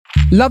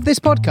Love this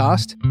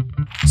podcast?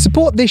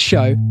 Support this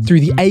show through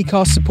the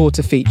Acast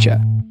supporter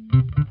feature.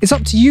 It's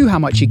up to you how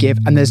much you give,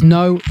 and there's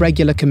no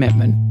regular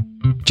commitment.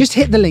 Just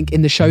hit the link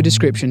in the show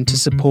description to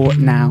support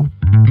now.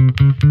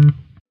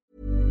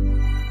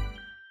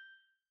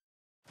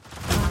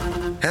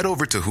 Head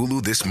over to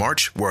Hulu this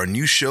March, where our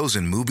new shows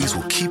and movies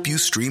will keep you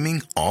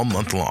streaming all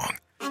month long.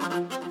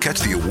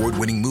 Catch the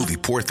award-winning movie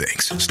Poor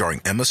Things,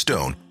 starring Emma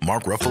Stone,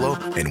 Mark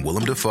Ruffalo, and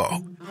Willem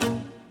Dafoe.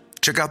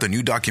 Check out the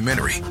new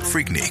documentary,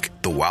 Freaknik,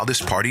 The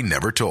Wildest Party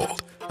Never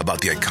Told,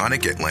 about the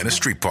iconic Atlanta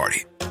street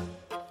party.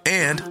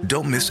 And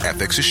don't miss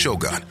FX's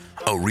Shogun,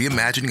 a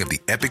reimagining of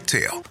the epic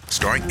tale,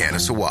 starring Anna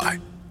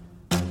Sawai.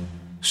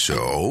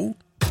 So,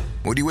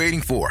 what are you waiting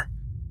for?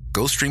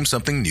 Go stream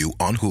something new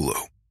on Hulu.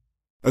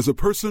 As a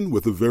person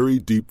with a very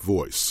deep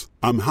voice,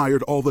 I'm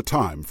hired all the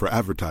time for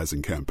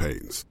advertising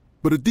campaigns.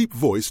 But a deep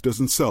voice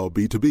doesn't sell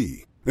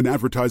B2B, and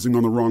advertising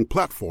on the wrong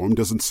platform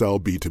doesn't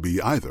sell B2B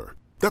either.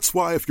 That's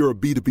why if you're a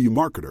B2B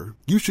marketer,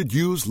 you should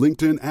use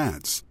LinkedIn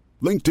ads.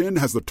 LinkedIn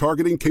has the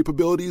targeting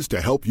capabilities to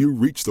help you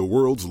reach the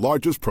world's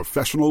largest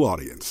professional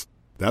audience.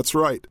 That's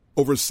right,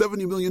 over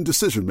 70 million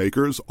decision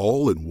makers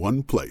all in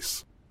one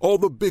place. All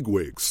the big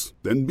wigs,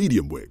 then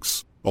medium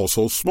wigs,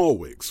 also small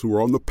wigs who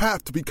are on the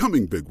path to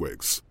becoming big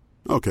wigs.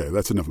 Okay,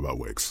 that's enough about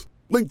wigs.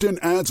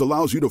 LinkedIn ads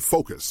allows you to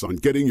focus on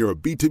getting your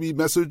B2B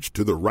message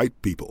to the right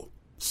people.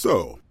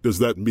 So, does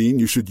that mean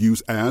you should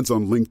use ads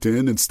on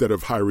LinkedIn instead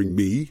of hiring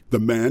me, the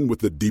man with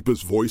the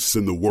deepest voice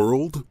in the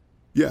world?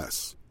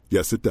 Yes.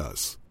 Yes, it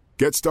does.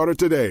 Get started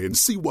today and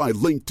see why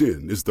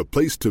LinkedIn is the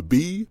place to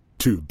be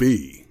to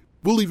be.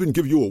 We'll even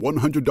give you a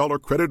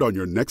 $100 credit on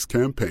your next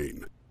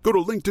campaign. Go to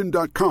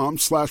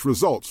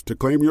linkedin.com/results to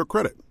claim your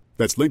credit.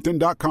 That's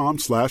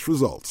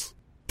linkedin.com/results.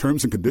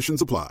 Terms and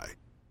conditions apply.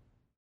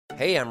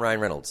 Hey, I'm Ryan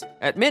Reynolds.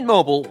 At Mint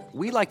Mobile,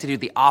 we like to do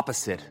the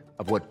opposite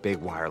of what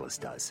Big Wireless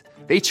does.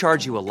 They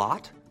charge you a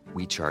lot,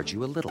 we charge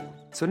you a little.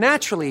 So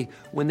naturally,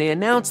 when they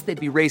announced they'd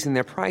be raising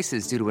their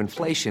prices due to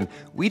inflation,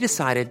 we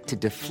decided to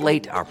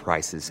deflate our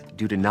prices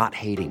due to not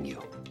hating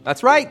you.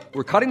 That's right.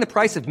 We're cutting the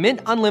price of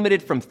Mint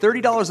Unlimited from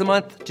 $30 a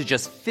month to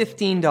just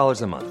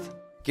 $15 a month.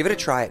 Give it a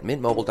try at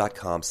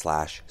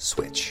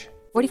mintmobile.com/switch.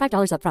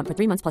 $45 up front for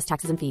 3 months plus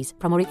taxes and fees.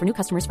 Promo rate for new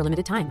customers for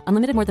limited time.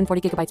 Unlimited more than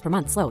 40 gigabytes per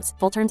month. Slows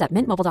full terms at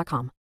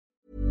mintmobile.com.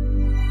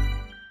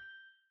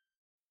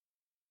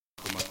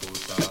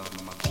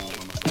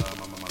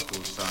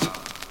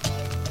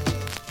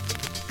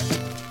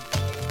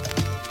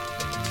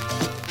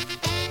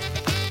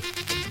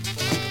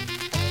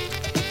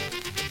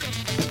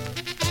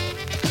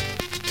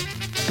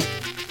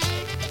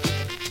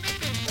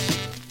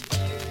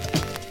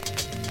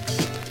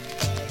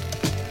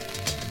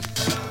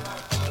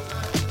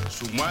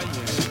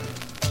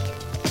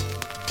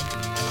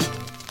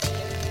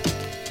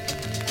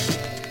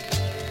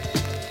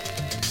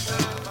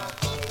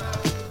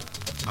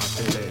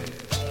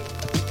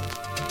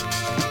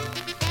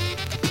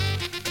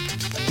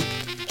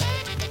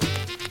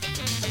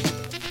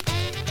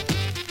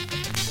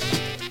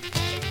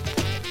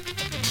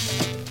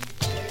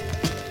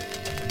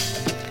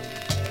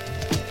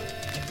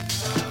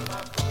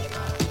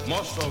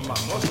 Mosoma.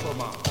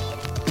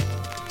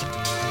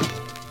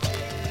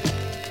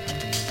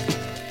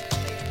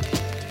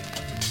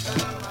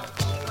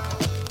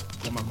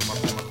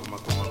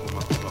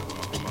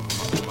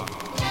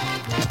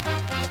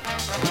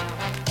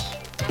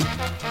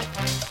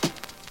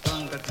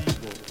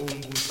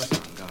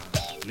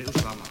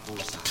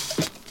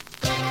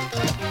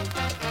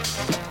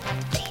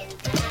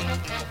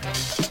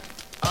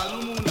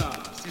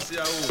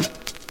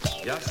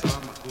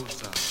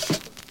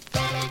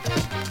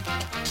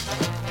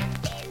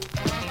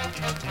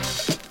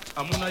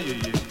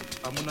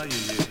 Amuna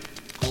yeye,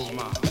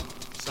 koma,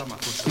 sama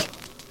kosa.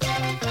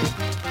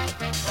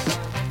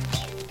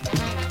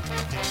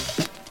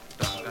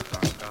 Tanga,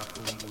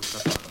 umbusa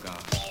tanga,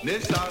 ne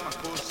sama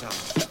kosa.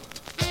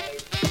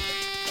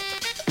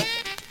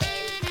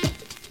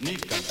 Ni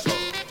canso.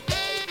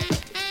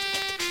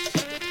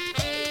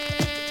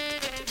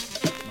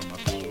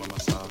 Mama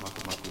sama,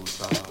 mama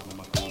kosa,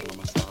 mama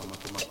sama, mama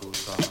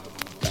kosa,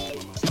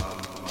 mama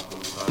sama, mama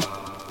kosa,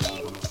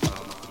 mama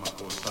sama, mama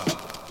kosa.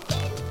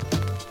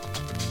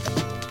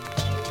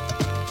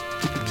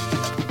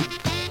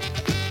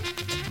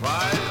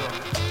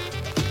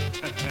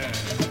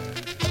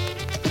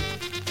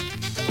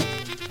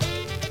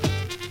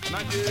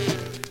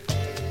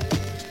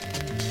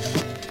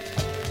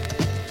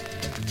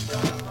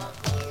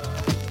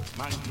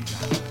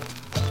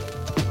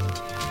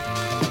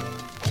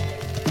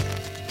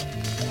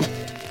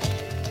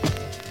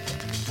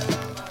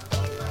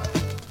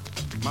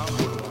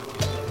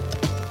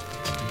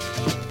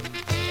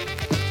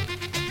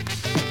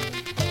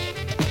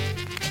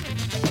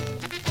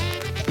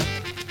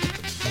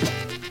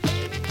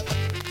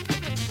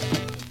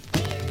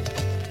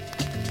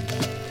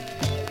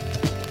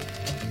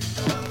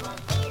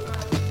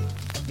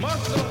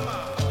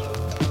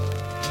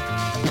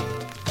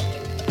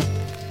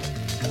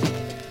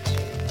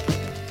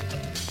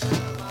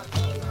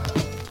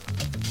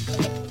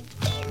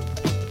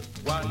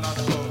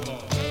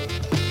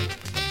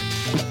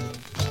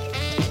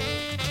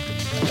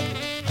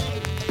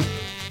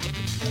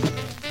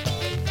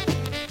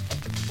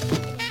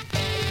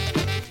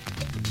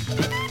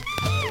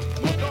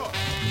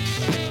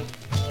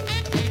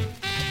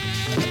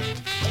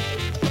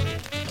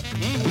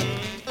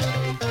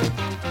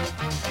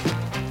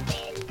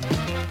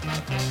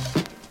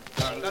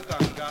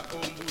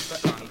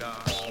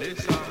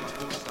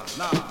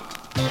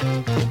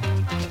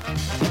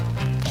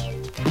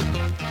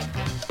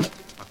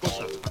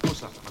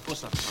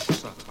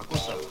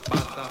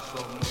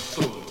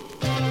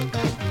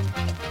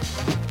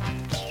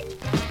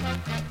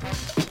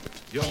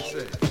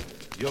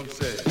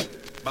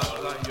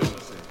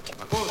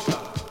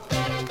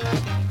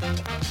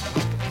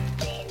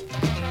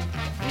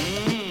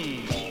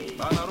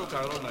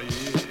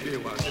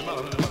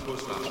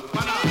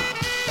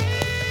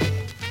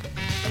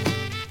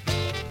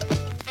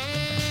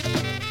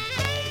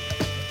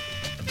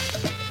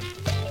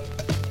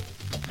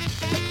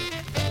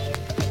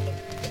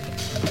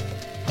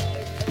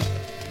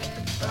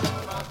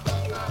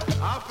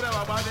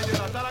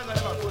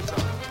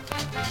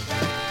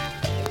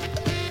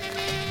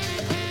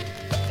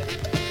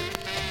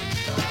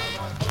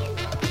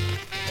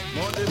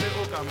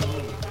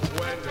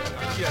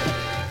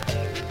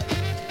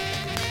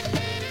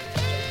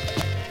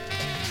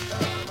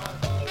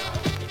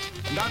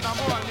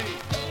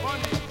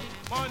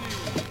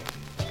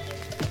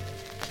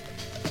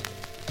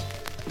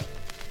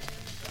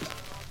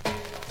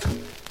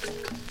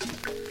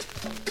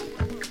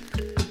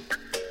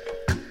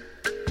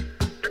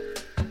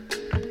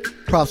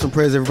 Props and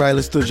praise, everybody.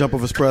 Let's do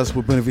Jumpoff Express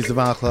with Buena Vista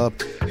Vinyl Club.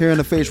 Here in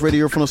the Face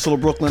Radio from the soul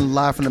of Brooklyn,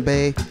 live from the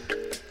Bay.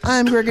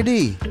 I'm Gregor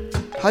D.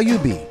 How you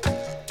be?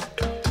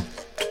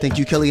 Thank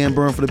you, Kellyanne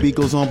Byrne, for the beat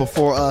goes on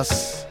before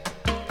us.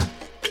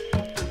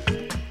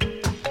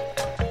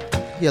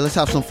 Yeah, let's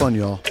have some fun,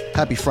 y'all.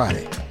 Happy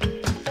Friday.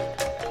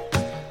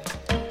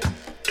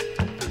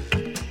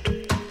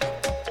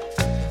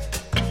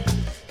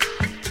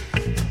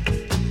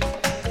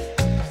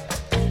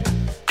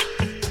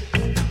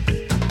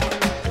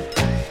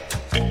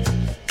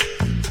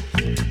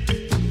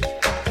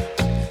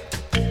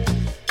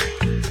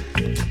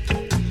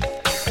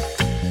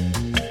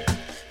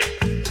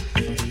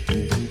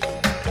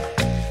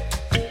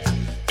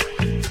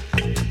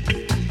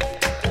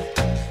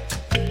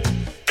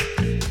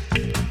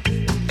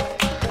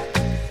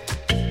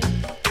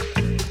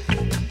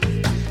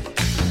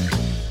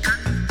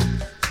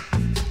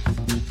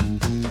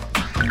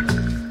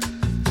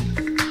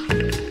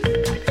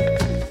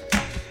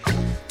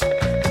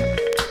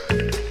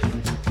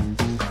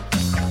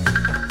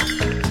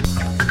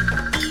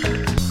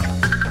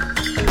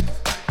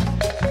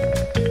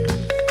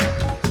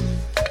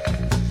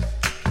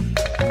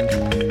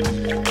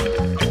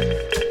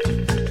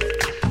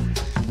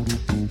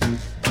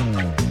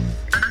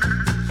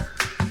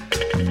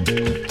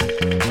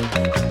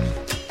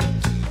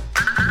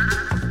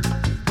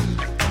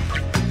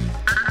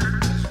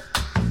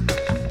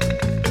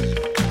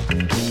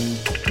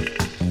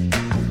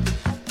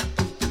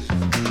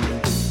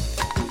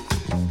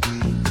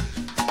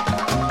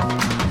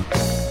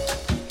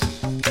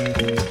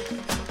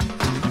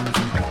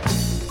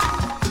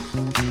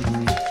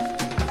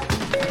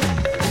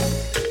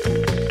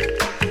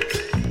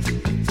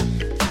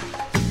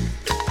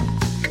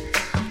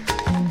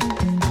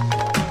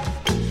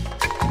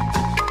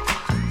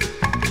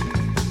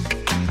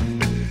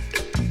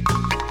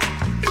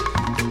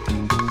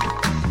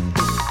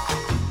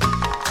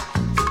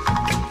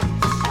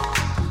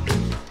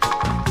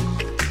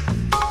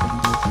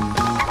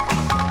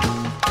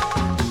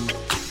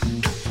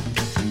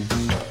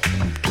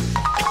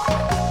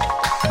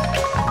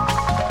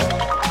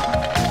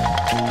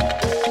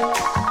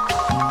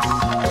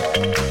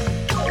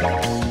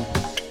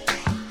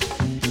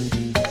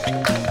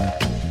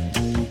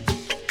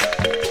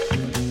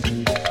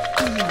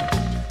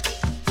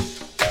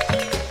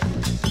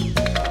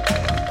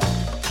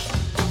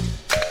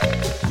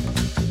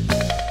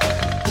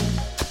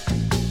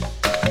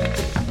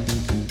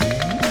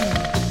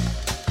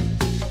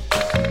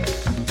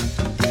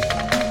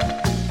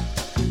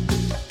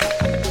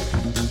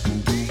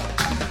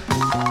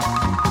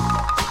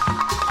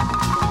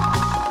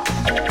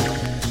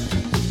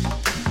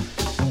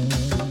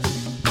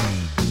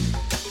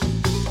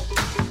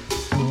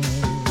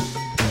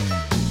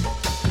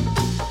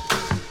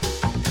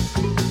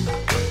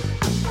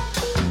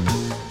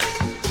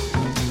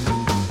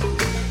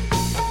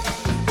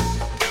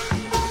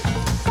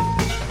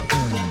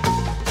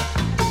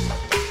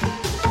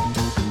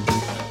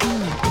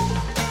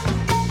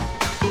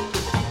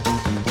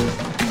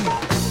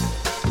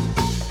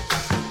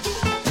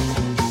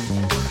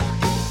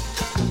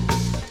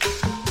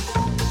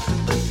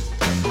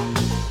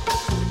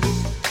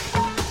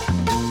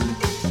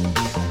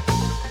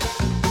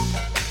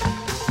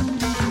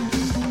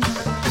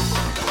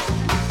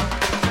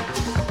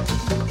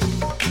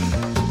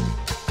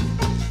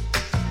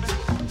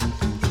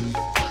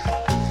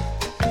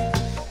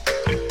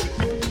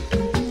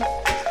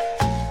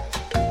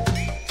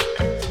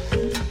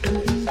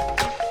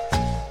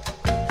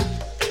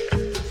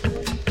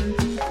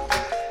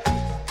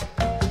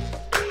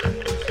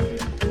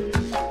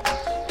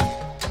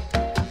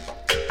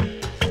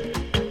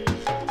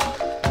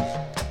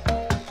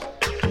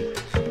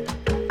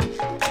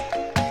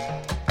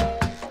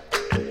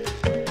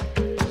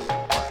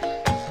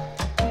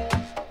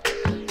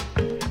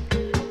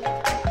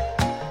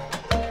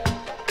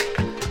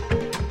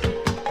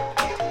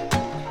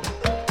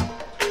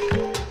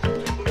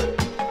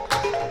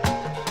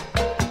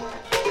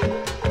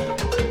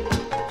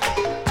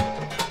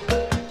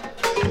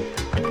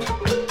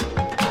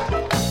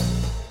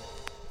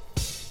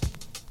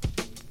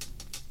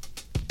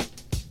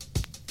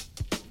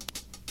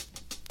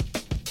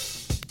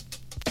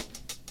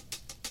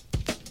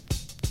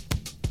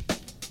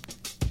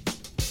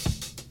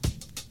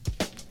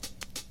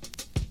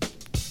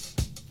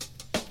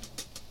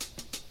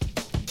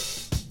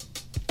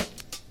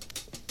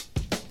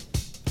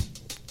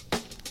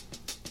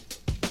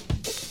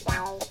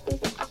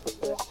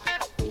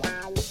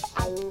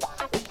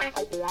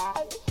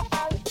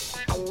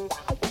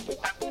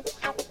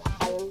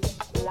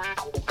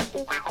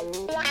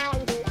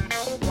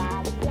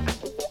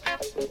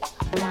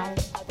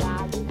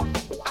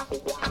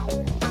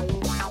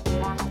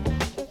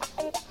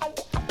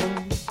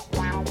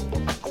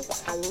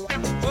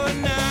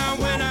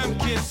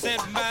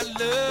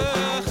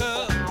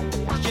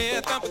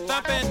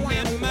 thumping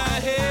in my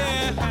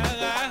head.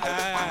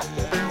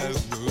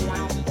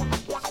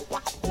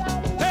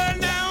 And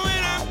now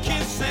when I'm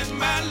kissing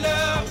my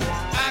love,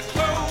 I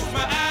close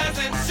my eyes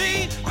and see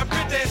a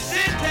pretty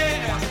city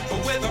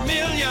with a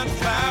million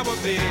flower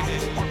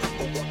beds.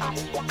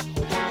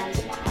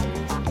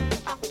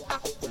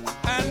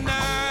 And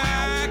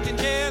I can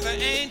hear the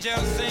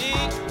angels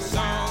sing a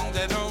song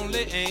that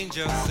only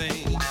angels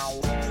sing.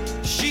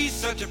 She's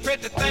such a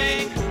pretty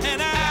thing,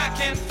 and I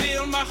can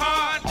feel my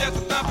heart just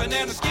thumping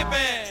and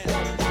skipping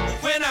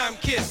when I'm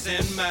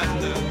kissing my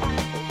love.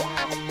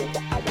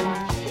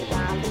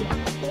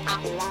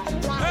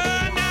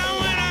 Now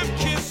when I'm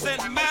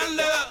kissing my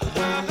love,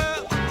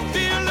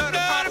 feel the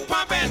blood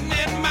pumping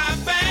in my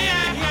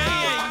veins.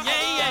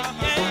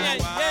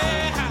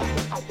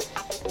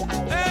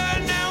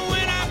 Now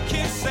when I'm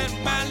kissing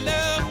my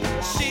love,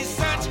 she's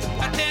such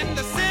a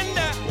tender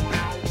cinder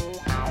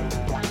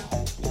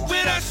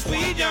with a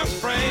sweet young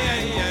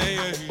frame.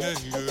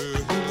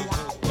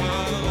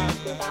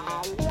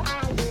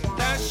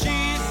 Now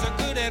she's so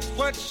good at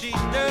what she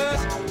does,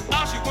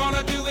 all she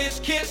wanna do is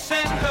kiss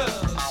and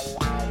hug.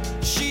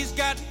 She's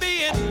got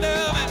me in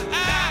love, and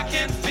I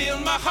can feel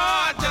my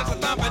heart just a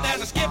thumping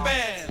and a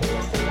skipping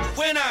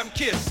when I'm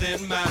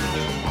kissing my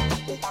love.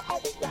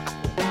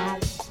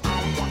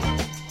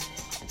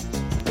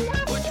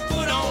 Put your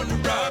foot on the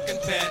rock and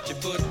pat your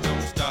foot,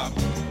 don't stop.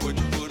 Put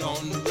your foot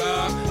on the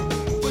rock.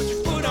 Put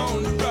your foot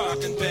on the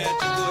rock and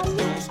pat your foot,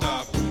 don't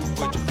stop.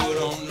 Put your foot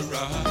on the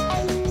rock.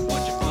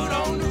 Put your foot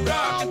on the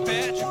rock and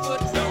pat your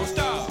foot, don't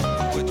stop.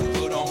 Put your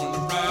foot on the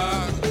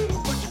rock.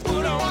 Put your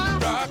foot on the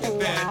rock and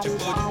pat your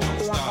foot,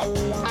 don't stop.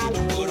 Put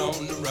your foot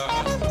on the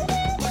rock.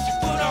 Put your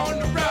foot on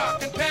the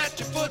rock and pat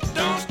your foot,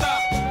 don't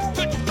stop.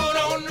 Put your foot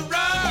on the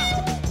rock.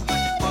 Put your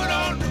foot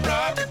on the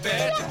rock and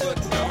pat your foot,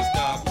 don't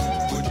stop.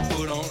 Put your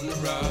foot on the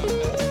rock.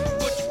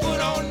 Put your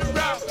foot on the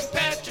rock and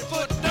pat your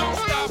foot, don't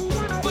stop.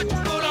 Put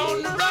your foot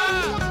on the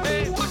rock.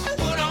 Hey, put your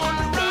foot on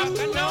the rock.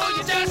 I know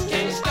you just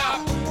can't stop.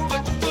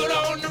 Put your foot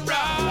on the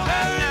rock.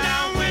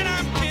 Now when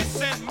I'm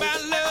kissing my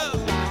love,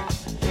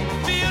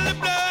 feel the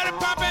blood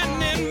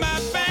pumping in my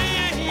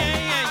veins.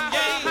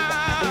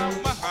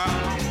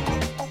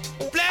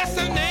 Bless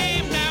her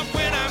name now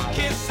when I'm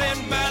kissing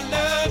my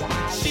love.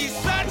 She's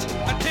such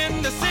a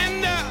tender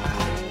cinder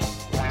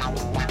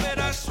with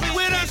a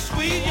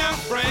sweet young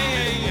frame.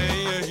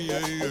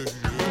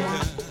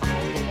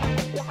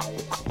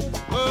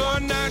 Oh,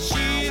 now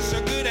she's so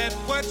good at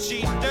what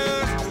she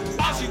does.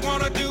 All she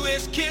wanna do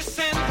is kiss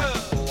and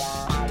hug.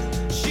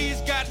 She's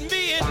got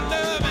me in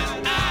love,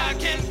 and I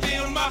can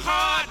feel my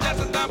heart just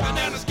a thumping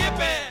and a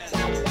skipping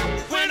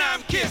when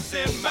I'm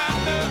kissing my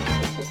love.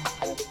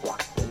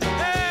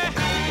 Hey,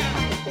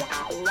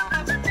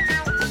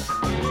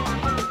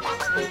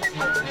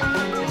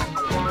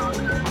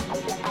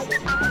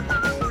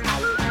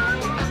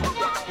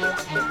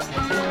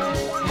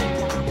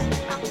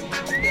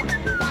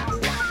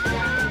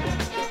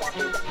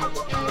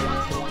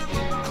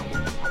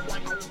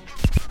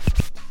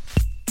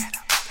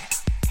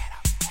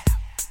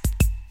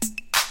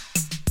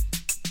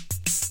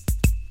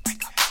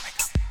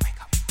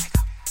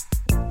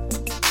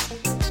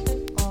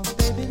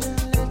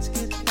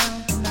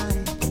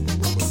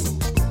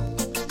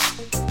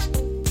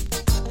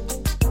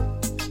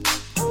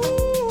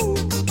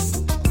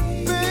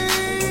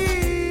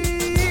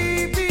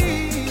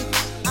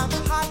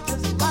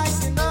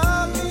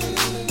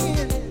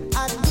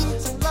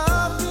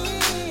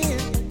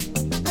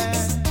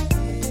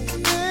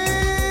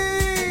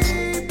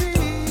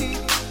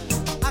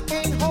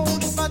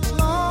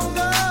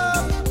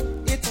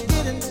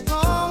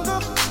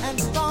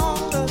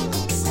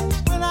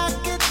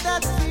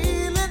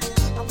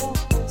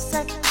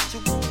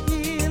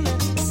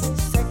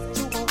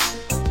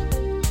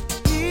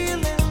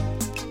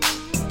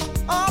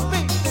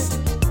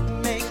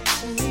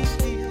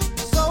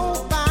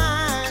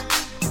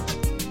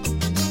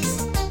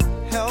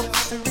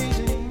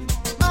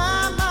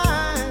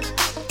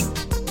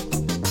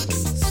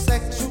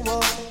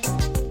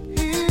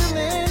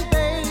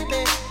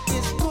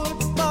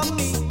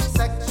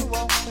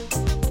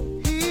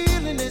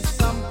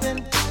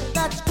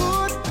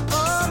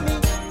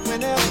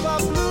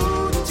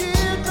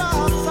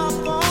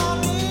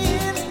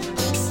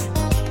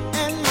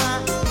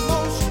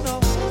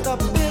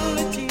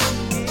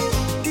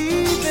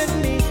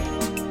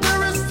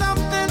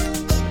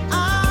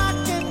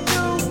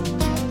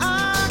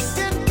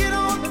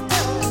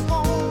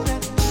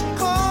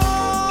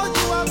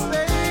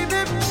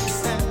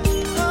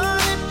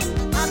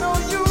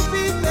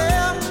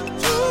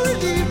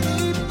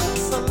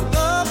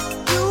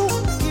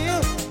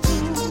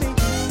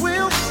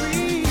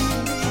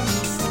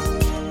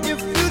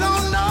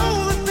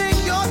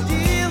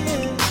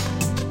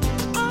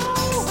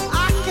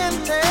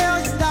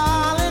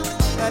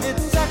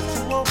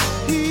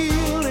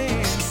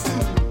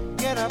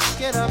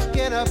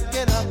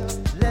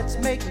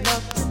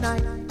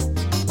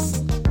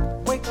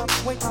 wake up,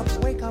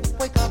 wake up,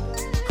 wake up,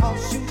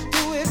 'cause you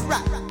do it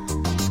right.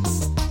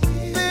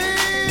 Baby,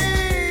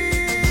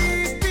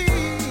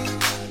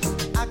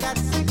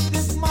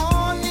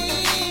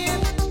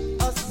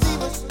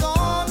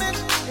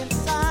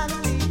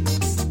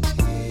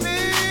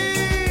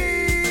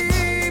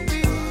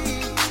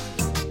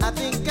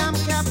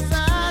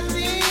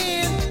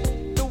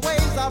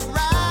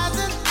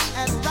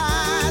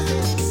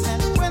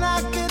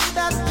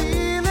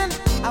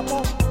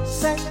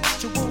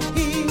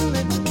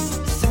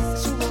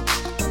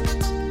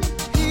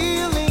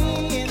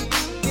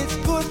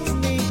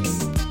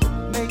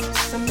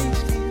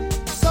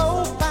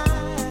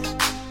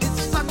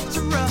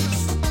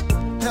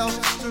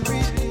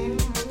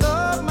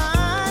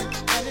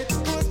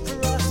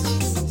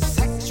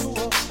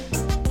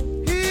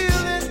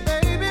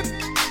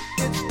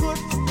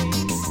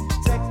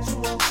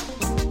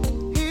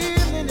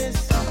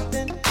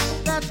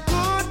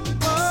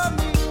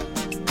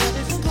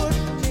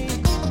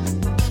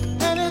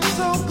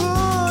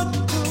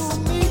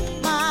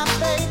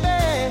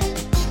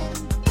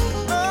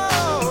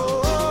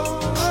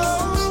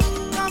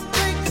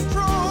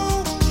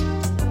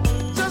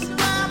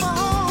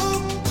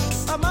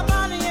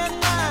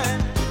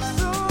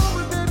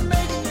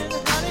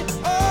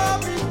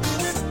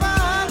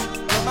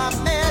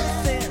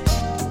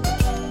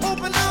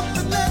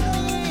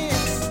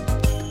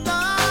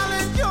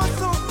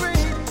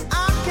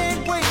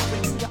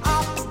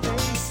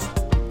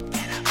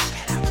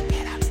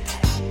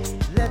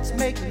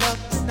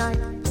 tonight.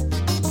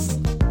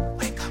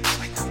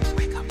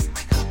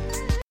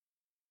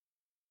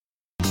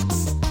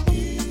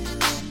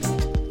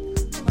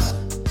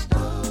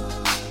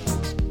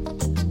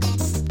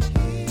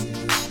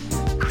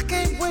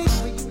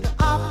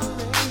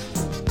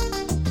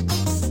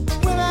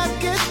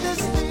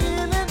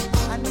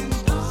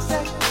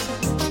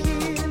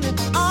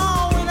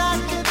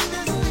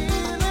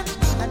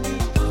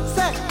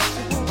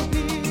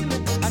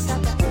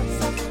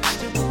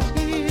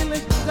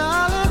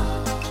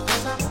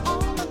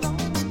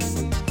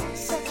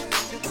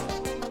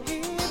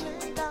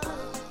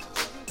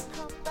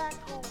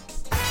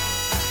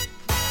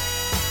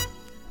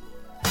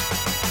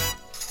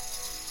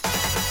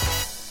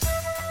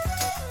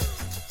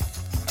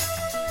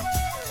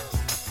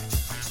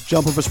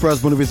 Jumpoff Express,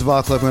 Buena Vista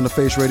Bar Club, on the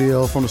Face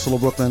Radio from the Solo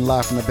Brooklyn,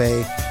 live from the Bay.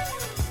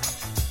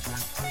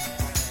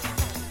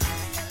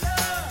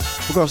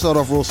 We're going to start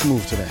off real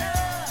smooth today.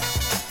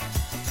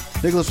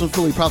 Nicholas from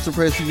Philly, props and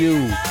praise to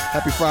you.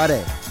 Happy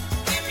Friday.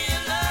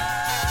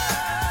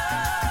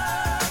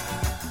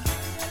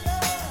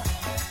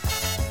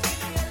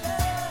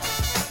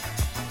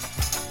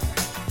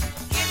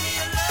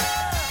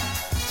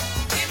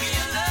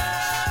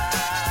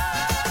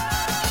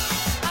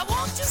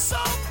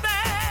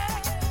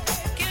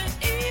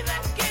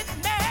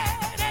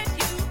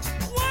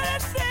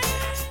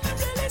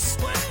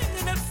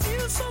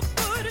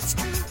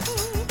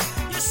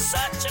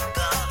 Such a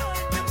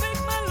good, you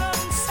make my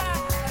lungs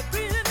sigh,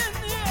 breathing in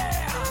the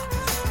air.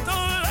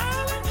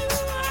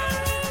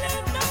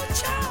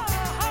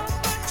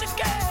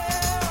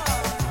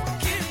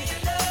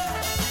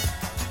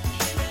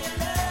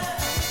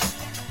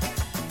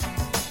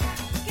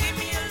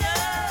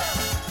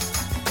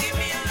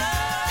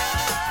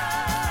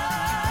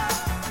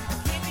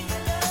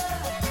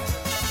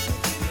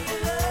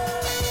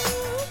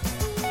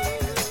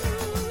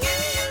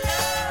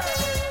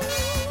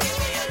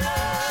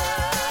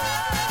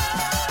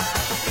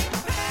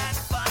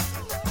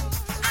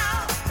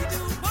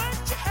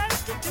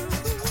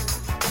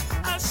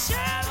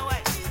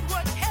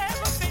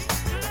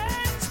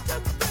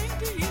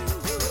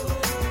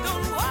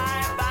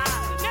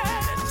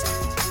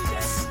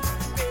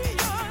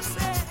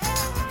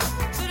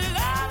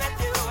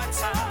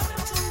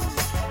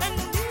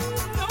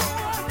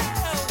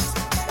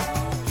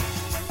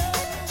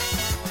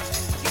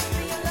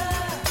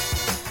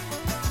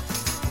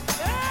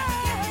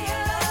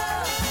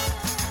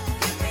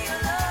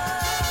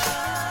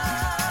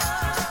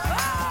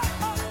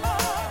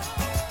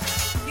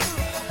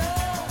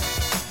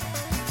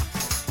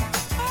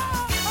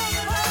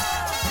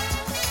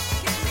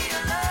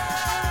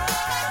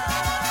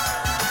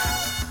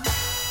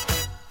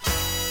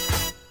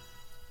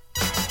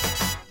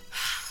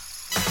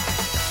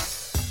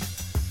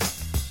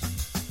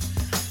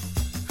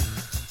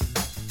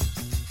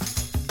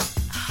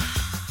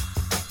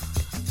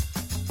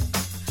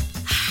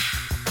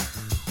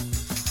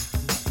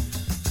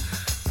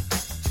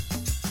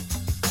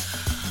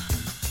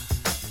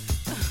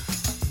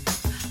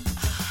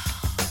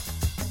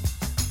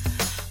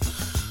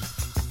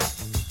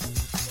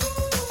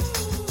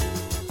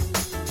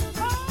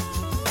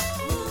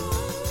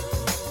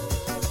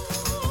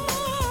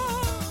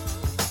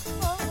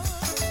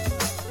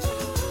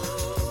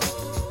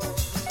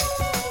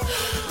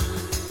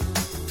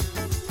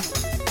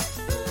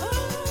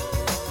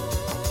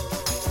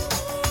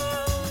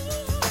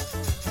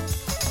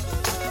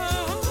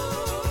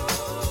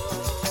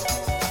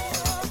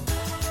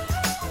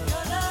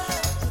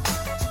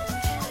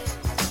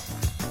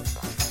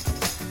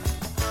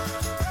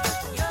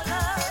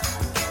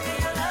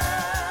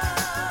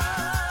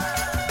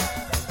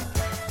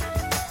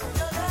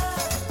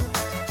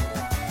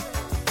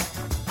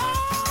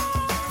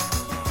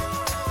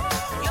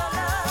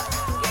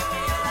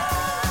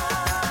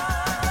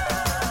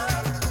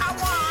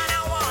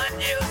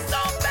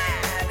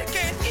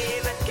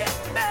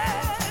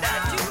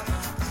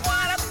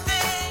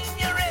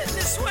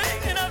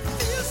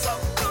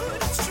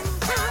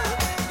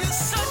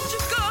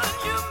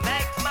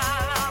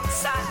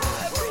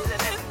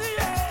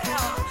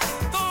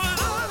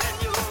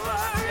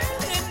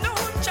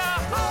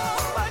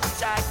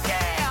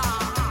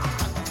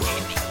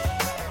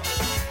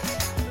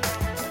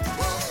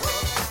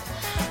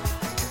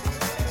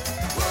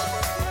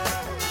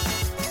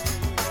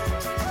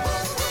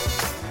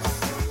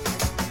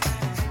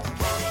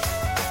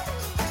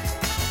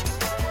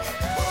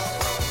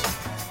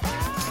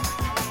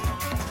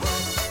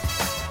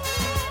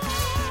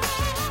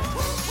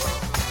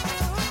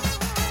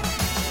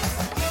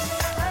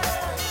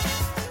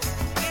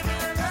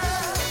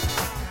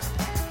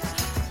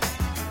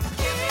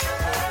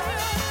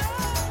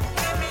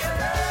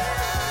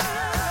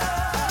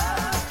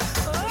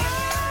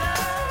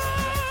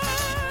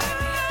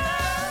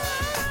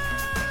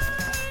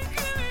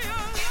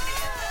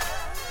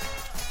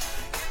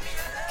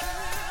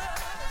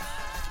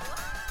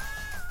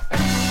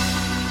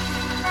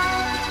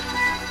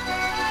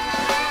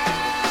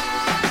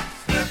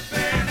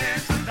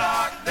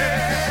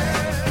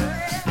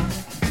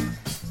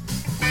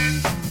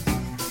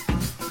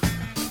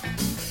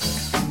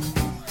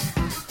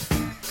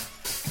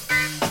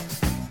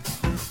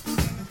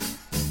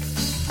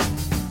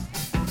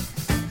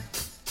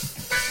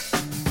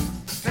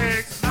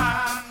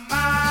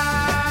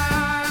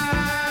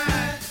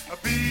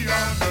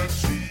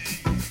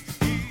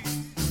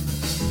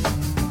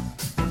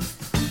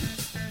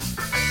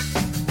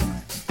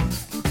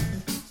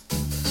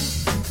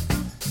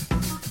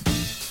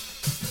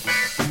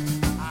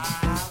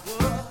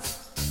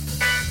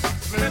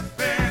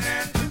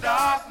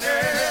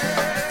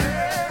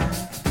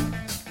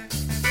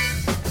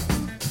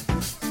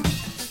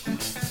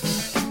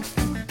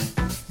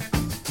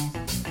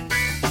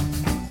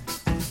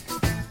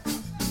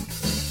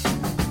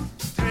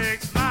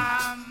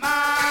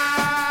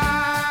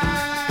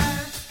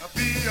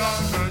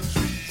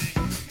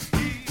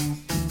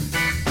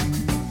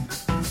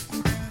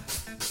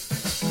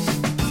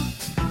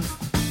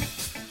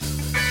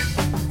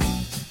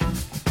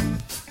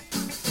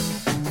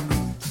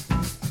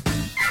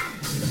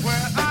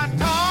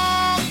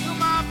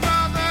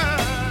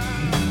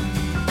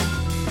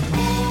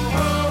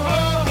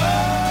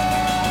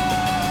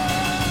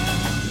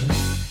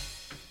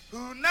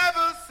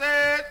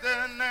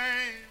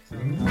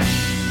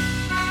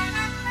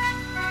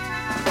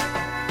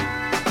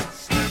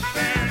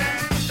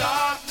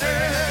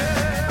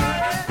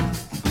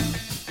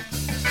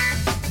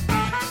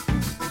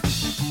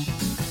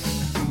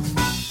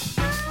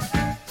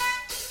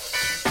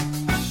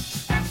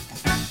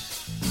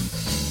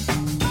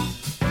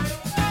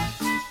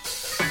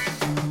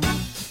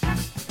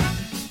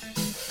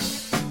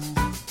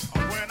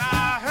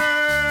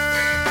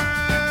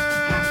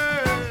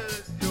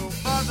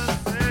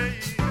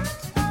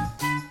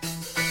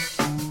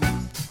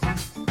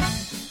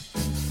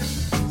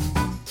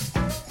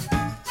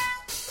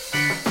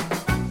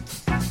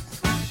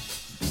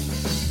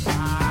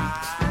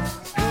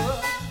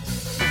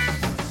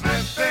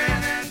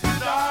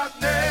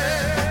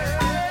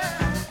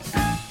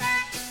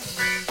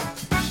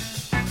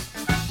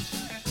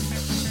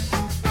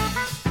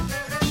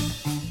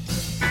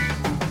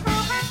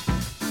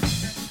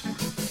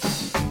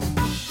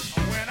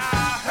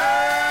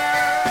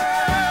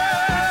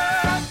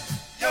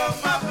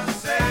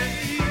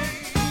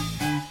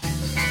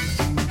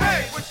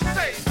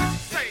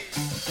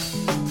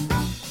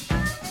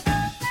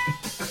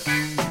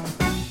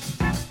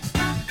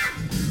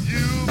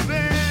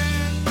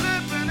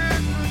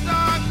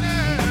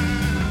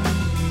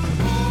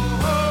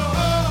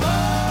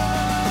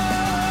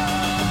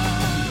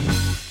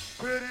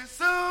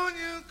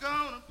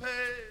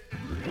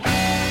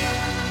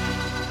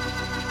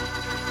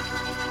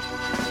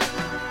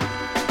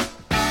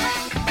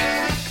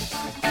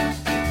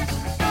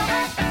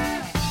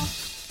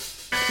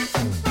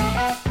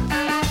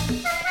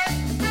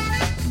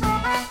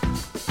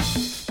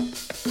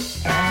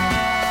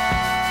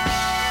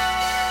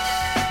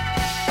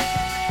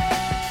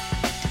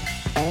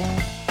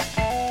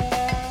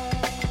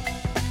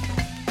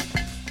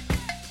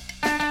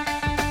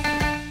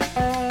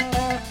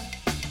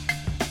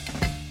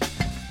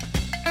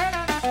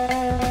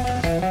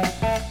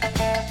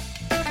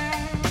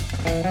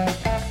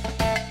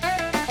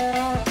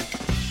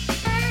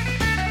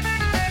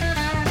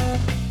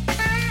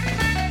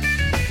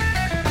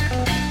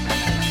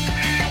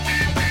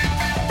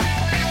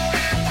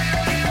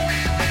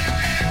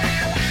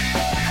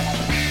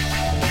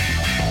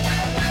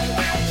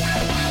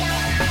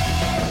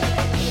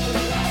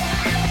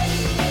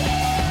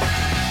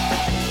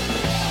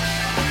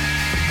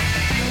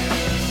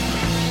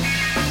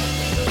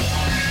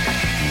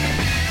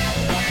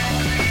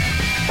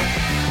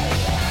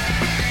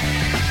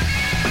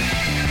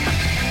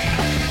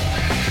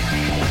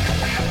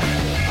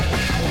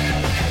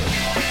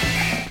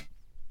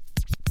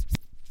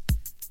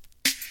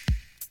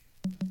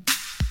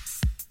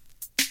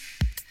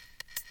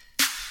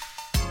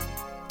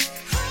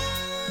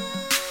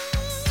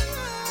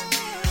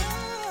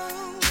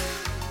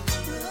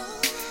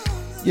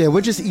 Yeah,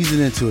 we're just easing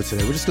into it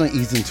today. We're just going to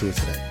ease into it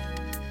today.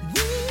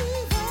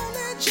 We've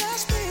only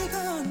just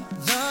begun.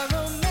 The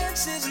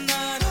romance is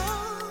not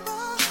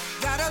over.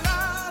 Got a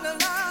lot of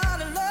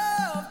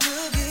love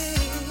to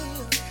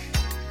give.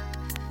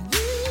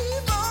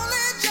 We've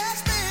only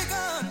just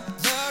begun.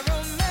 The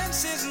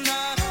romance is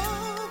not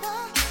over.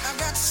 I've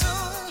got so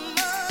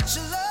much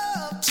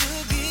love to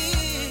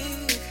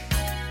give.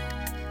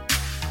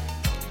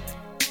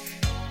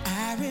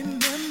 I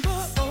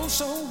remember oh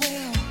so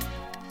well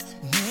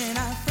when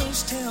I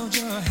first held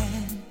your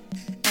hand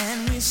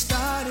and we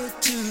started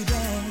to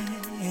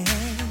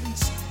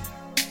dance.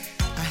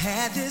 I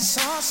had this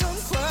awesome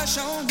crush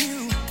on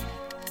you,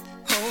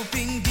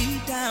 hoping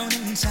deep down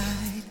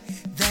inside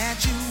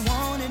that you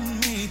wanted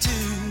me to.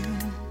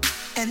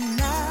 And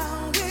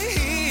now we're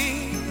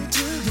here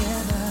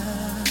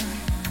together,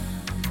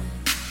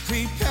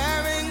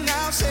 preparing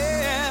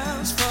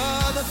ourselves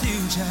for the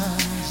future,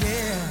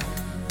 yeah.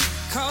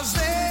 'Cause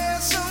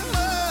there's so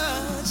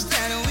much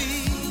that we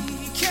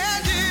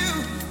can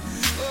do.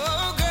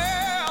 Oh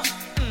girl,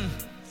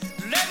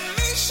 let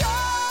me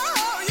show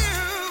you.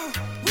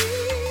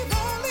 We've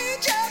only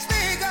just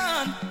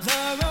begun.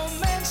 The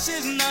romance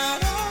is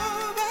not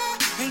over.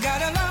 And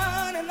got a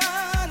lot of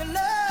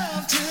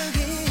love to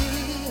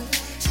give.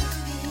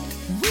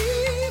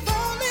 We've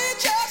only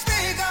just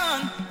begun.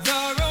 The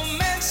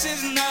romance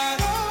is not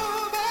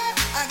over.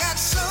 I got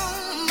so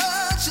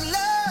much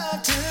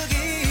love to give.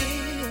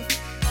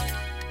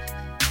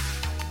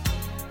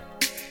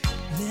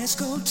 Let's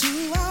go to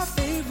our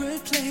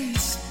favorite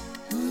place,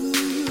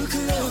 ooh,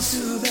 close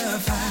to the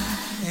fire,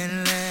 and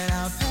let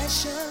our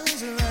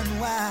passions run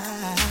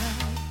wild.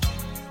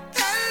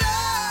 And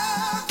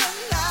love the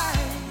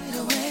night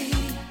away.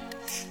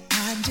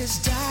 I'm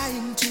just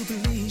dying to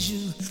please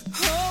you.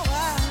 Oh,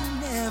 I'll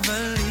never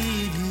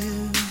leave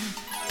you.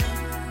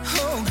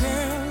 Oh,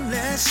 girl,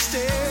 let's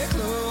stay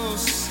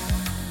close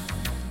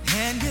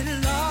and get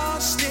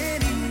lost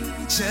in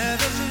each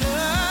other's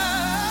love.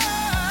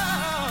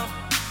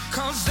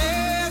 'Cause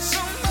there's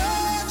so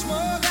much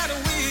more that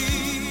we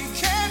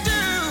can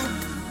do.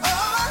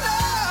 Oh, I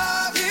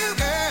love you,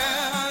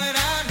 girl.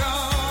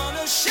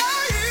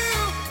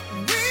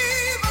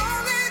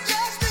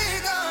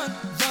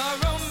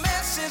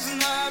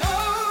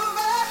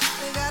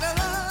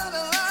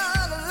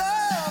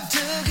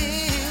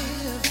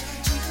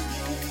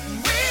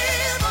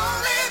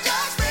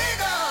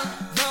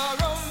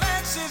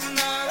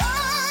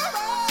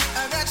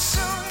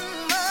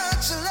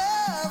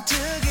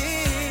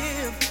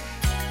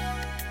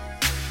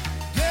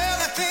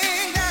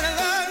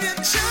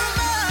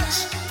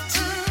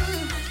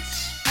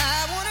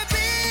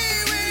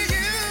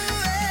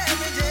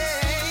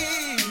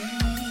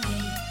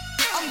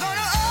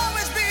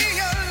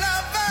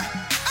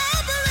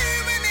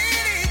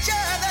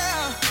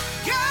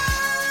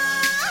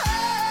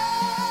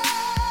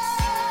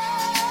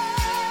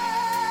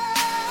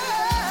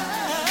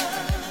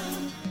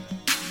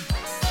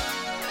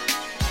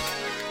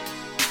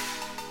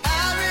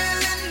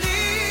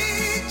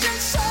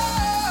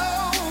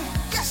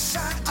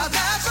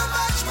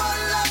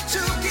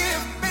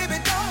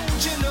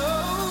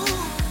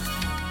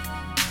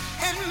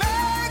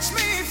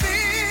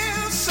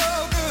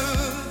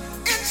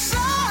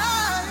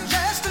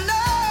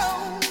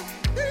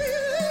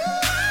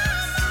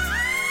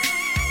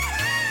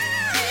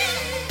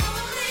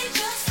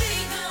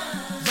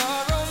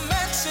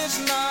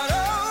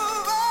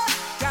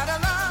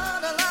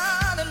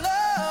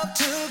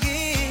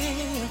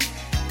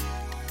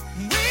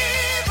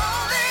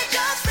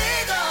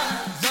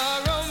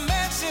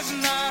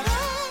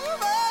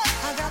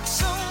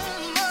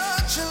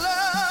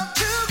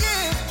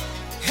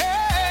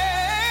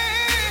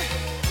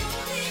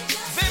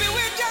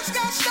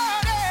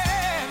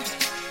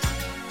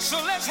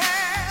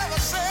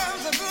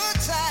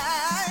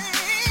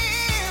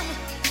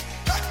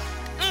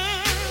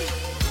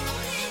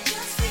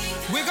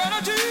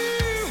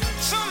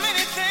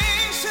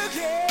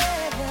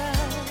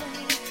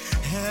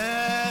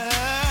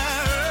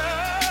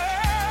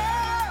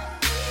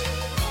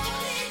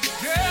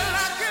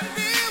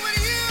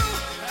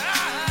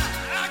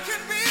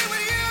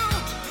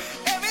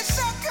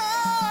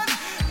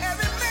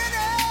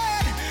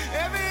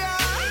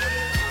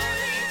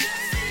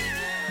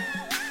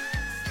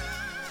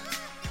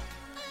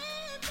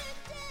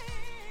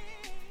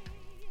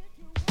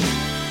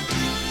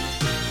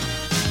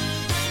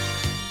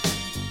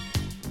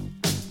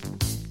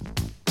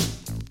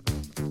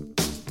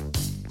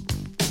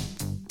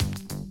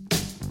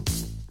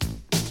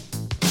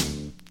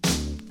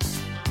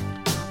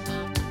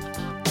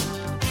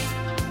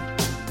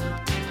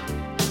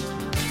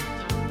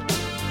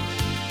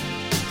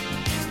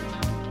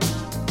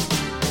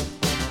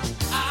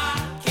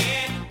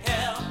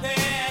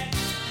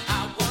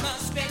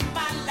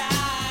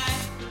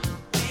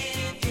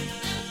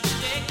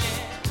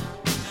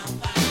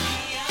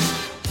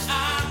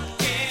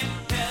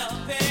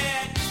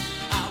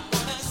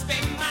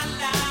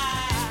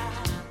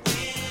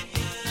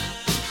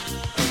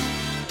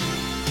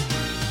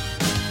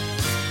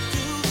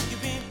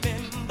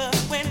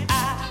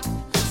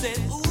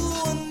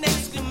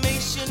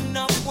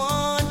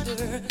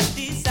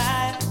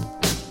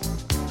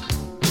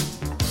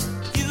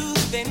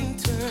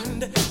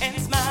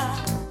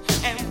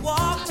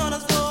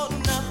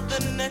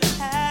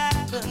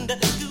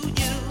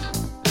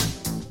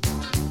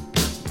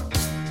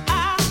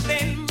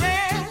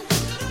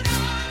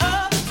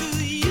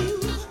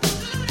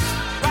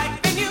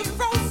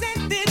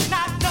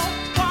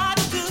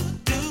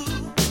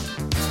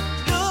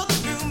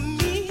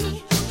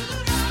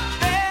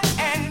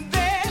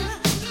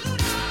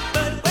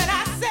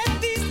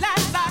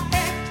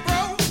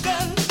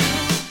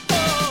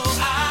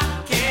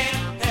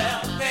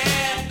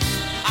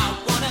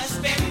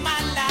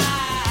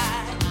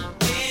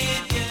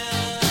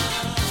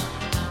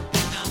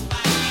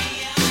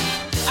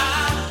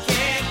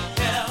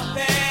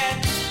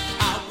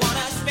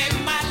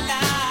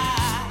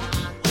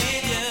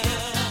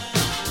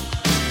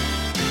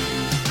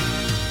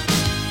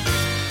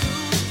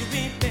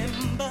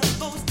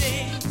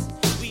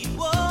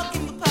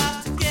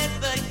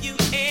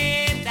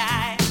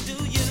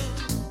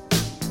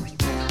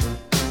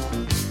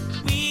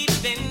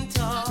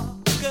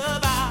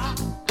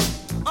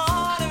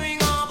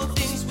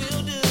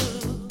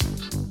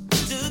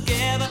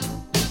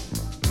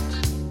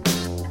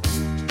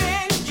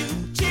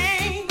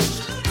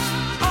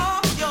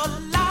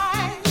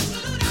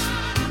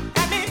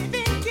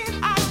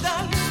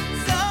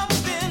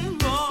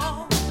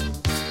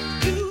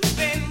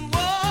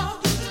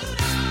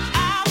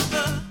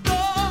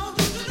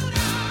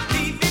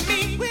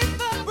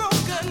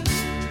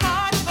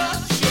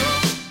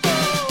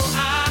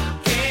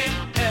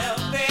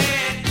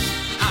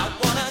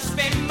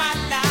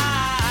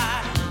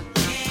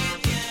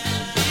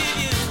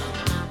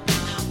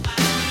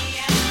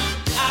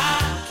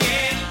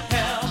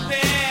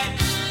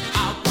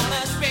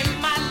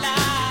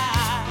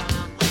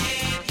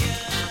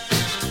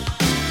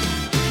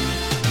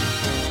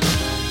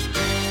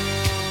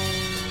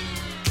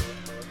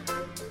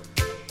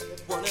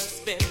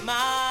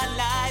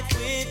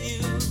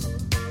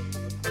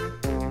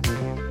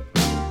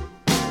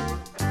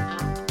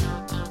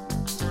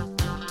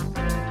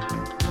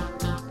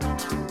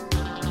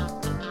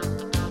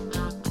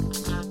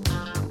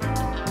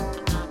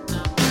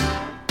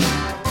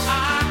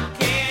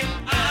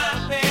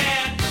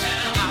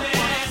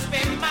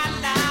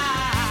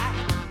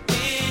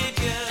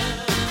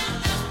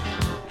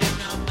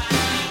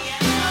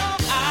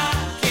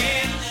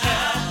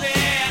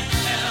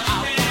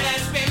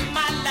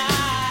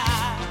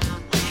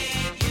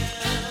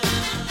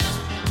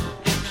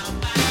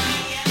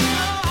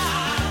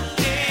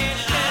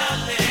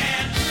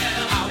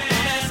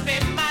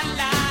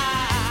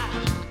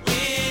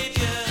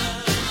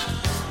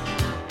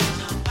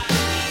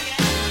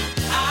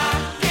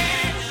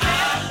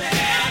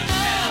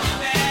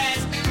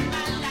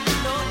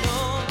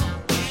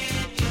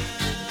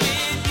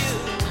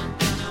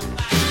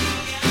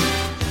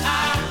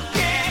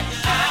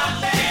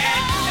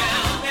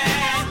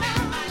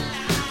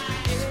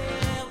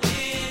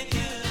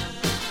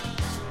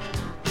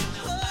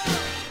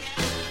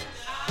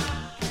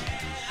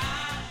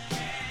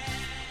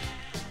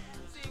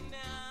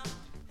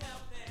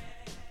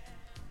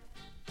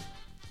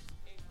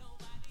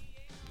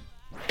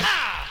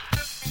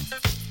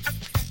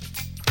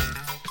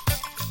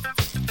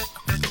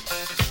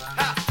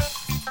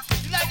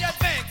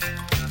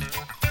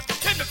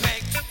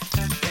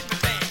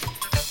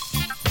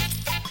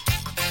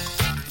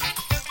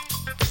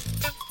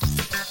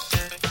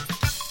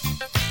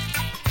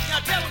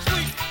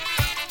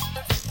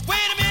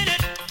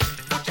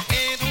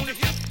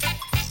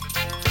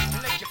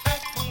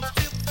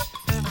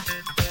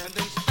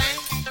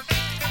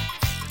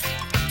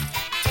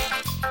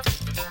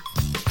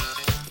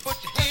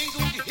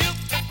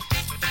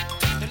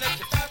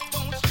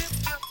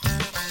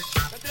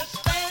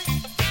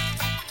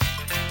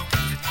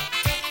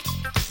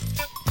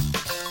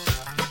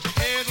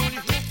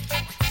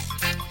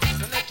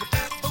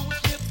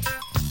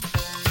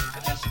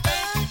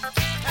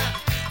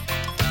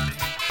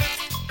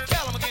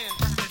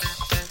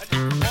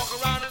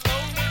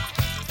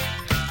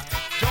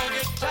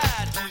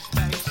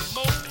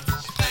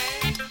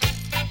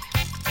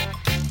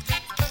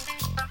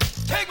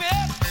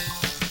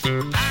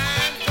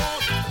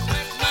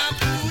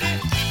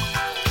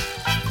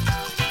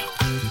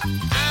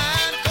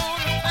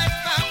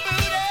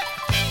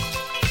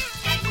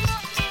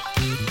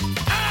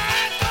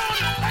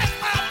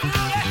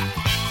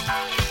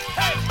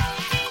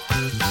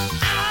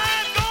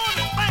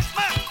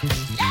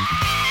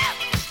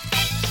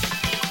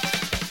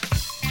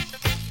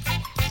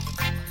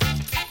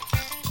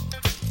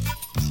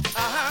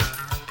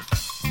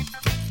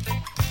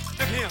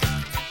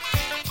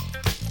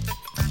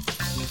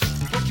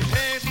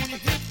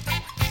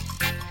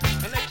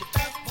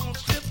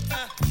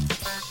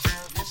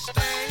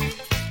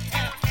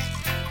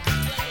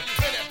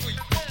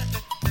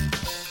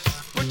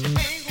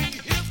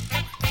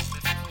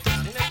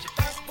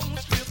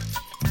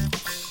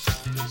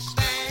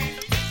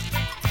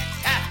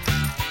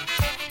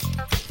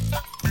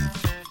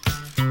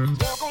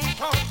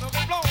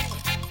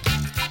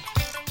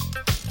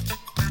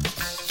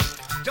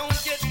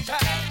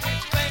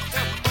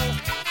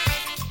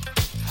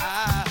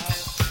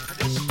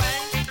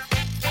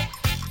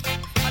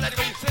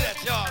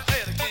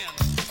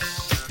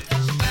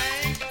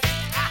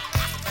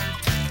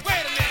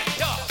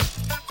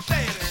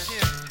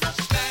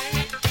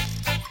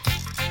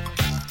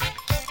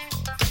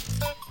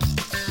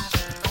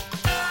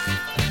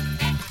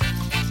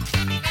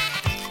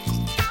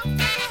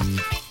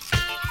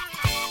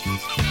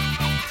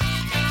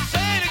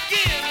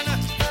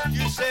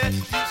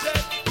 said,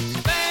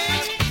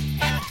 Spain.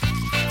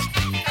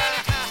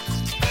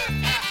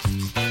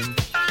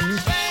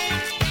 Spain.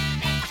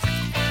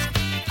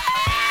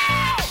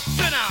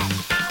 Sit down.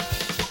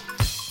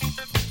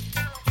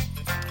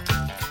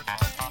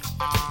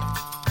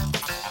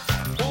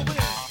 Over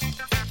there.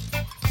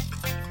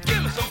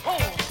 Give me some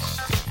horns.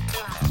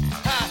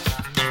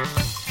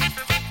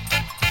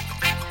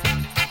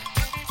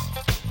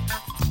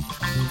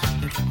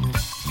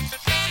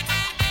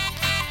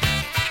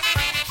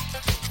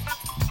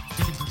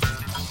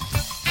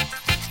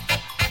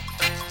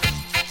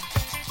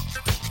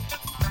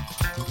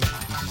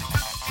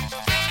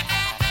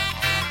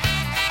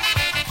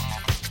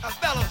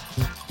 Fellas,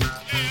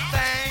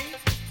 thing.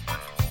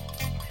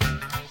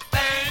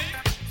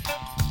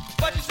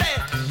 What you say?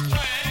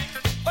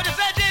 What you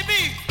say, JB?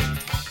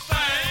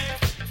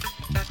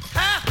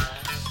 Huh?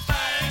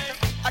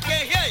 I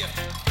can't hear you.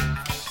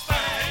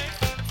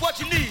 What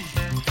you need?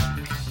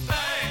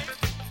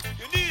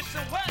 You need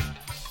some what?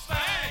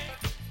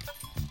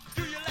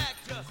 Do you like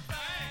to?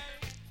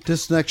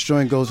 This next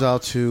joint goes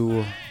out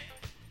to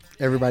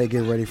everybody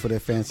getting ready for their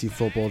fantasy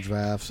football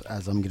drafts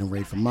as I'm getting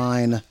ready for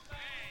mine.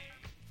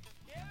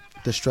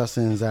 The stress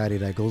and anxiety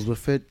that goes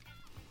with it.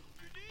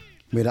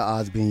 May the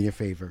odds be in your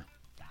favor.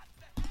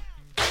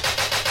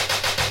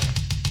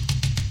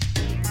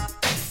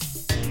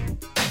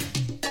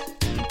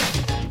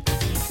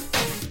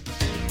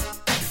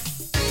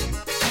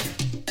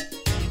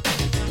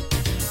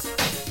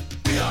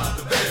 We are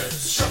the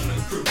Bears,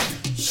 shuffling crew,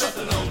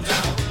 shuffling on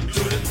down,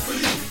 doing it for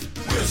you.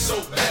 We're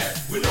so bad,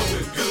 we know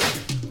we're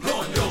good,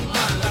 blowing your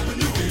mind like we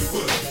knew we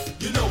would.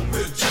 You know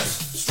we're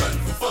just strutting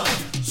for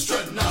fun,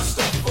 strutting our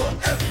stuff for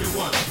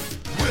everyone.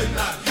 We're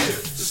not here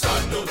to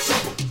start no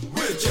trouble,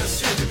 we're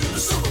just here to do the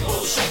Super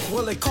Bowl shuffle.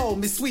 Well, they call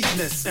me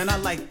Sweetness, and I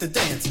like to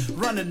dance.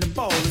 Running the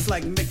ball is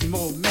like making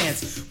more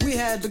mans. We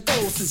had the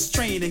goal since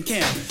training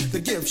camp to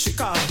give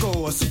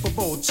Chicago a Super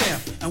Bowl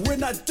champ. And we're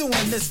not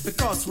doing this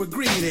because we're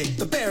greedy.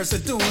 The Bears are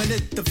doing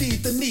it to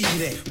feed the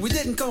needy. We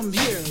didn't come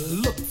here to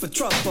look for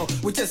trouble.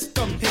 We just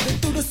come here to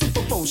do the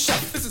Super Bowl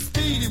shuffle. This is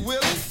Speedy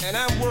Willie, and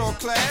I'm world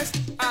class.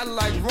 I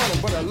like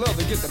running, but I love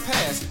to get the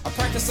pass. I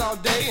practice all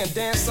day and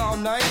dance all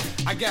night.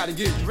 I gotta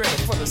get ready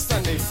for the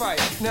Sunday fight.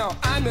 Now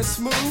I'm as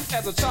smooth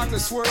as a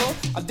chocolate swirl.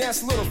 I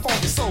dance a little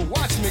funky, so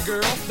watch me,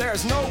 girl.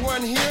 There's no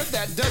one here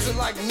that does it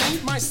like me.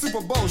 My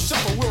Super Bowl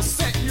shuffle will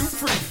set you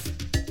free.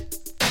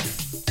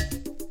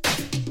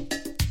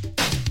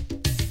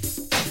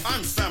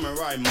 I'm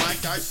Samurai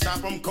Mike, I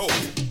stop 'em cold.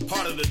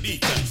 Part of the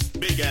defense,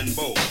 big and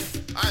bold.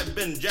 I've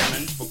been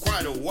jamming for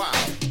quite a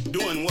while,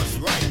 doing what's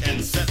right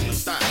and setting the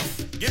style.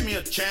 Give me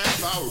a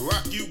chance, I'll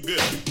rock you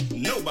good.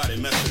 Nobody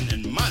messing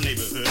in my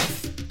neighborhood.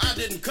 I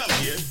didn't come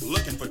here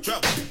looking for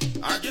trouble.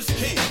 I just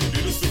came to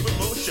do the Super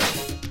Bowl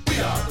shuffle. We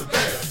are the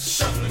Bears,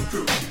 shuffling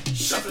crew,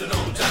 shuffling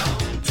on down,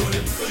 doing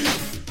it for you.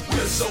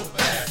 We're so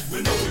bad,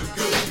 we know we're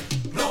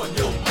good, blowing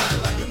your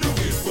mind like we knew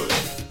we would.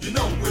 You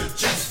know we're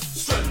just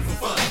strutting for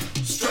fun,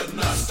 strutting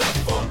our stuff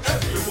for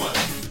everyone.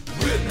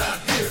 We're not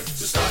here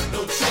to start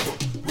no trouble,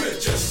 we're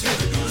just here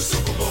to do the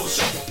Super Bowl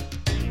shuffle.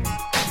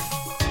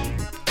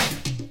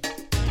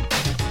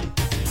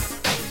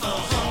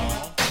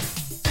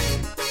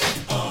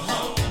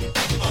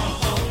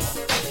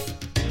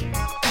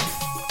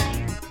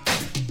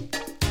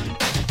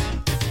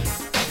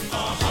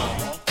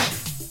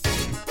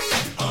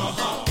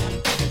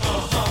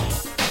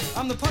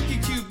 I'm the punky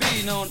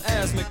QB known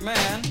as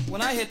McMahon.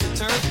 When I hit the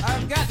turf,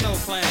 I've got no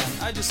plan.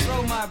 I just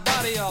throw my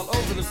body all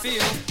over the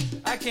field.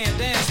 I can't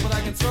dance, but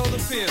I can throw the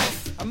field.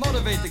 I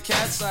motivate the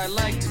cats I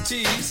like to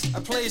tease.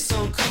 I play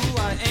so cool,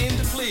 I aim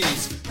to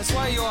please. That's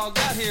why you all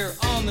got here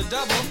on the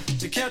double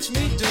to catch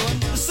me doing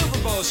the Super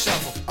Bowl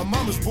shuffle. I'm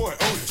mama's boy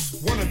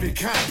Otis, one of a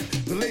kind.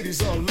 The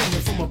ladies all love me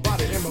for my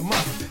body and my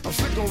mind. I'm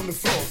slick on the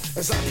floor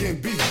as I can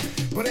be,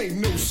 but ain't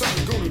no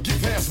sucker gonna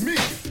get past me.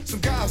 Some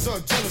guys are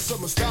jealous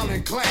of my style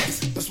and class.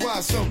 That's why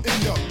some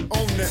end up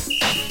on that.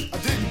 I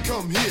didn't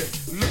come here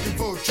looking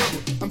for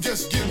trouble. I'm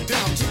just getting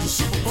down to the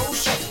Super Bowl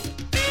shuffle.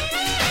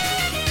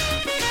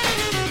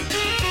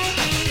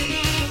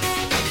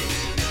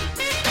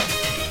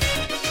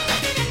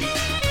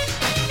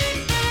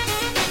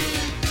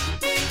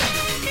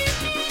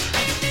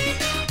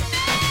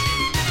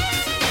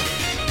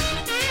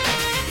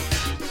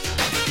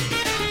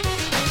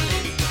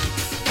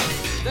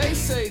 They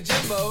say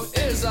Jimbo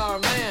is our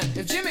man.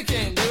 If Jimmy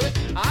can't do it,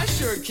 I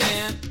sure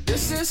can.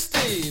 This is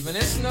Steve, and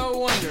it's no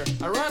wonder.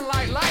 I run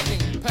like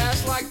lightning,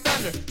 pass like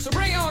thunder. So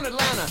bring on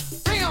Atlanta,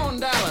 bring on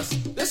Dallas.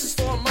 This is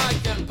for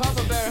Mike and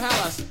Papa Bear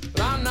Hallis.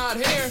 But I'm not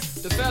here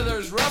to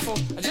feathers ruffle.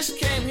 I just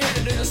came here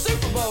to do the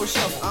Super Bowl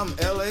shuffle. I'm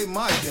L.A.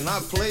 Mike and I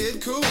play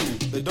it cool.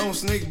 They don't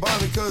sneak by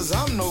me cause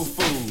I'm no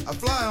fool. I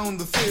fly on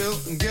the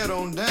field and get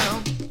on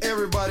down.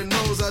 Everybody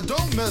knows I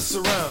don't mess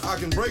around. I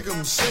can break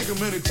them, shake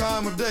them any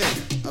time of day.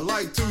 I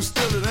like to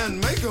steal it and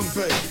make them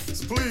pay.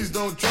 So please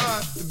don't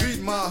try to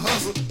beat my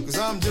hustle, cause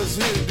I'm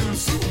just here to do the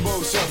Super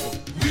Bowl shuffle.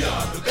 We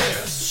are the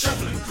Bears,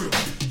 shuffling crew,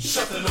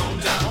 shuffling on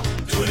down,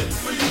 doing it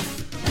for you.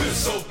 We're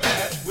so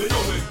bad, we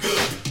know we're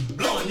good,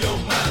 blowing your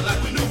mind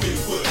like we knew we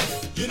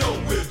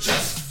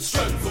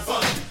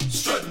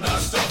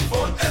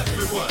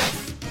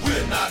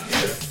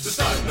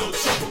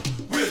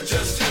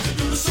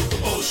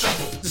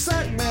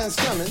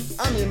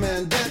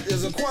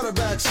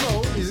back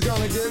slow, he's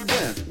gonna get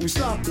bent. We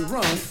stop to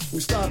run, we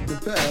stop to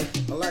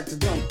pet. I like to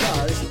dump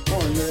tires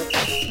on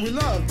that. We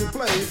love to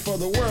play for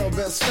the world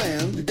best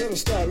fan. You better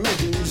start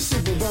making the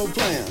Super Bowl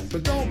plan.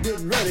 But don't get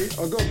ready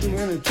or go through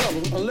any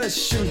trouble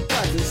unless you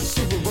practice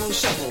the Super Bowl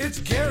shuffle. It's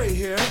Gary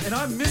here, and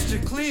I'm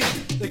Mr. Clean.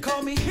 They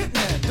call me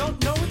Hitman,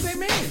 don't know what they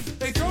mean.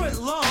 They throw it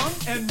long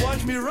and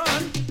watch me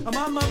run. I'm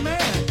on my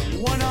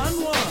man,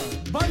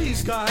 one-on-one.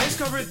 Buddies, guys,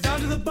 cover it down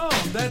to the bone.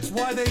 That's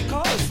why they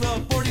call us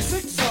the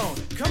 46 zone.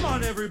 Come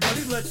on,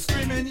 everybody, let's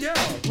scream and yell.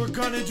 We're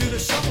gonna do the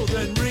shuffle,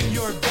 then ring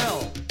your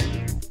bell.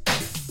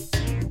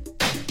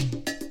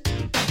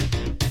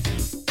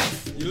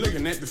 You're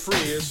looking at the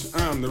frizz,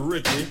 I'm the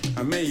rookie.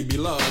 I may be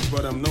large,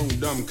 but I'm no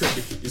dumb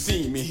cookie. You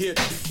see me hit,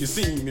 you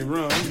see me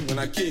run. When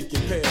I kick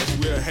and pass,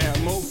 we'll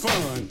have more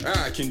fun.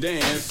 I can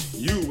dance,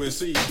 you will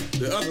see.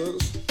 The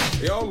others,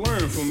 they all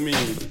learn from me.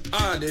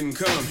 I didn't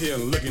come here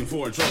looking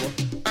for trouble.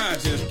 I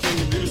just came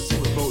to do the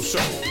Super Bowl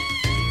shuffle.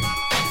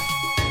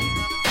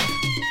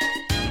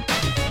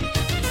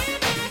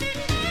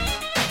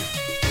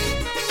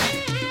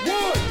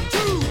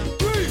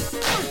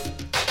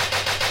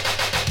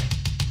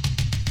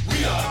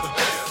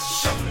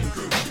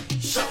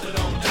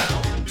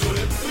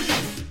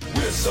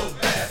 So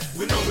bad,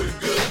 we know we're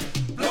good,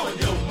 blowing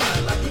your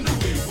mind like we knew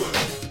we would.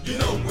 You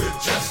know we're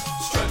just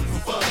strutting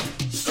for fun,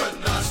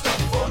 strutting our stuff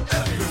for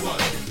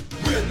everyone.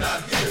 We're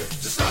not here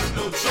to start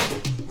no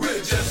trouble, we're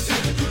just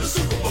here to do the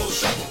Super Bowl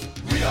shuffle.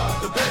 We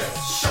are the Bears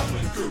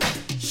shuffling crew,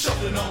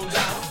 shuffling on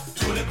down,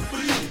 doing it for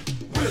you.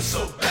 We're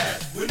so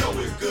bad, we know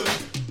we're good,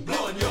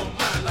 blowing your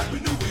mind like we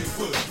knew we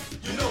would.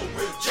 You know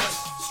we're just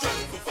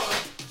strutting for fun,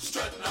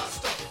 strutting our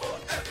stuff for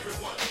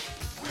everyone.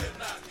 We're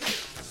not here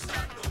to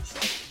start no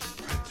trouble.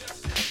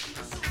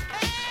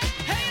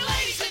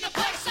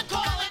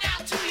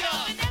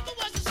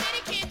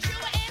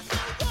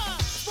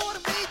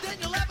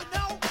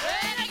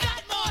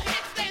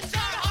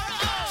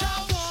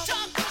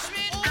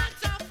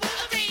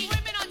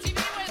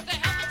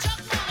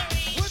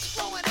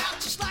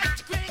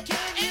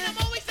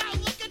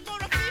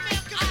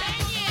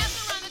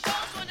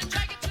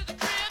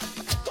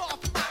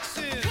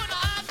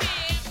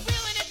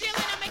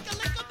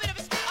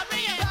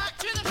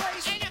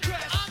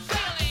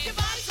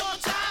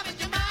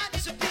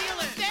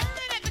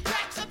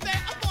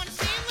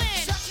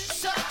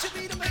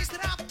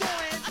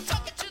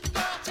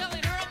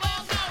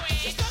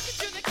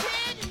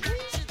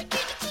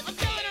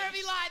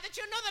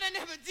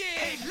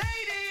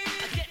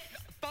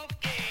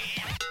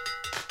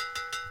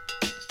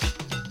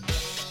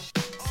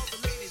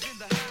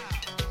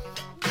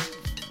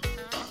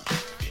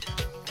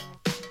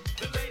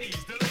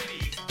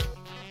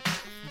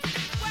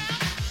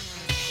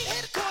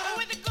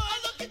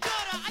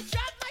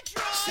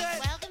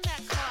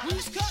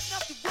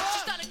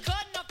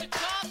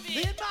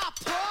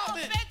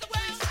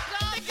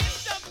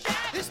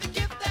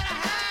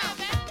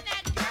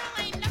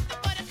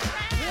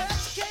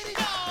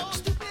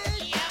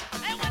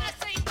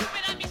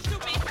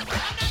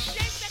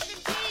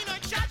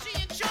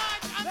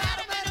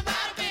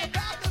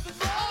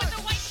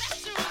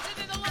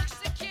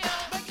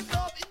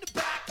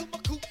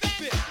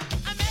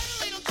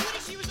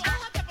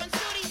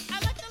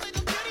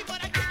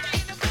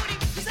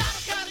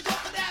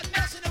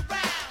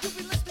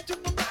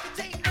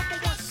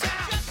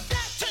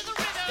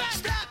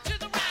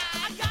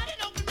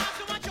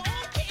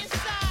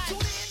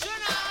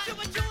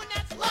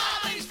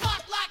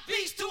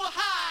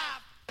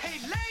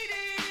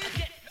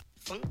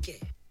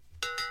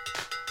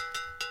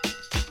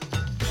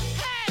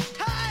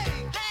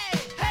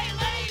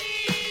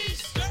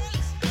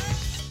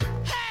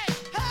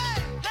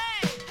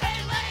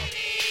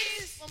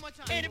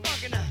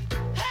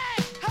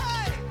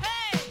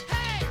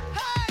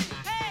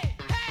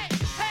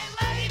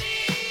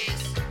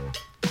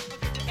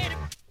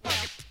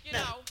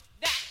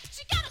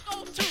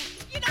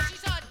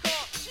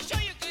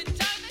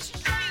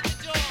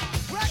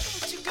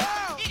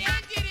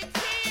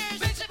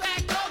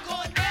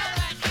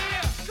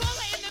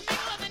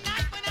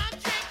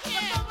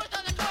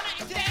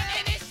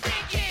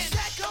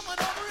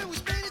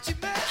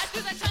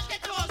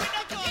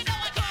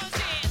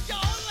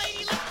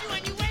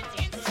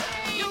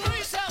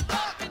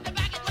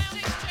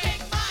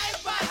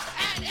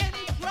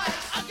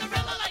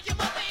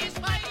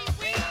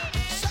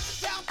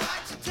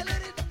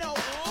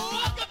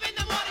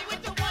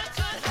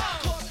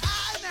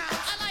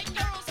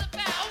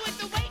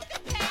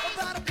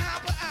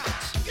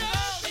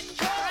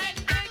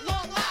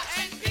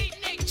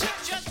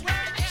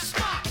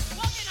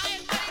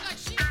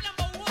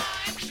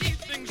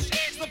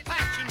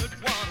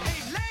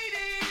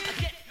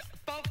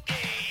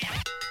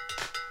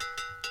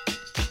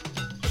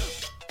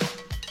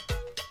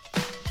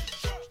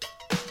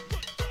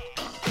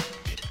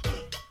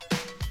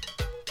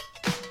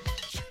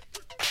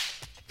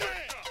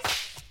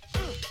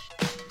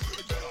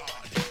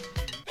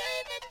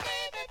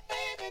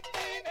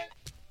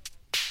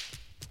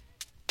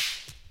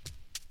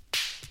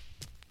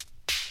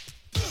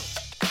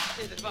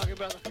 Hit the fucking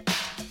brother.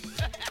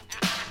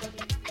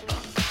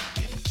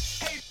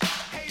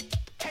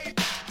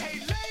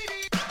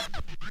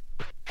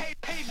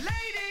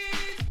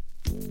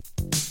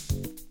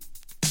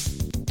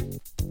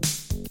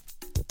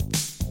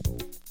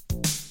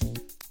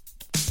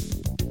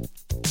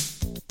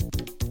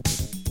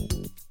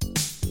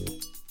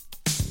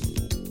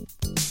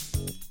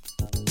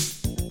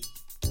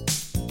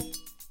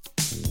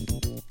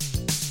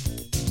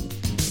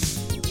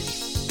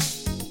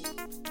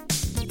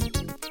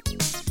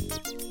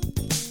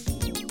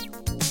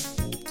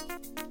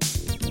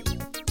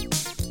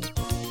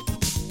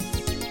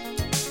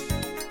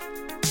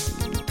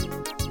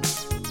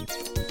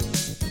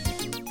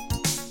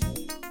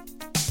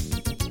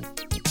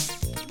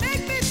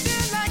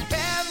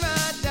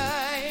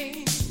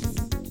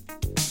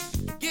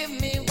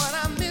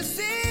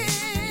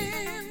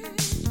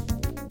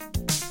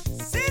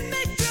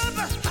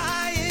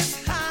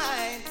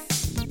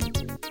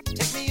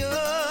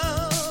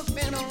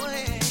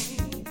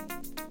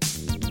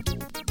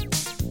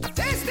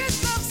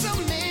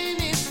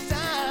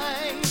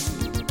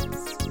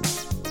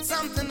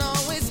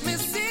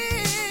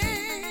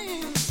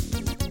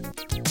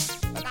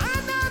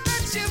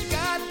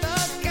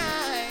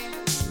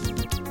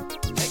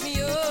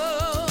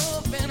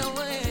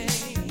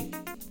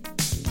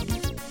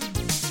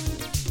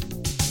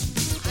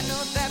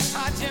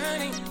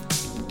 journey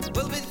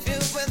will be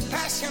filled with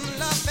passion,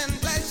 love, and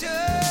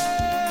pleasure.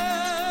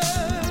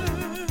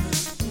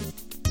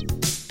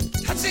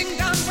 Touching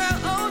down where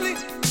only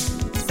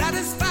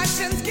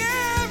satisfaction's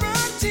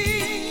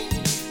guaranteed.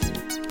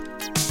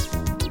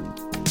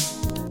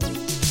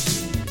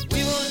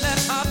 We will let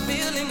our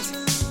feelings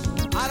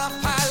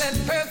autopilot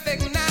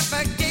perfect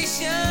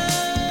navigation.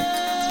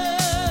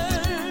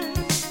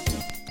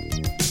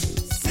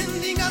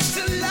 Sending us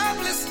to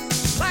loveless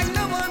like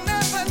no one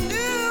ever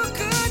knew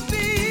could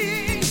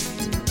be.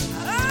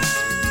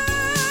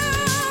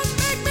 Oh,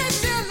 make me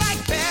feel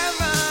like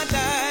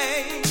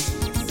paradise.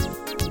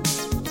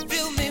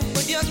 Fill me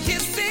with your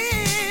kisses.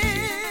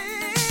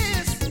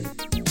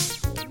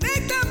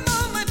 Make the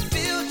moment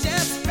feel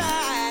just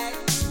right.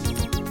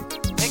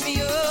 Take me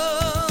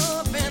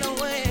up and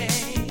away.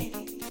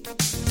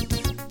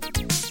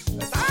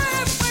 'Cause I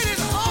have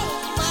waited all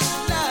my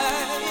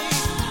life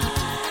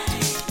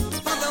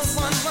for the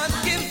one worth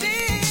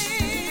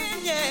giving,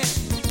 yeah.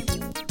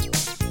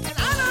 And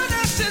I don't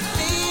have to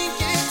think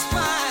it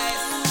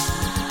twice.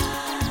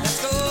 Let's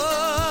go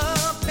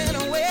up and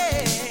away.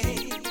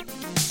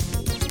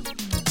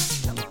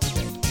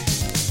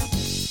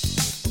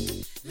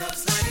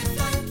 Love's light and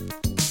flight.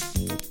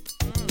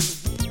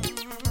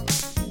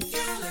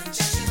 Fuel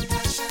injection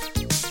passion.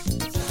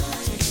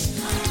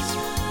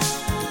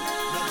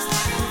 Love's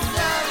light and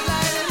flight.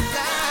 Light and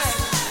flight.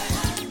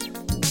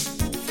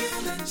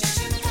 Fuel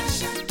injection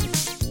passion.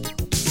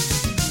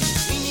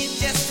 We need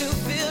just to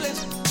feel it,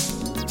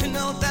 to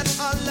know that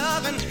our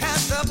loving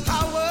has the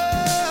power.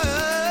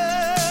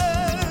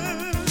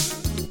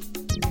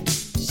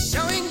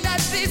 Showing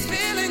that these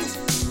feelings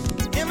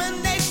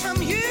emanate from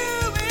you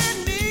and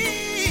me.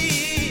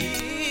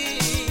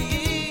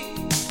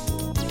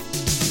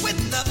 With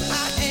the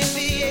high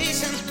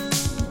aviation,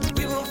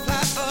 we will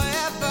fly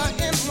forever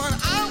in 1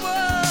 hour.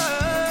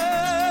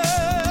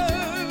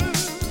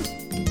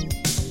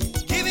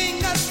 Giving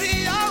us the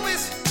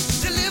always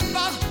to live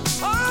out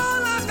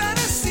all our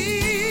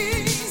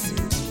fantasies.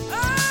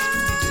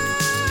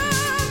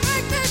 Oh,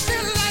 make me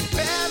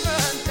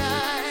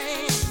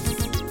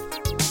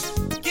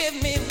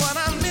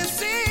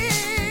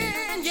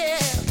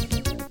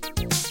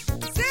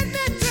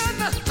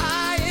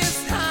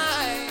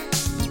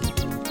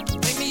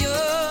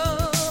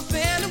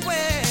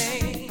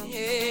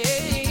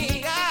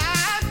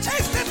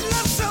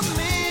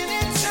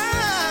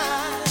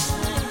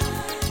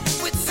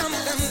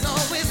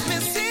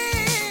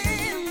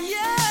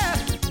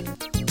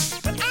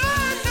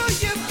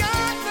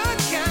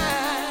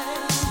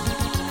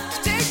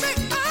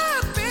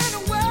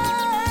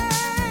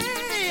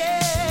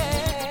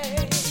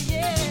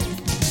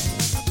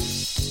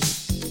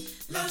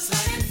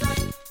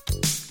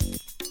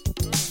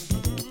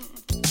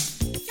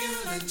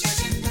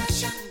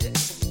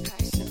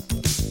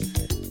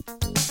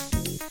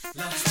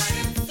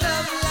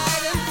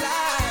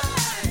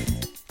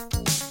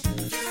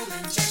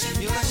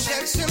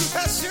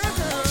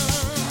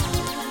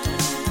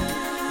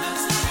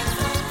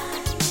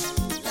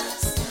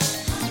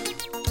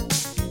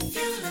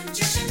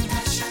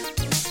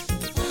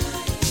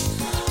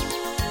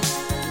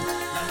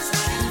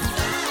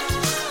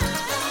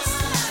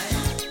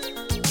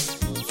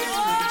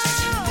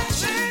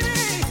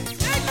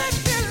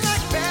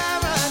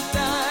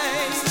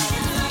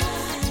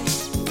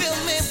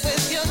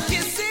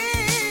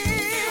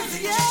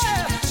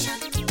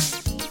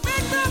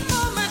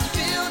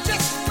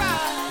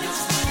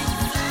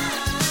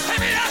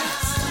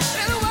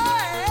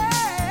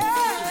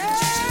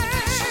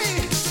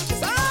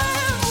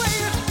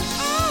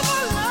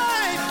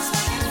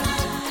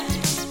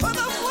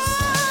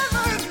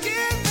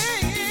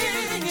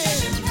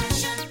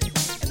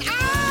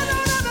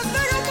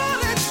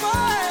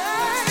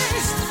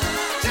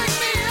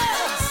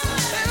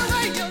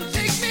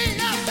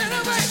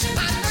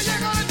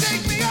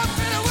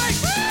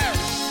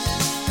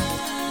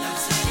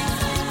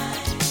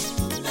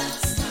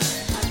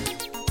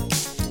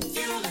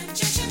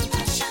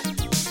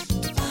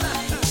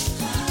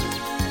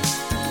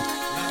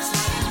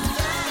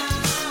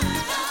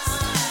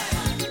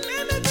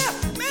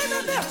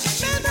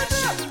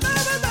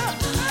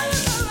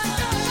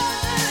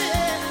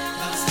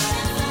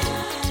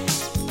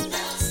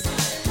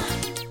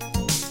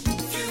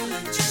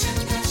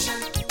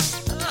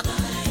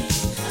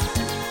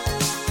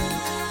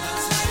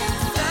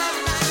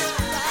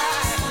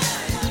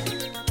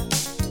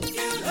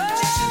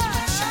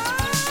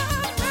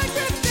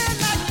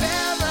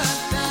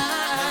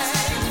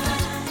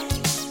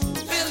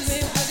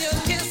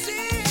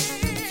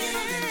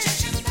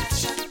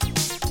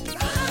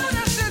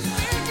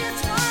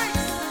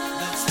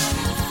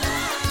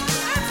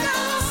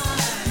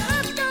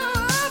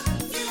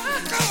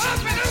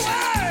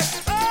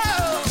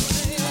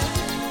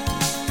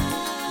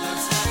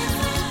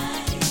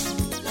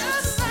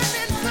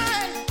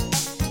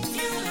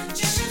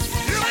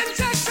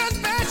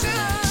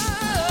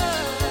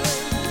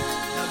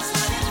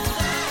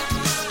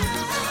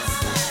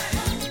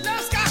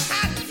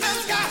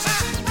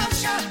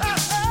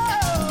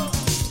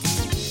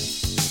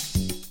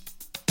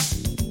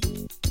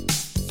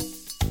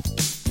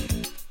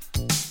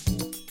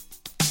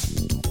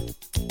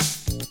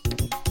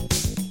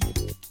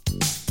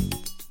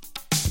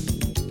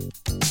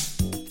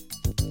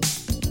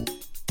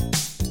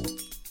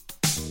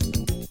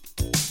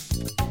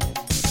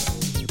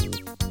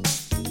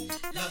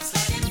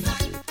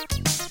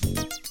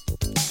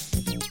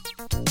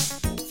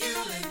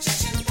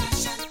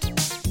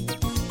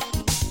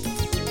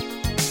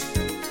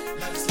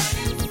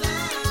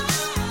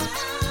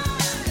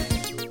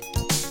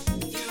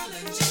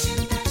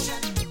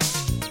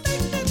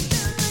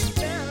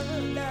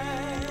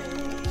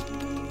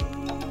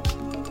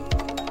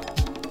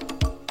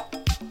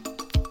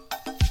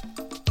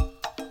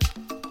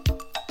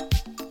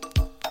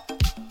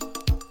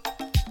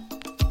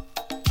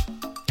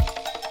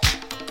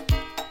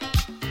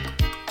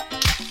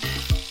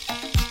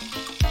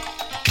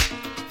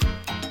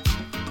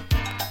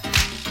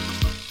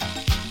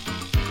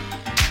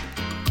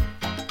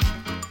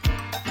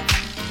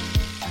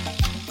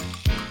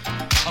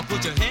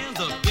Put your hands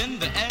up in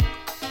the air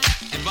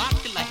and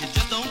rock it like you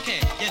just don't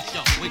care. Yes,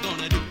 y'all, we're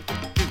gonna do.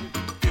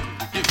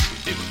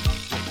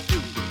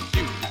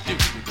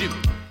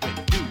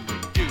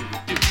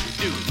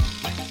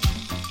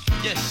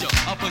 Yes, y'all,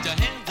 I'll put your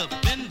hands up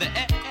in the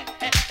air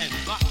and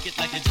rock it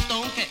like you just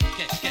don't care.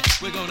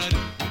 We're gonna do.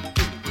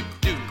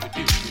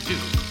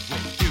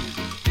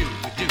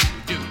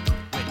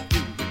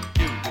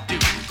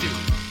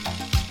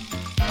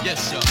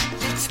 Yes, y'all.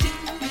 Let's do it.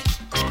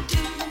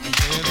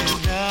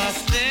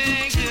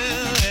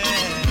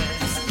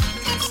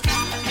 There's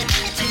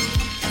nothing to it.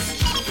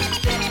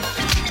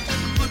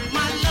 Put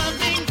my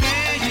loving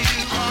where you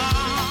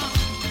are.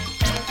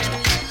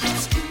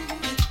 Let's do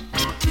it.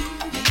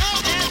 No,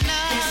 there's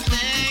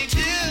nothing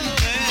to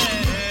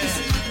it.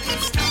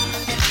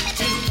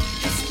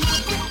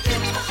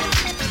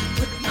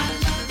 Put my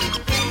loving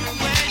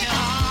where you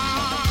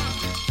are.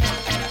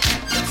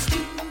 Let's do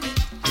it.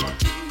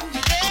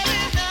 There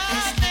is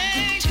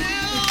nothing to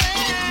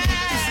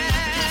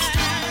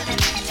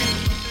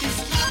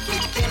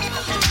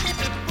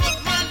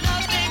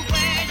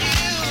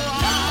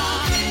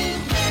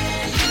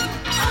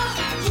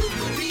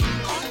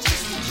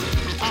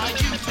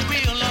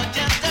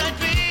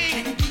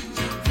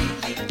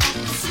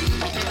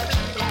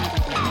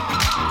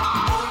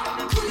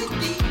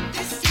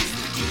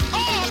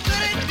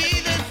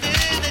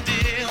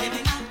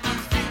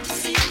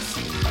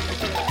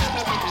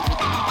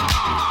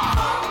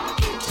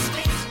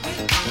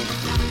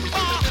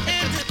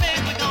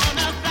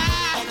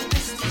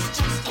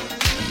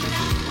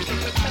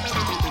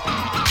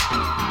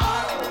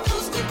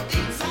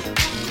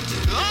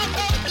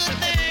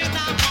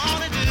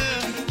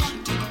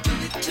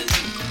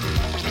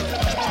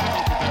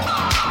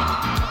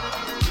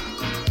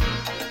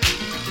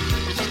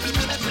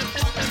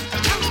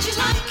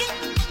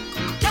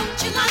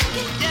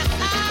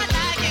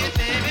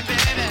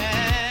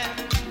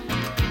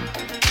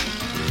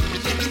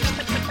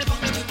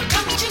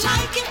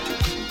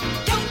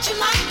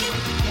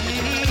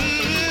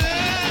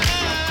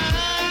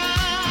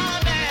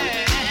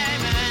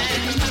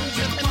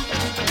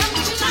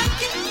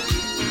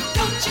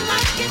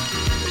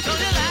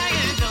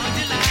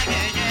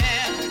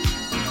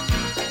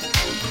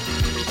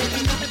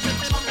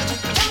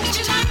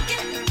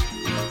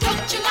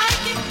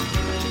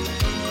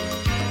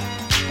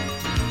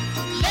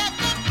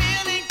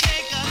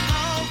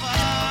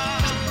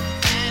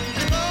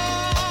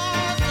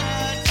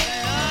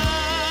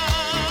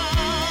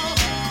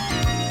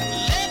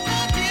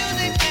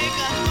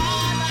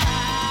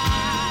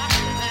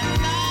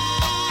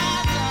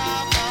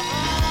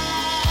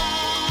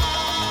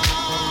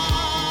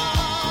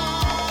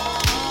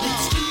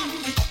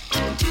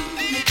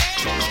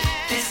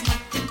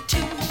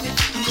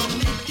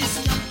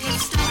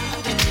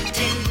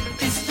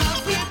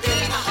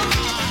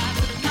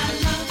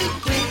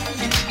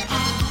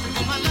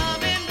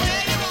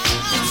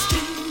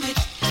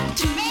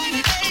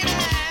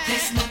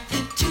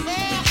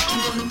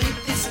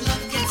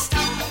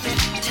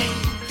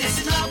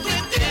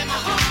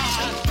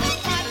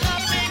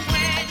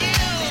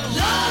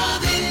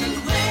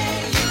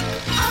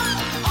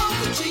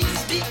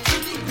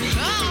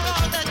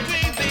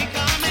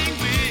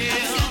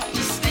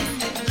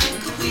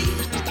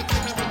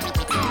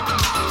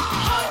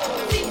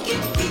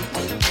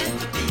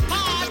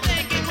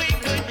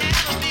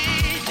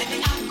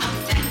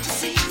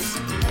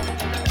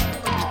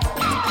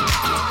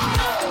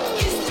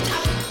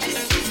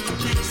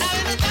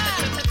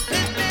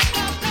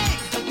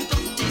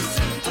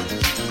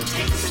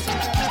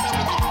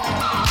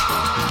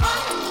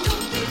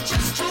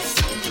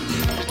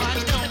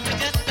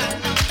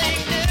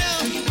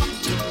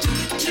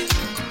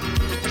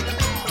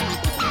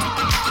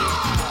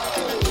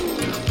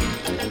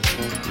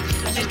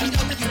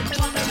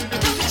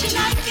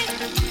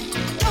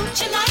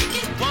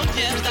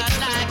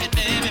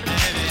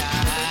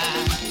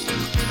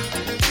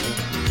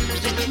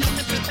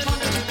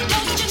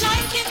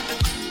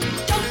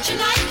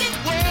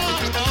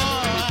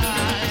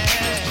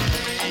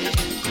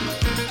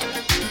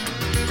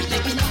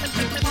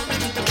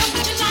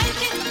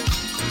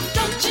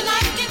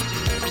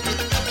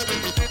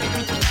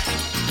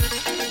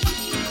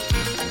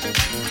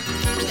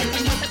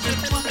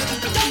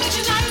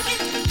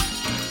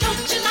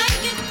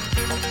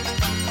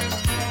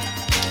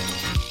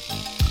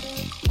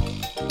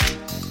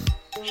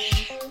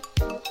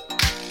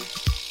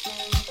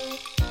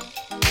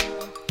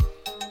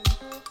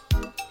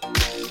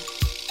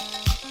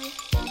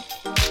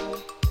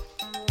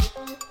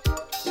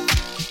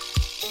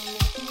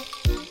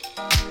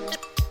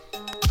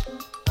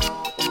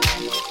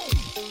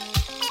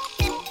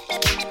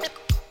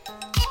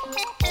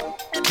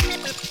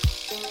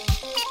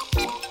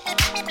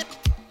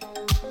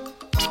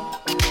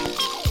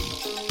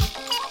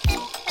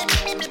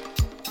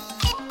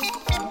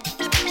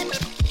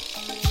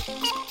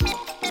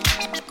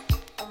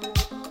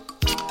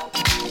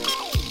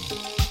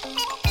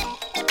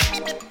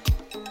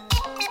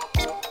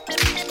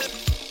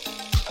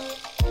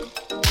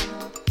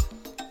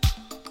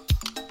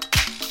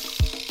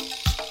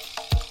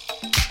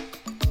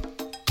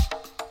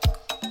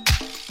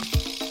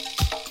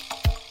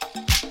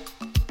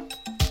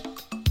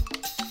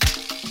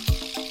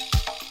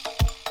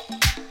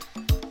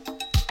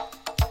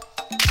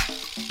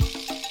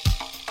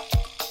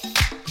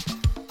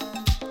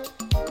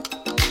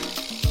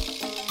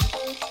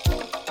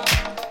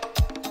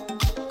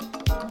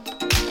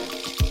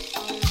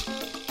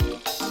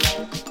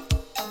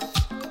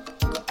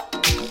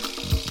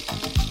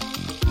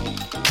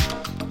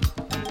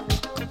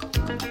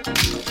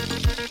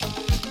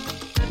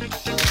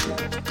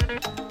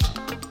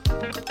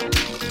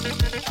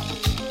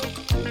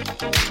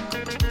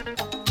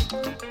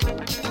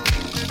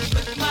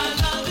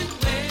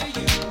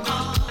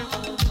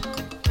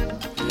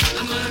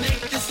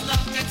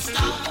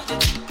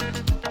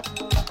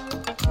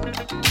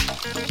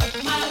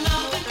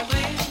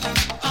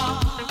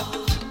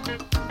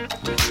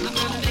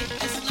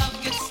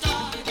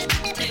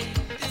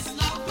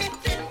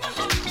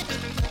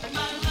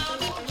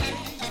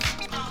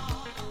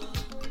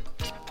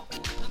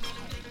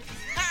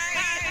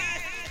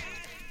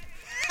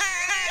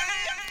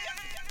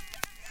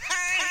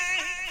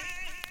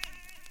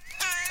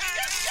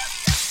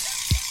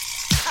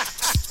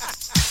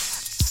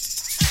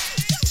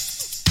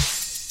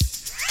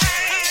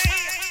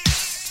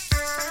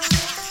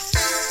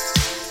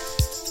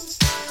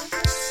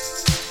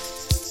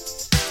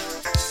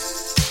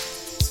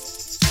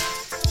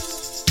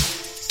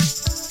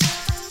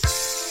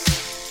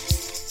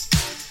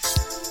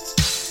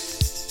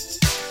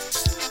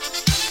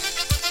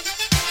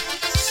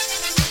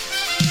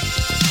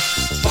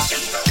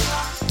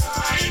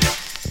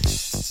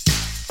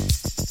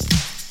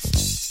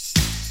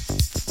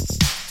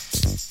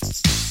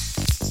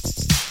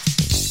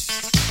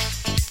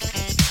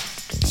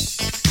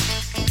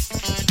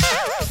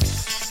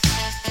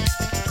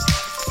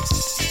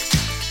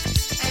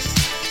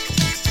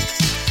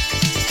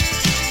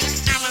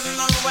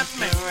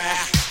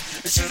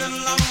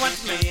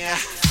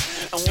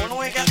And when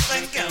we get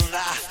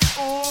together,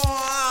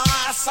 oh,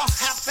 I'm so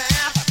happy.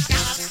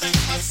 Gotta thank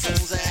my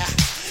Susie.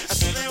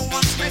 She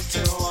wants me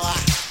to.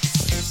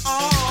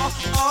 Oh,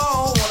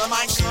 what am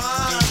I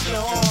gonna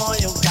do?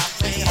 You got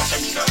me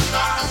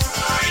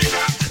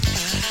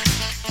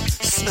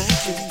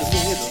smack in the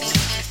middle.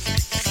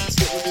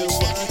 Don't know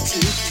what to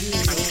do.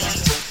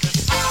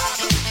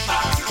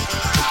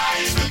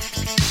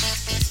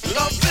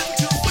 Loving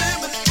two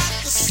women at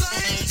the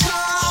same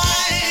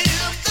time.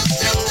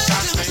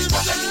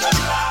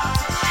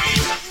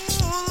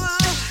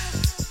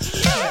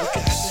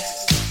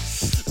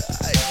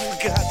 You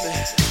got me.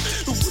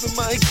 What am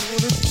I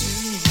gonna do?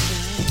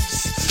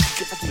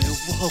 Got me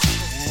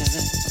walking.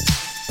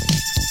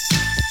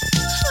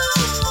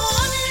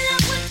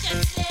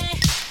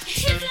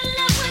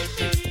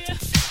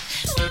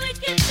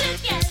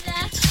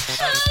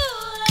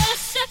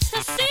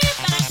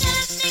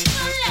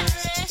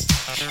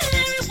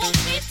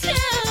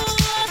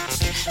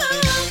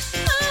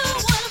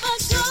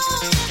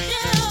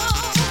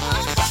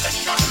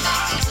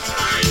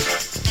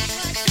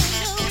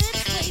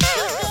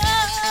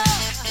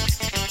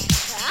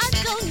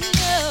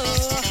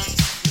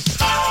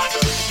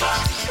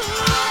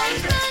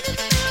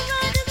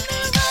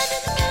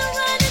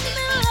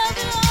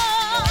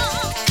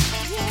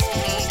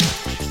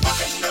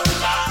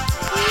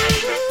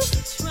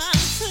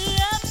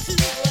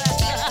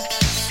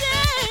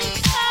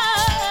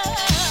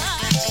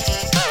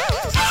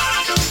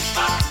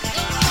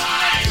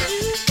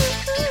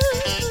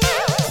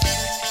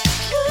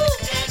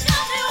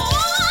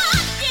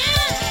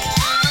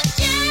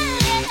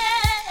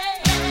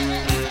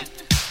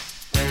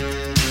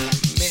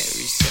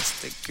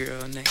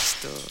 Girl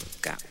next door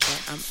got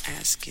what I'm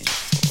asking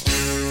for.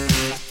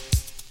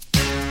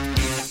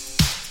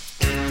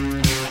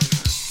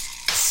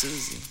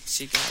 Susie,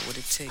 she got what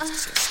it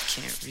takes, just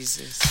can't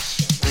resist.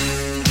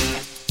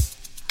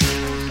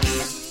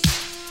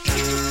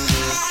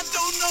 I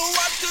don't know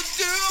what to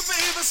do,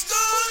 baby.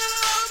 Still in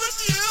love with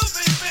you,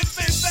 baby,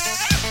 baby.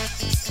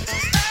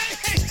 Hey,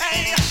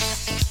 hey, hey.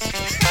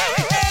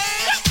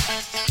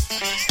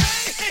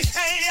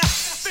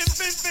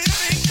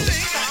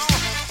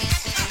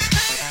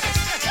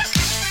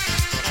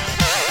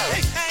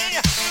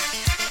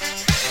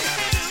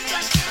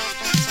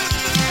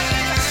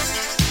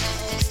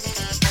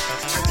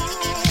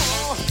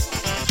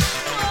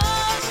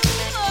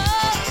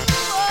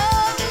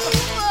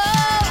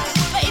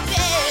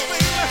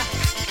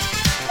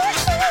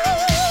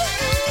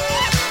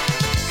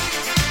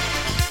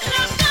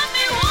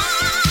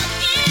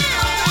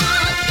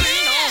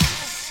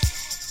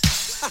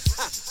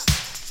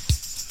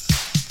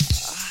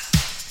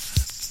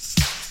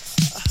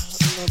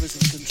 Love is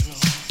in control.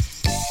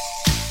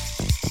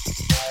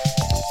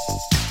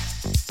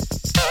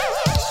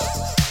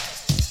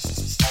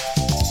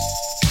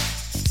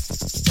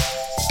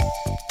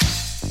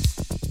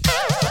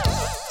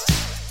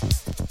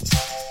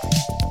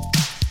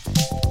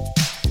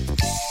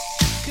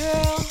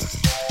 Girl,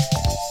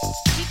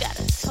 we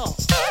gotta talk.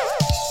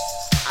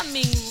 I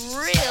mean,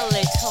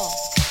 really talk.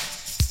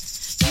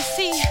 You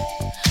see,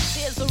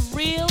 there's a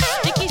real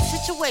sticky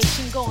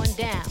situation going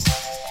down.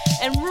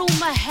 And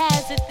rumor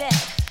has it that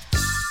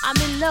I'm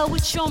in love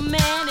with your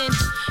man and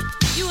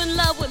you in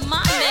love with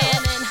my man,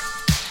 and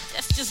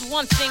that's just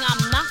one thing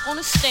I'm not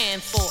gonna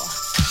stand for.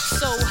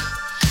 So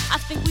I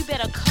think we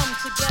better come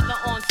together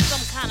on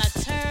some kind of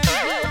term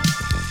here.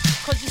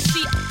 Cause you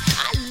see,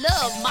 I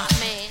love my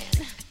man.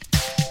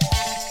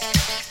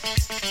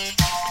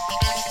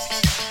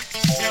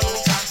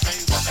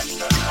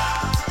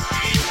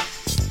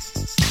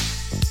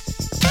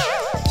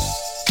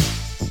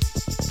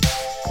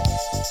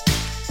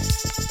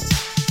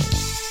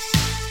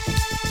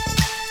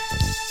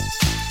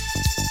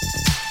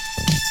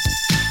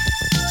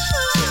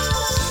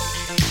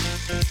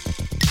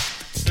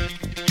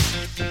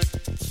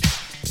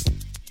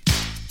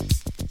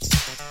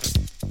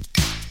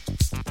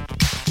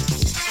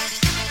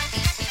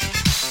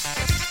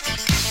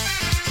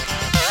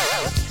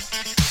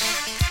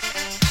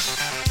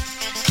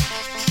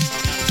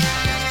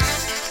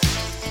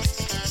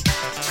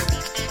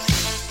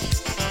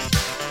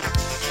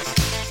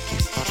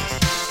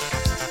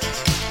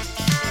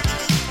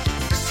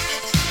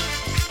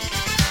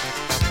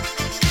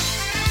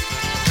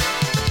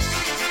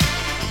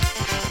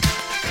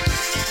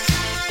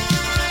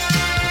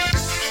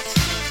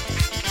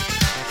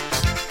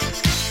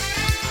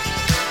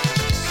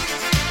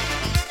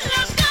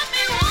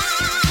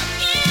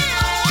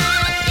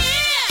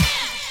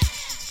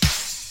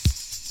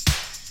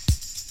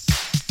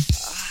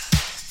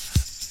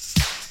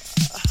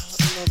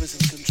 Love is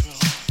in control.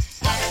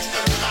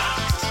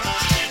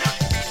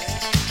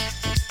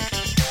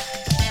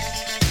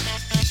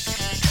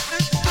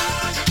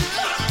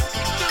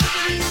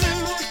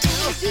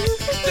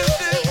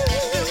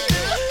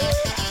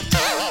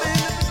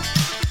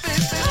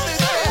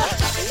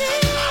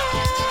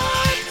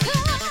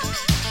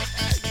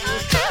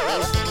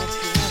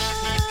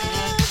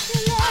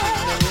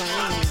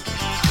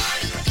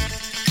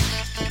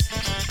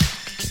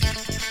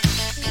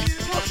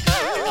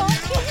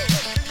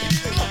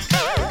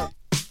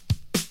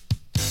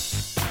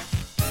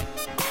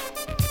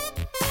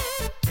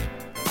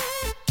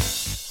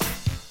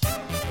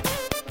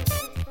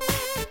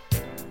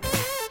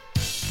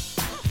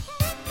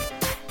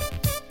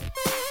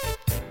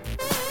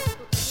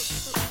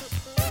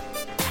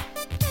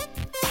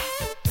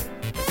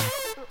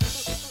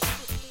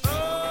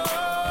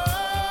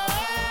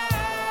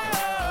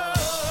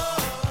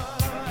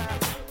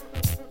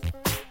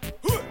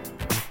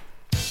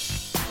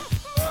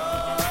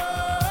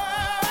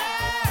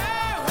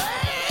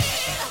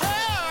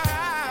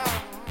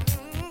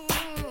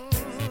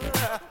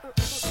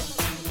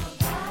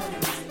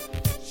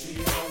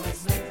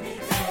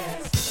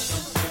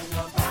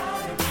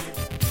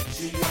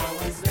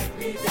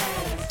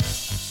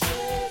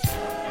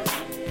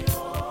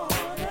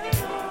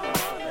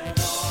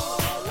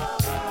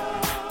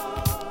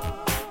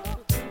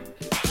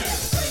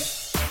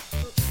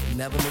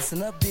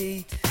 missing a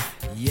beat,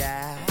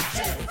 yeah.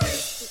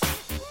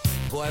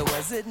 Boy,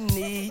 was it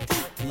neat,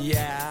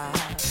 yeah.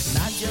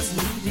 Not just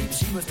knee deep,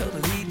 she was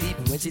totally deep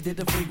when she did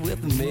the freak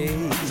with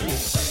me.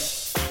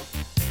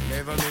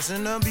 Never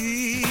missing a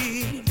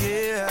beat,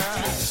 yeah.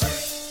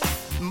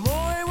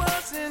 Boy,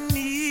 was it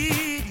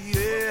neat,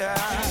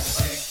 yeah.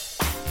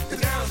 The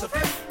girl's a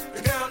freak,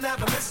 the girl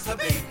never misses a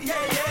beat, yeah,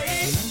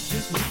 yeah. Not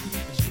just knee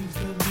deep, she was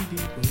totally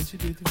deep when she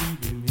did the freak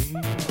with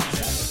me.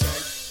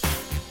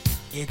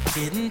 It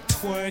didn't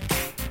twerk,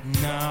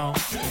 no.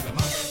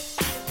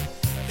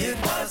 It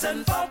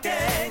wasn't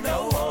funky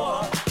no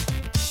more.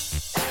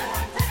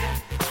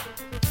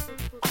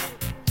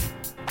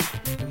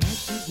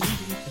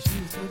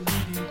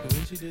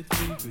 She did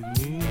freak with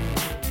me.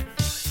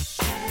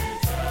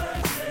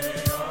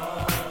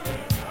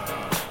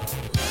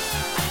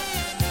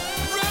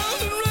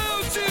 Round and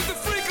round, she's the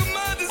freak of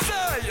my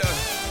desire.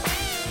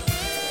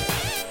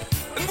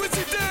 And when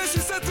she does, she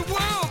set the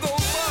world on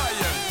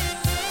fire.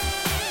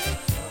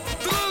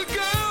 The little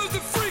girl's the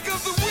freak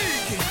of the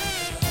week.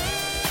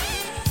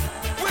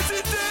 When she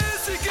does,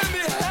 she give me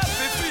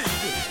happy feet.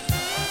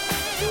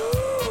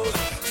 Ooh,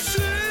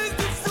 she's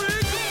the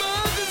freak of my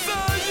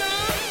desire.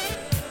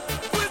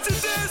 When she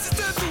does, she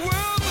set the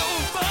world on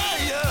fire.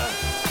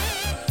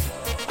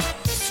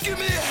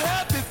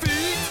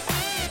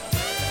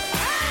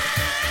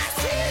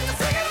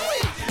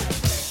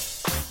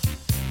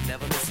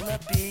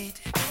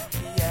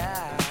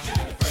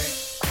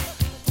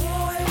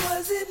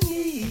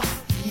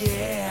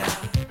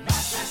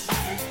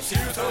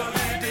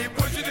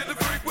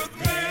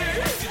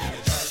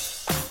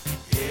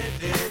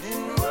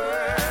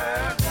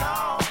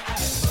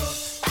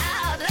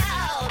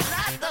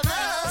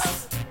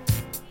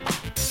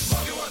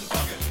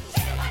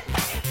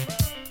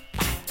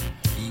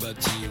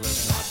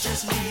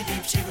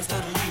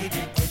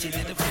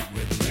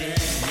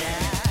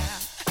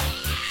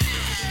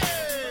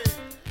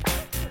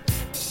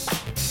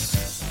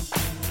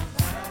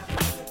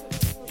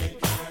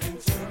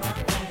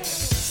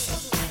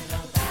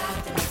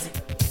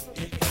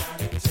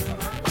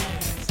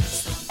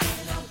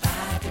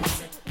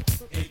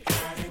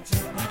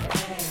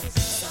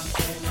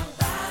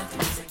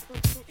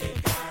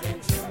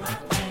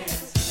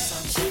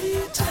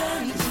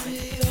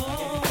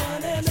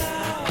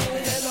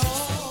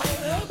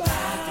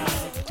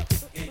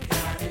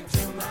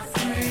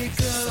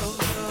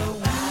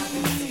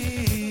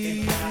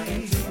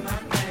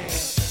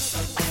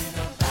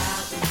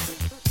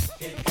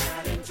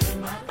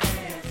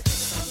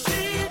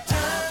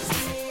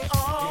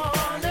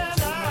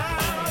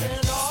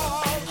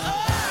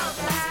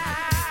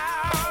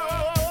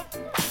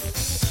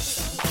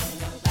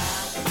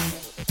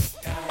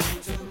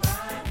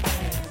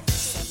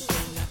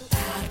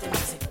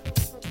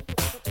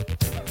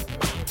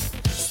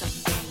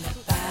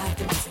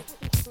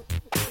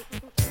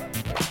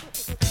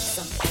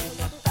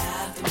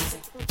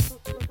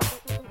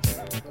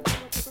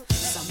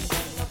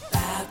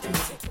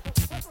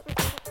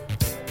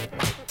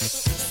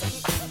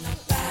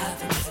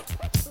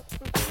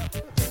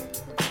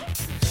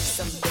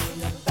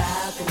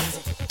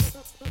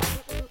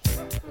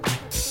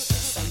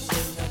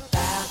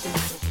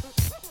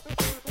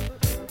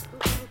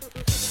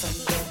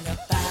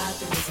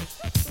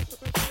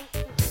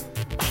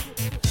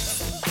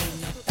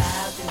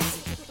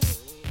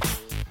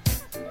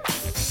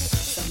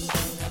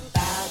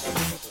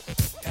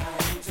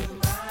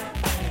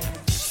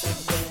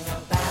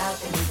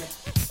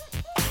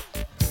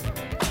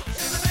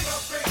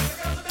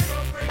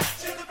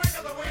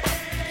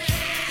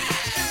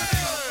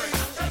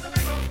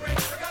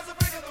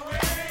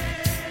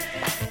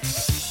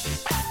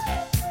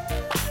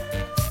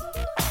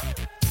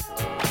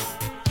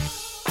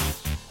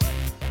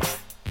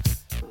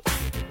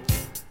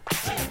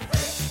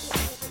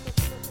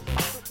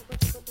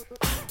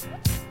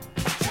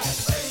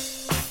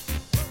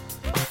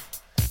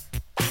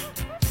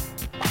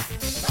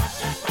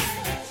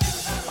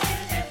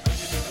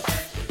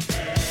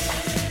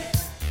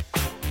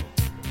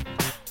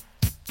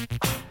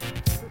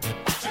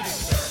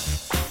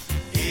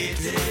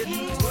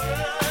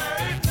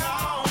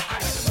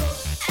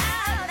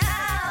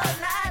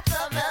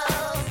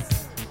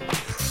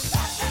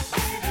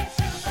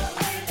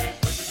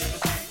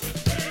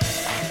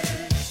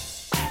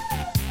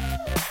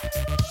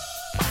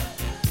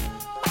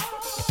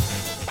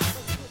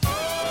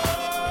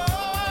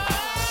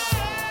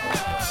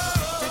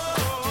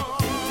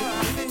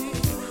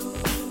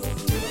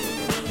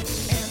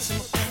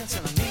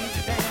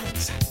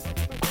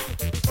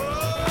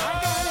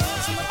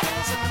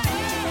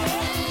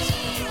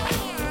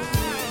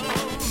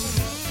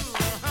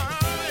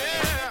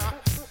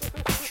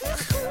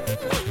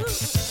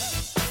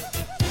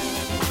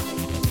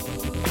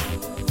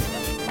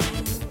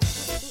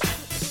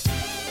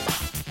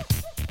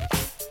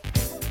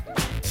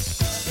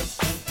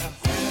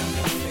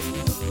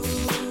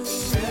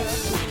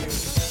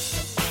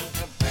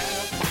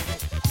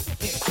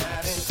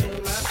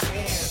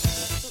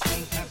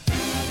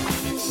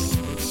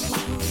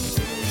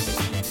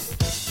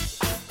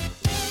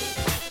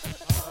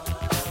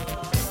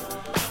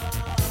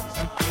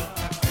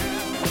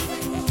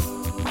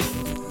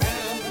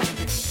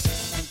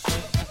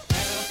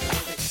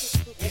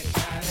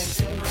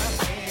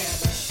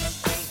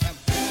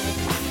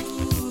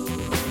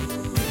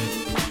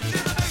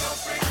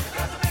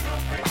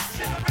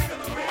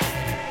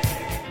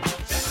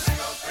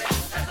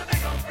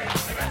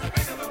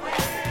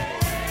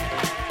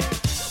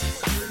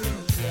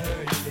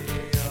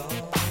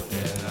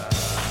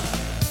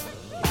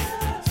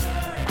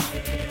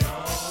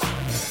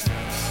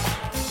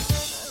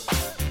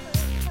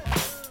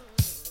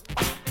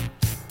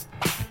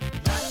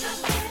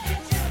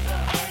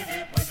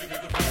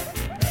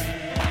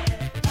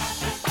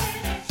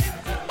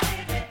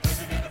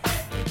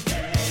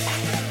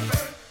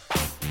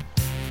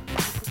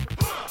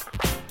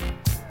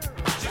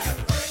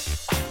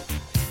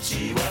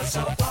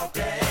 so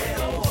funky,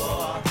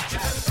 oh,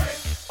 just free.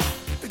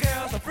 The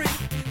girl's a freak,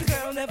 the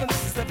girl never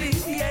misses a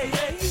beat, yeah,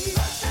 yeah.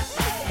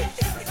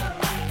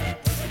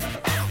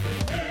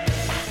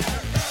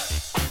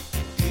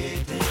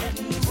 It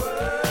didn't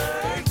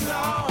work,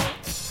 no.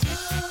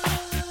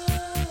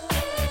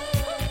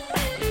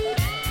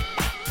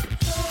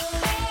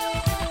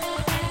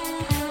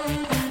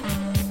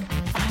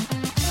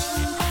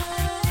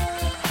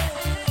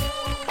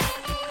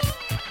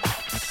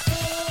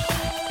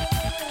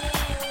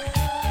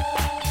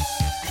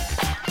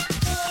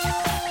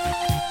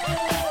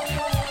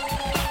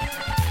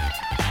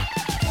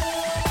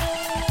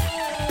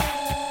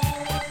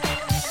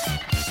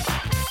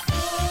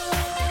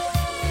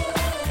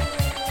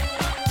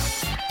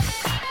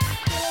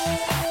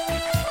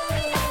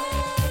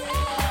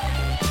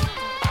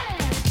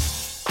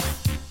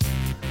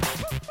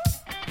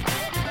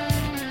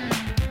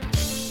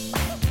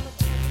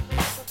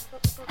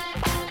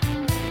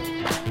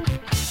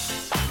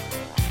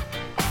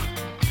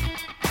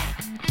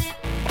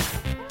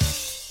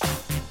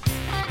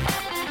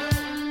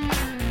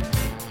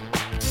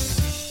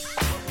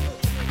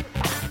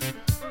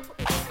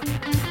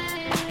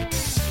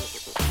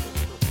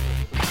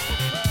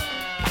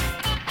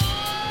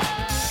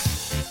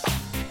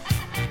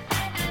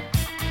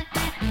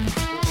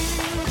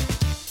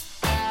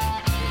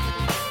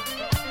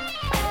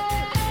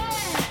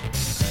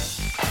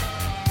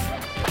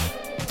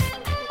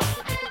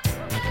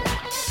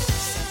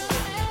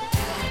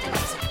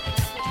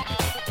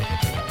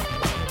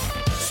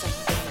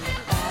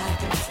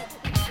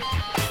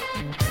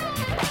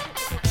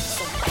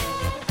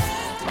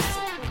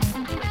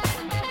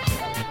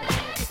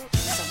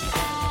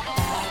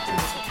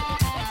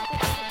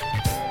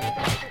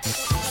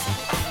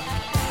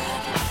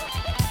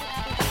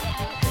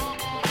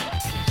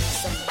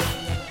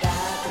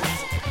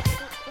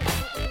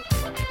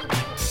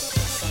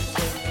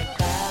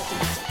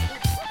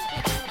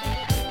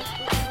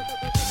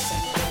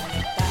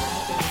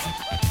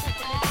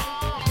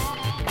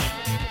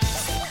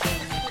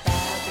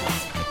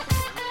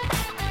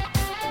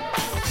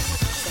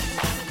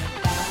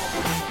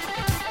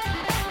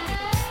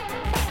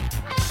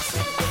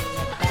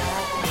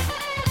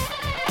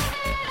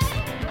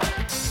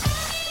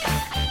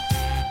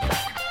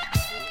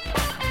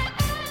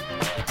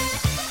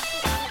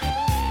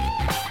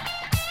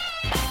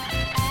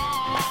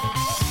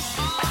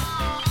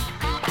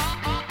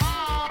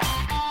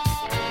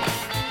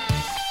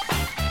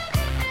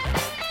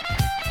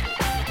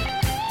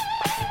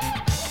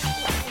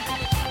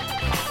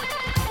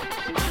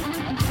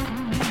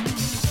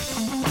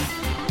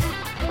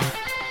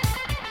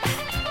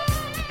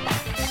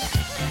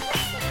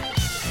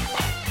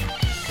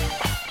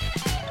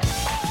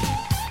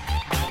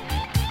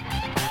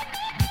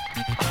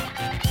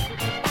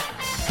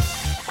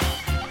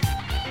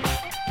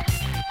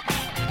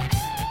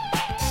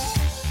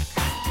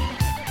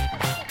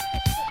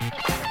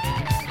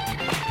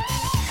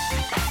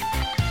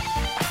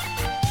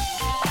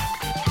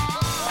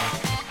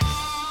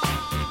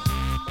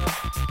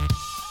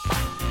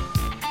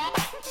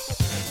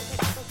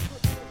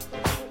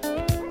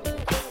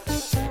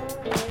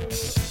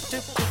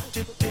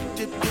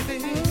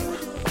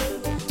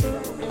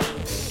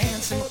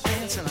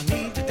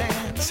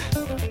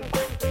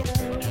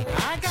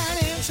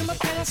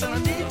 And I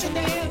need to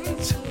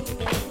dance.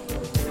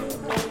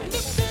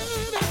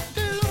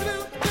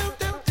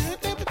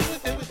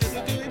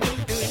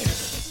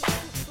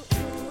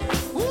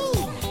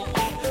 Ooh,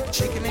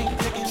 chicken ain't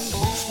clicking,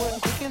 boots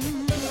weren't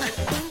kicking.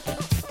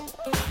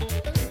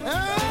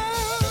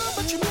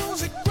 But your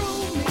music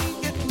moved me,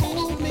 it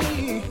moved me.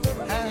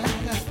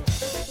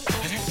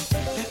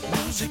 That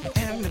music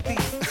and the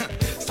beat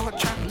start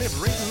trying to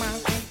liberate my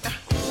feet.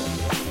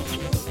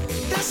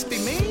 This be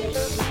me,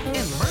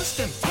 immersed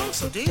in funk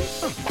so deep.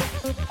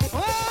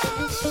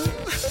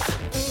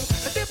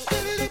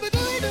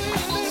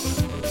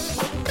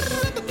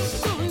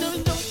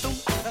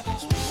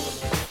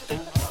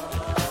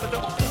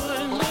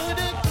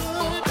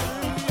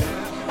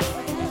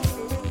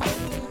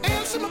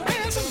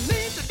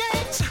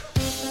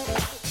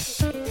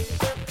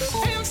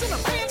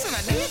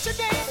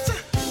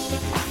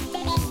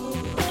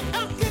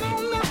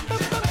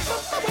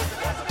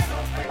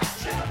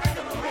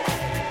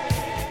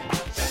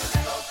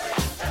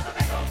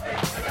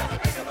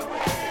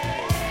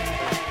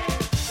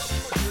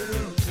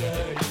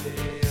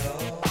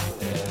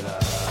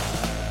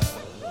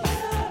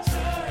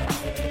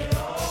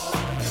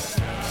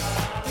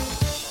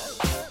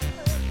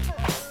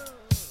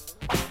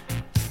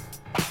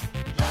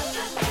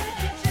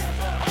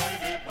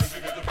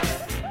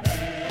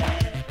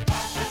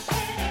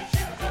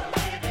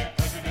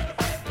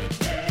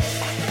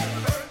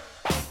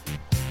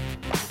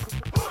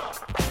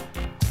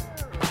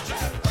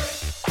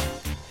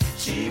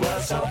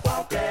 So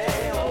funky,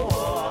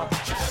 oh,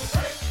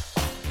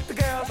 the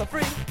girl's a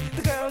freak,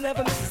 the girl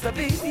never misses a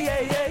beat,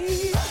 yeah, yeah.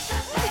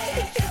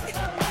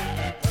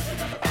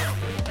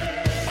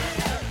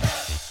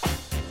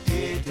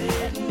 It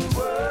didn't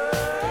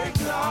work,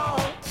 no.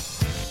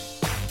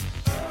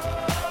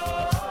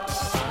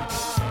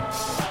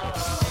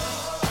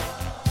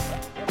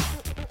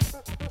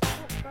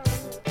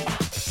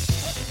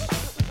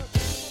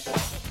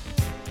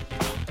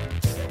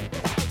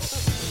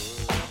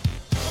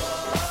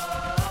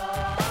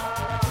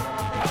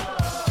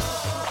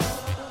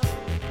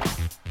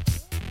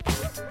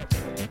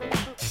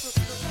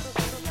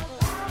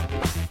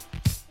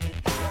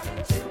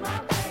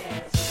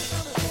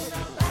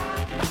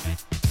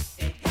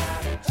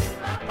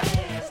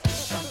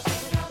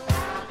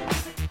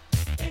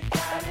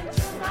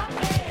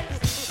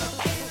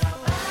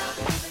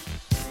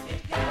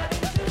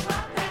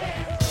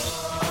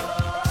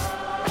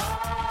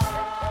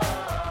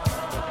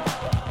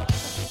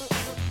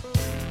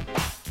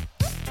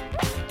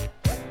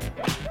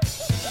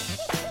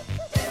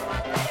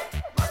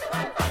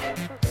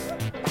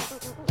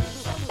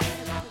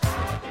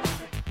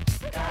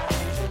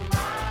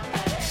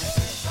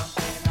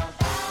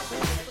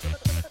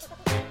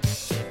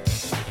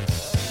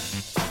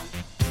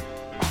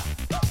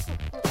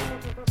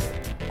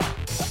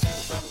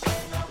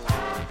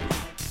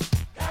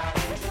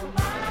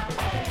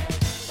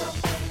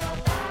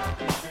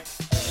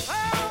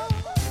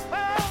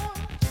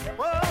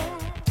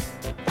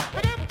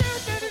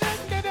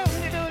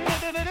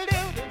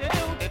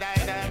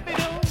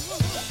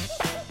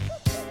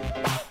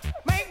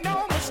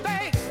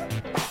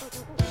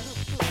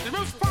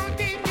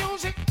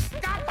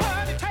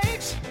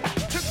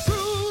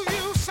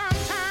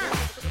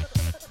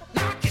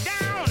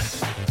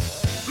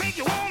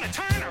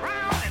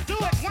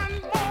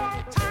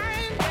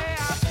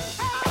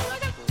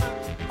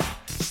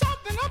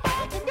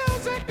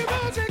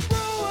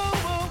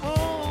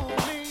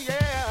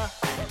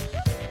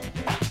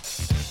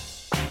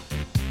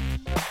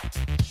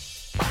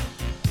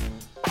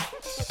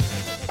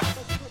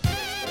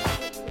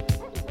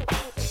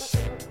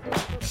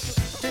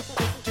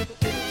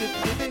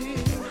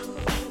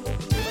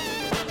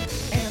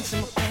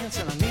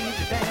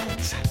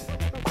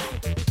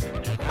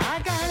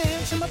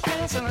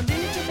 dance and I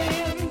need to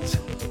dance.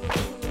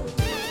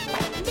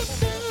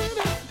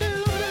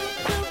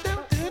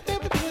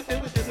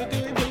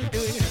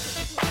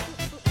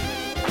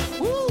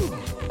 Woo!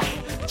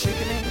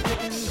 Chicken ain't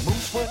clicking, the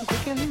moves weren't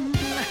clicking.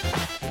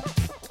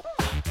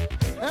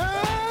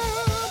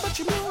 But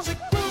your music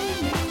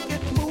moved me,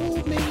 it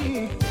moved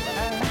me.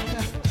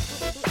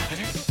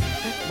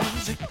 That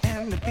music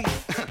and the beat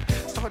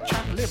start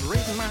trying to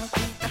liberate my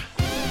feet.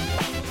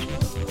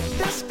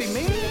 This be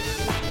me,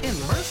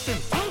 immersed in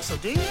funk so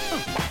deep.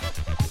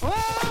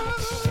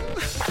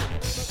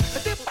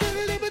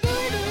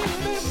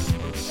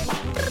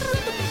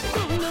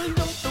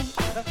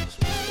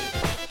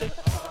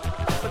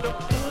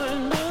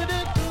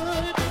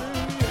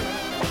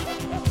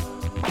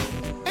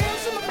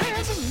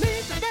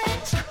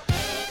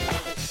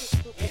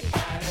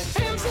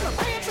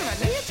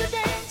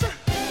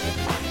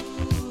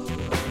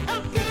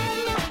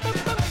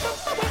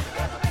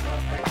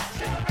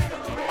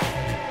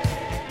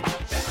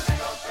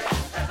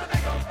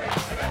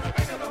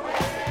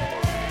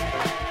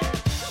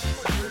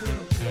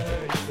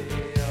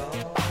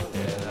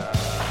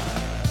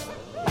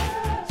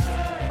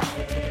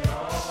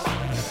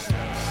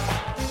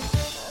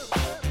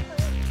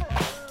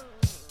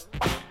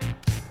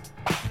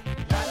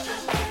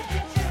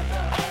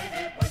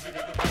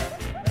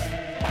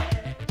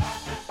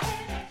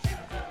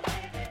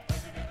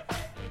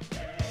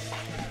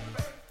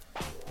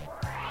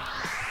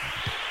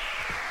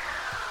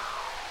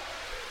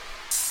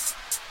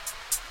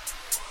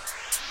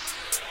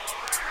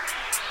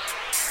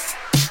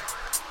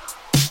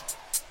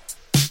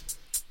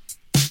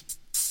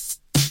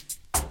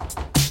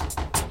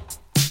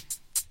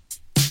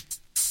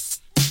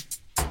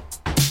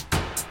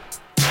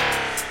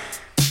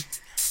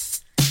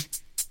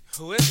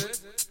 Who is it?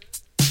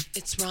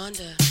 It's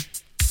Rhonda.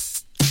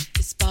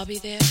 Is Bobby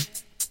there?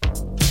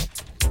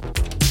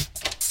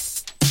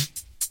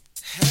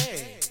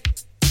 Hey.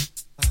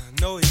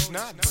 No, he's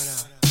not,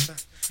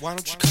 but why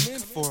don't you come in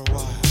for a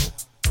while?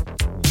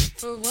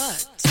 For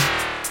what?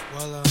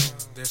 Well,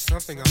 there's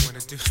something I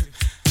want to do.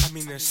 I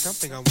mean, there's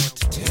something I want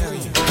to tell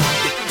you.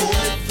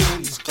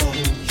 Boyfriend's gone,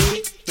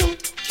 he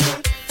don't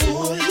care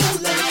for your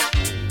love.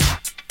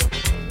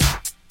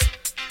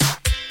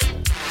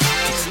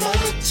 It's my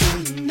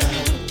turn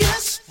now.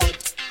 Guess what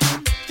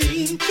I'm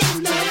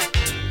thinking of?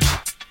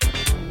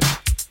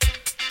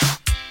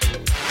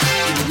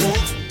 You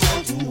walk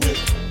over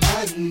with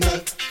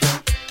another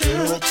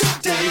girl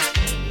today.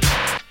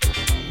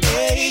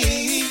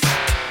 Hey,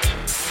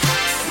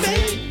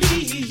 maybe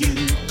you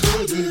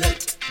could let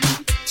me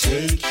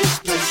take his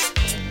place.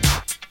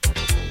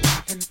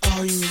 And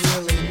all you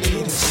really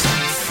need is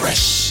some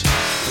fresh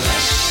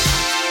flesh.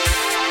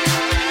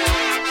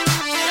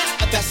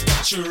 That's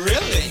what you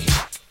really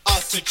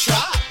ought to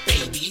try,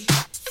 baby.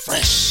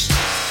 Fresh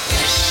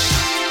flesh.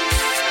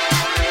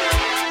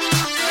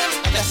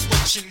 That's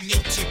what you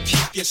need to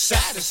keep you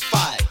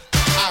satisfied.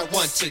 I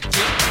want to do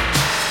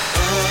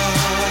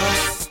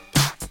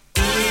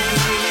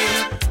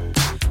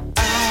I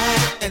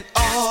and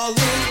all in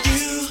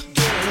you,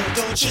 girl.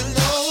 Don't you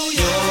know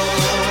you're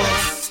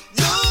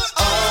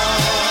all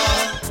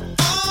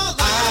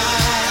I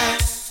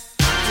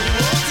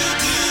want to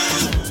do.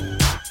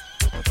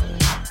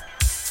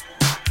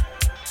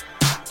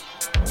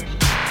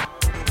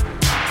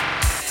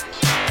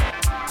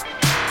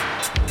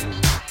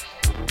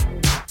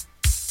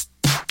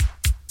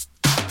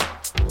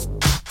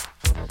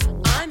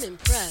 I'm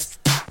impressed.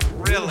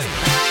 Really?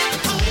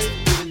 I've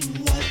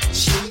been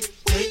watching,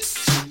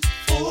 waiting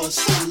for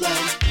so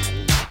long.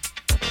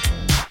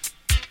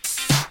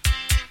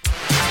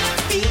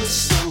 Feels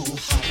so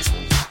hot,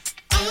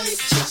 I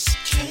just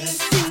can't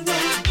be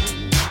wrong.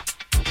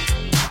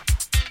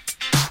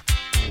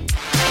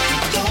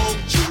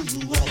 Don't you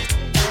up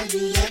and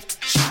left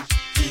you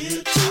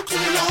here to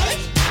cry?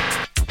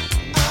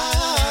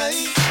 I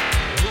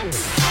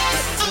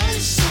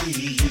say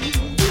you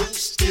will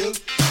still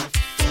have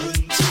fun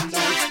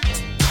tonight.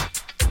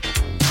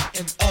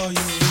 And all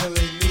you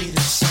really need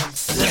is some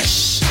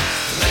flesh,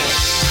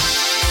 flesh.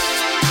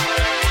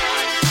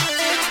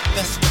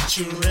 That's what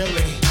you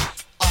really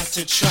ought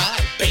to try,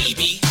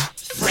 baby.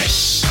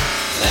 Fresh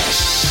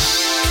flesh.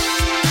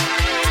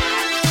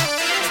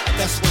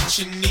 That's what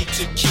you need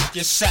to keep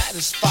you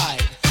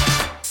satisfied.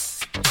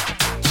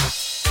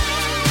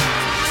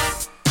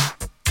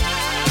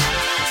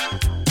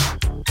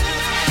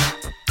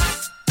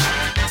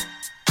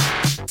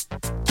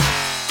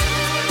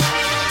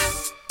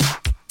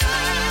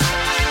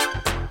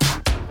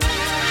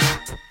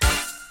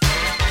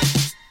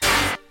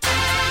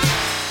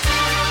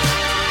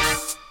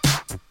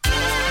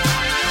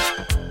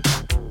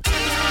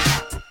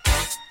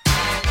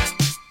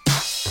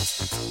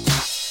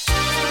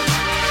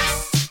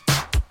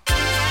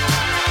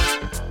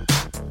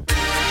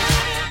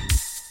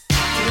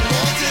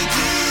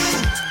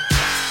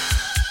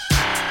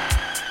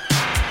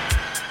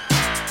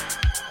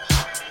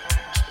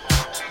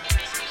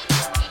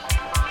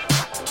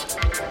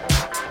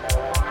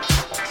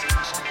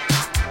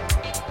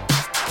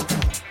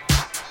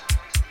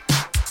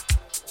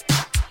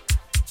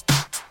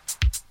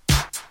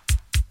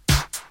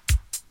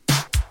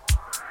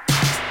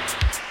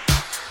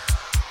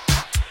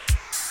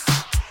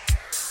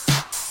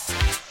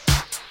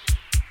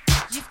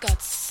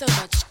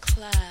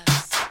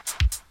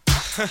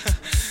 impressed.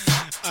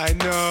 I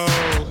know.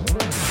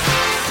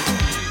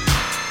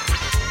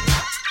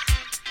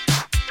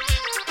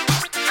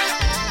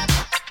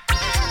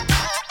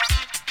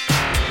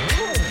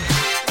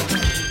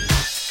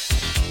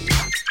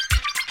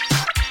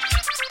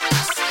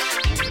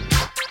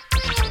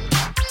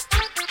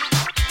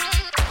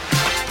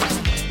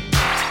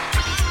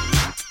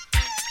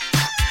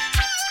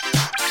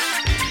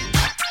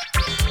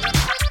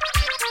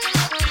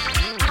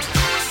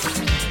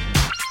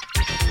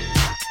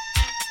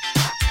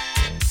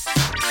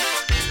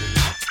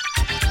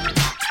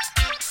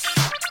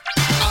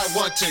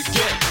 To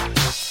get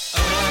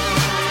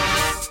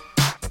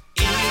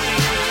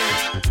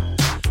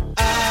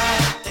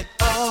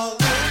all of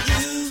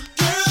you,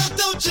 girl,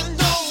 don't you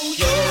know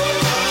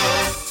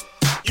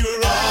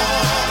you're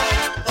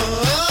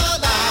all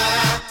I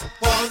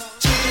want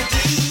to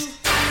do,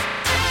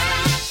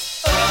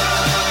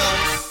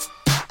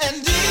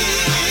 and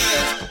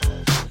in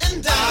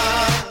and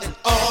out and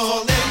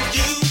all in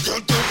you,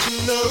 girl, don't you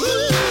know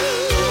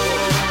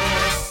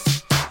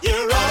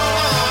you're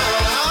all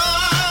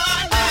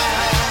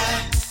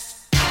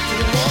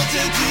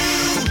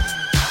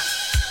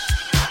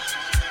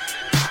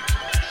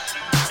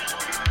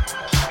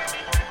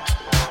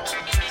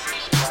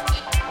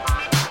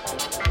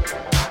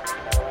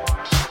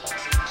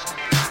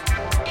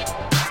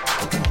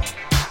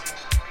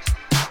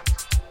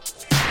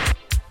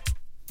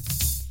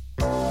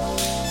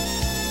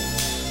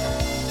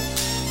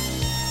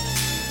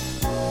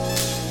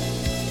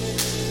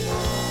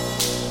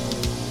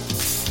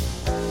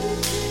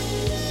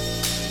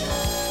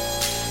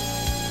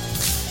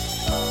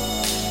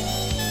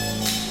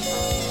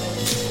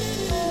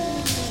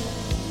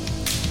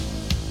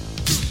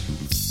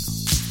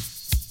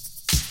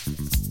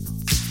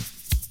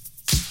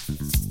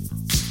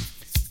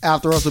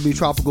After us will be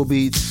Tropical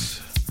Beats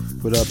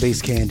with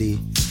Bass Candy.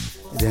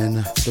 And then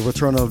the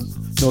return of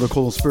Northern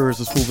Cold Spirits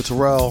with Smooth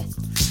Terrell.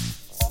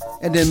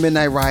 And then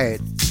Midnight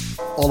Riot.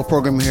 All the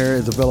programming here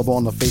is available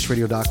on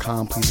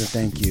thefaceradio.com. Please and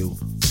thank you.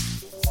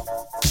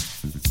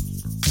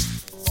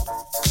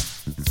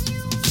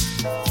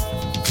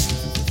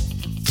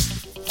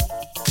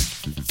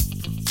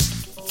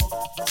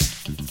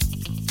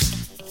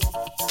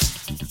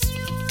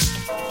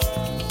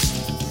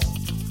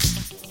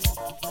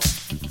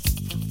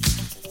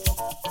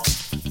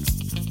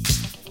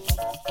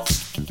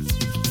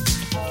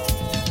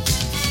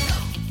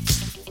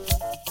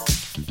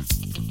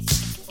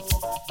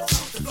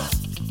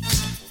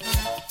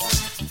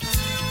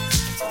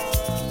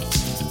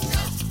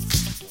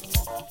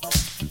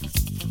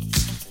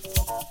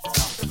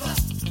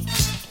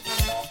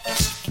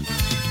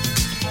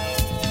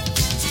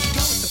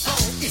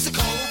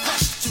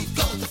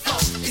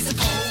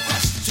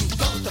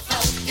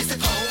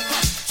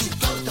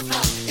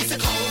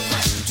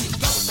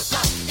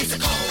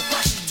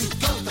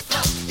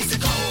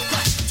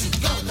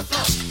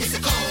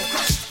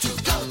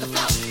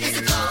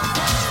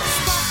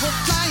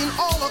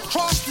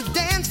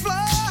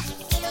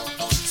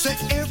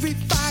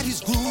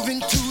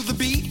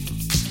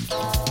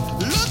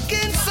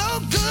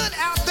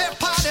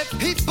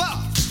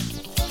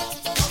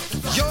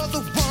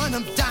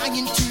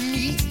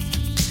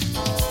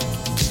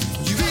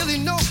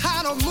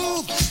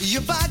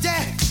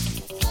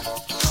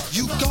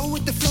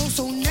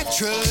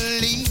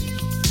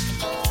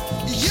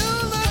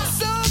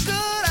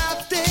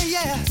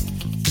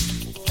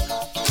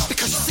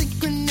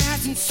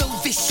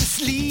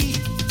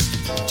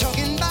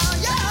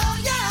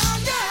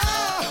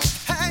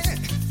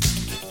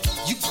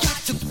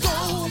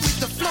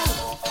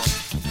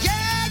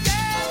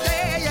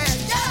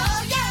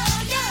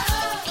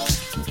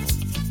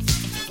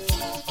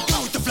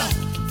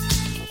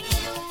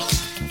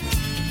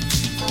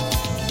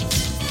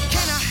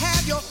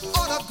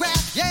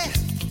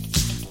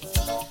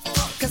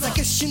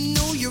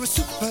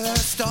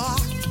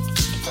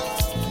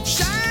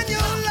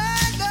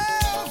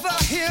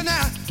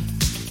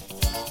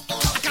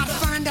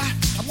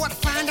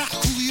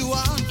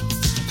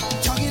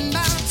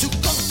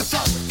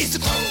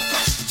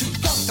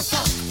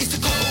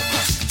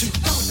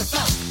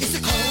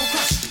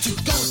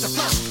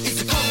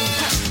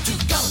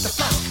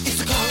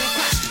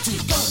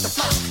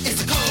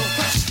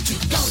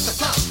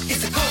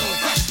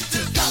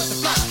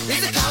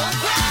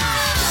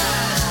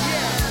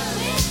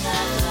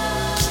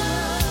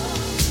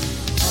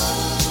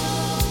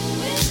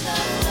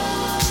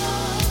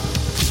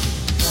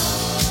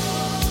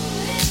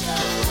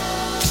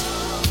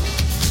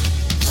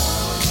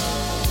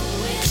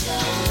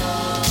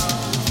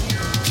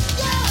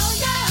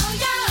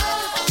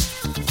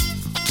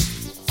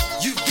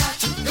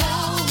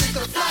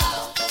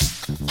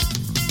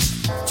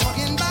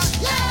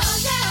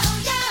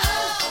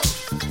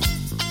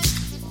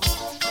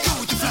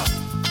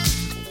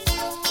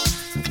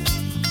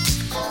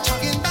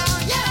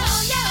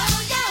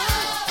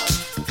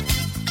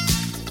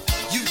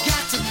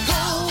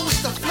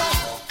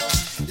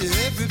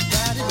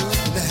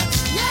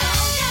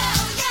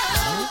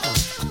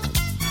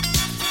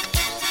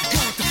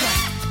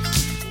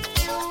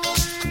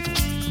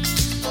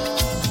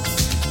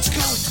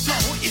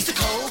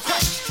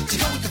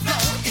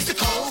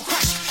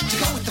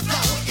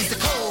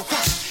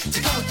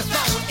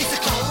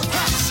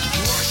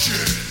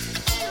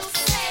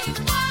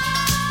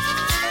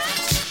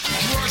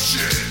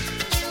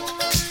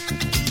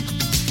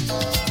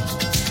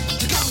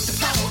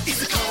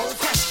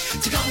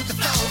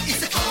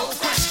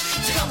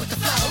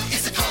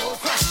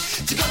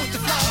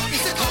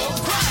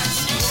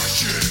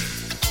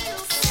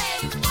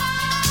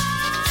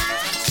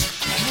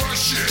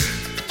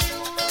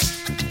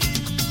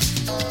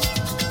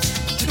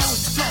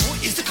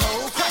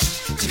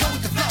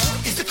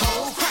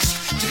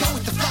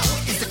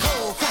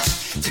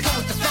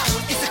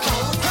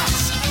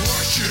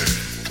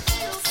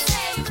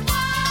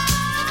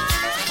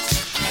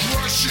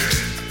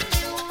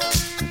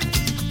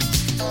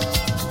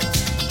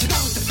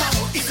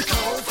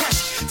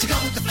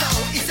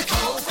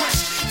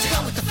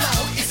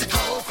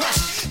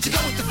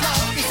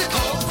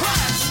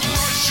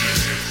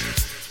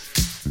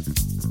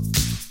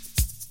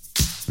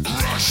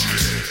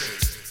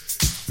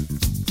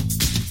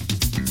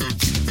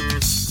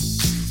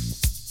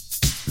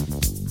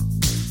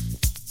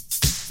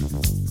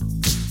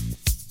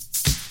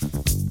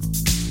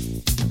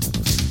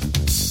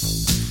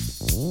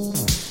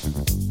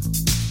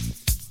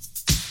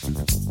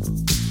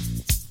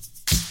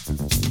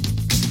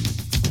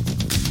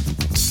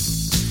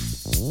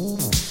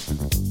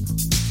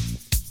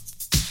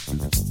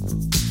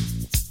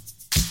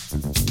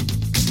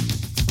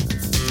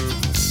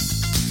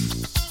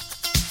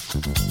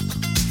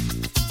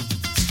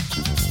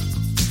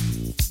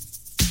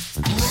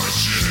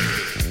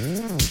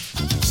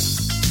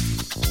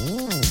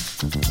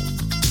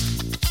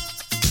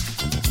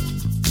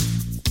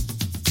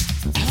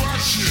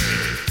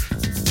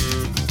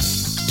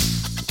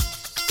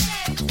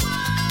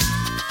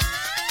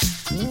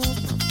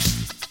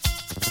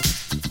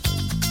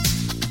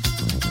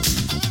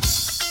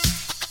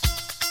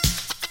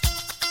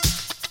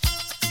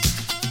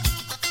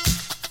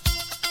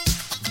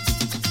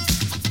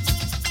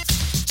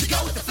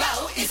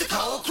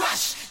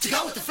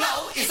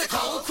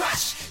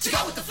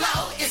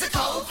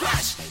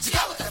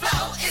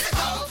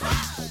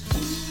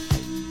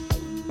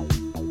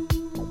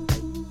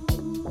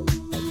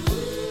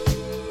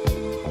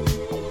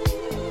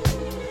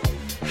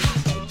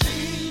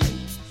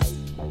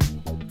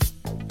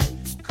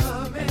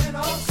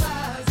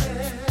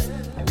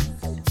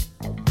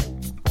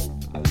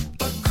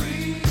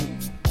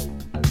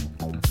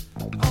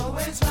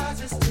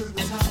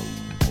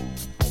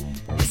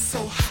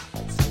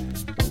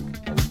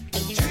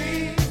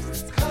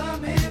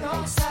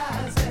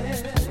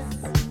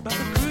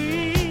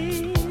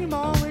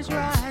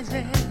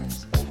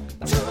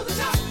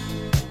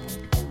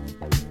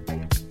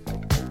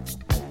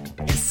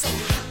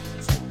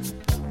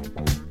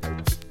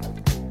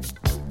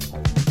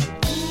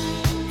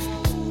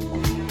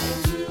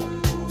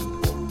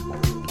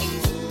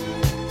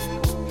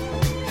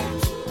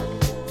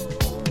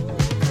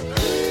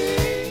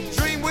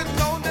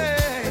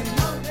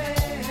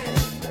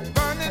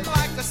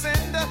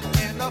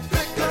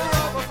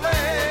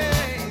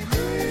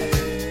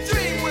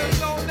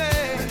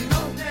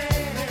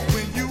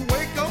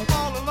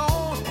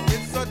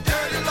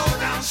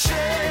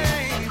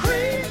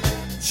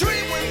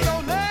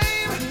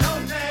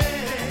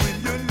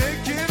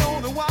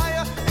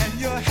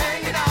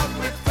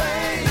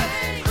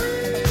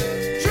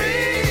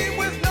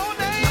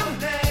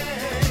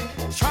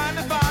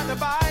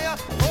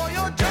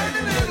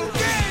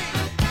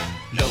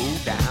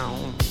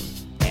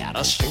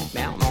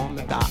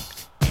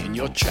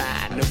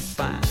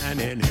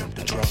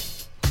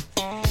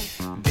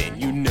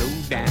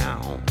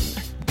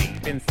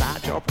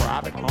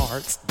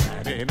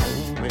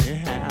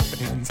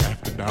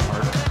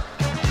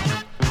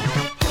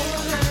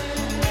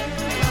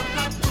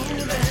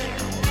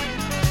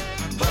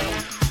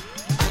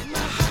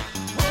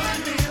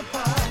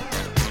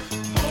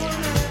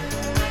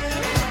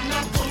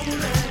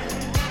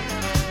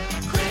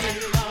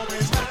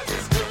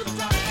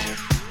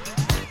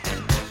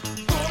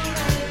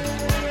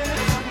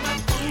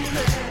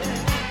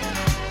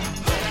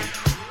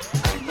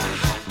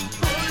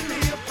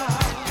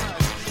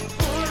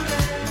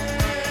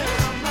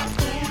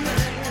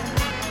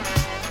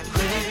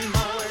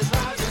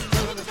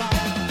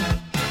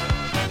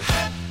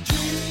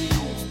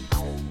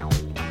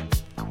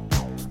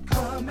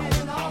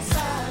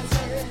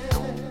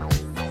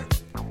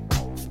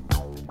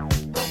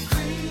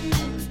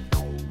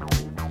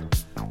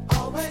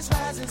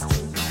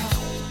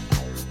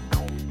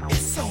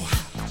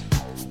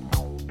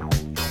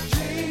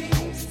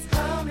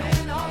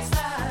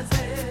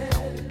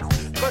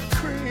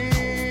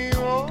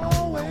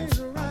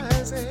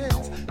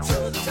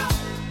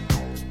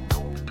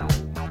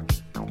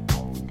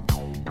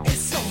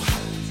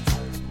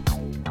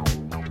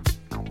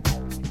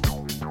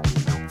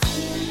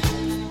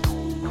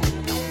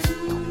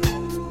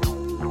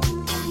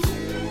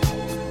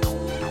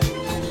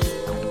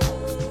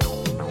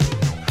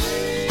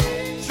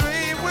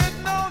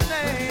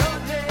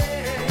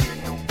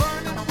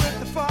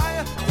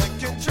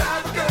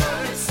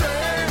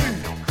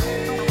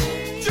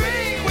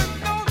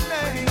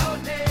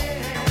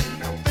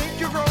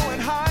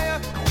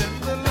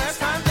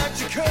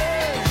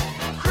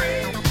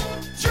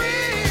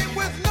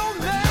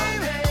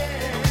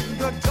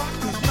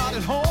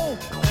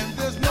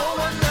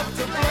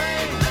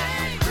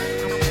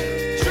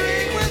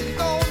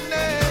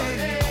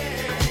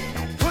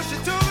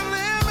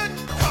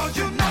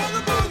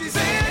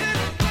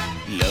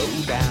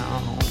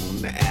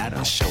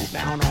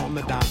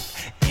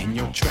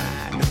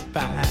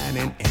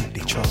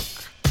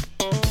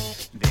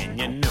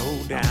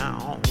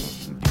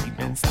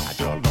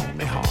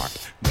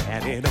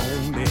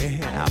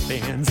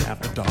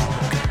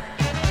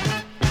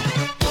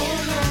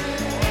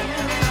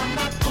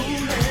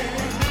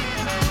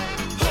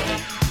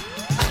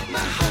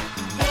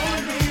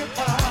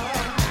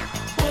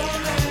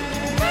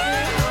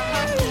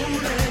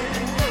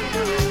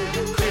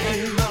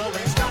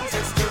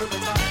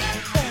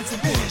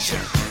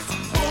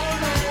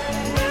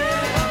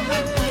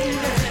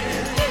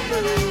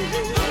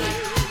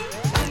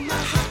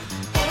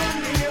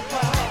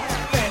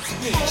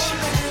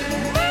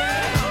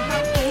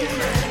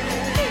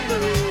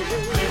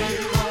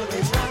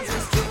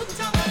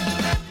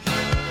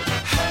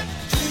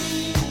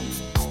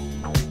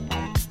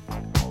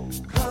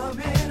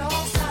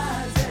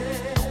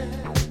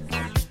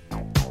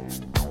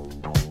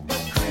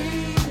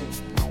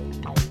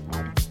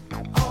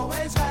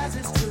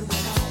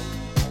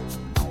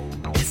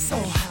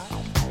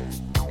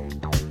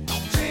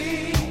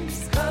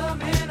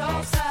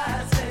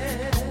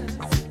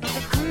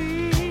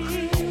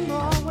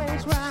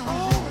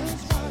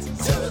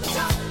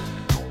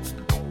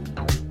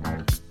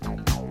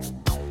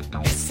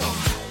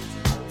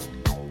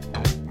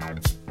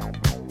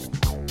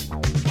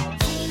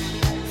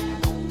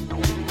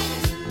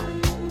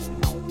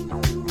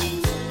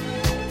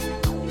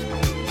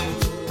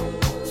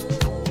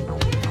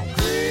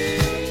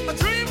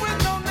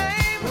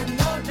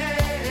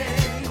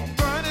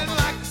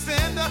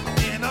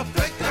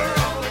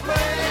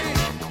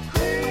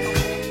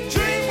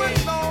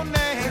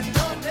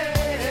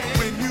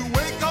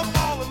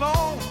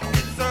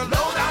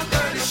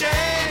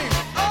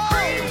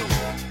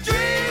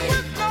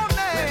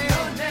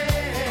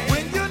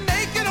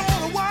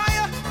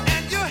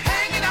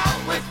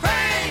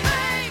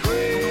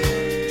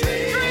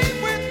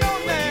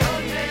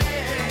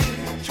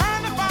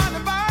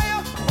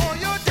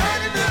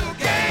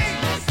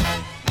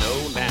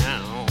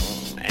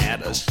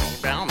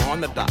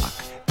 in the dark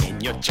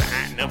and you're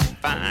trying to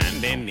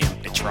find an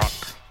empty truck.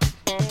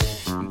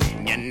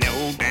 Then you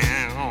know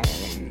down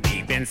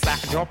deep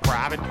inside your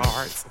private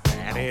parts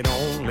that it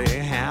only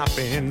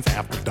happens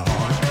after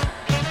dark.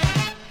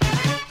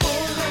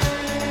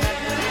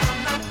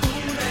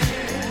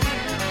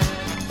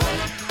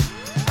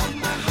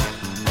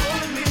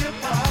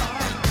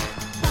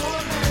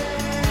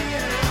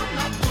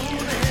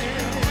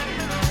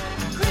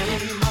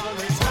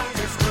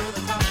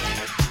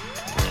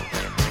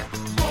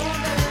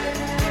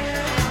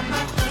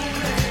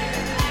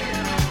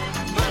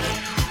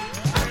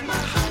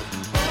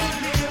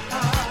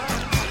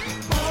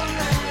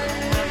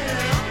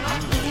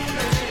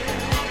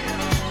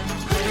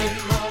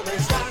 Always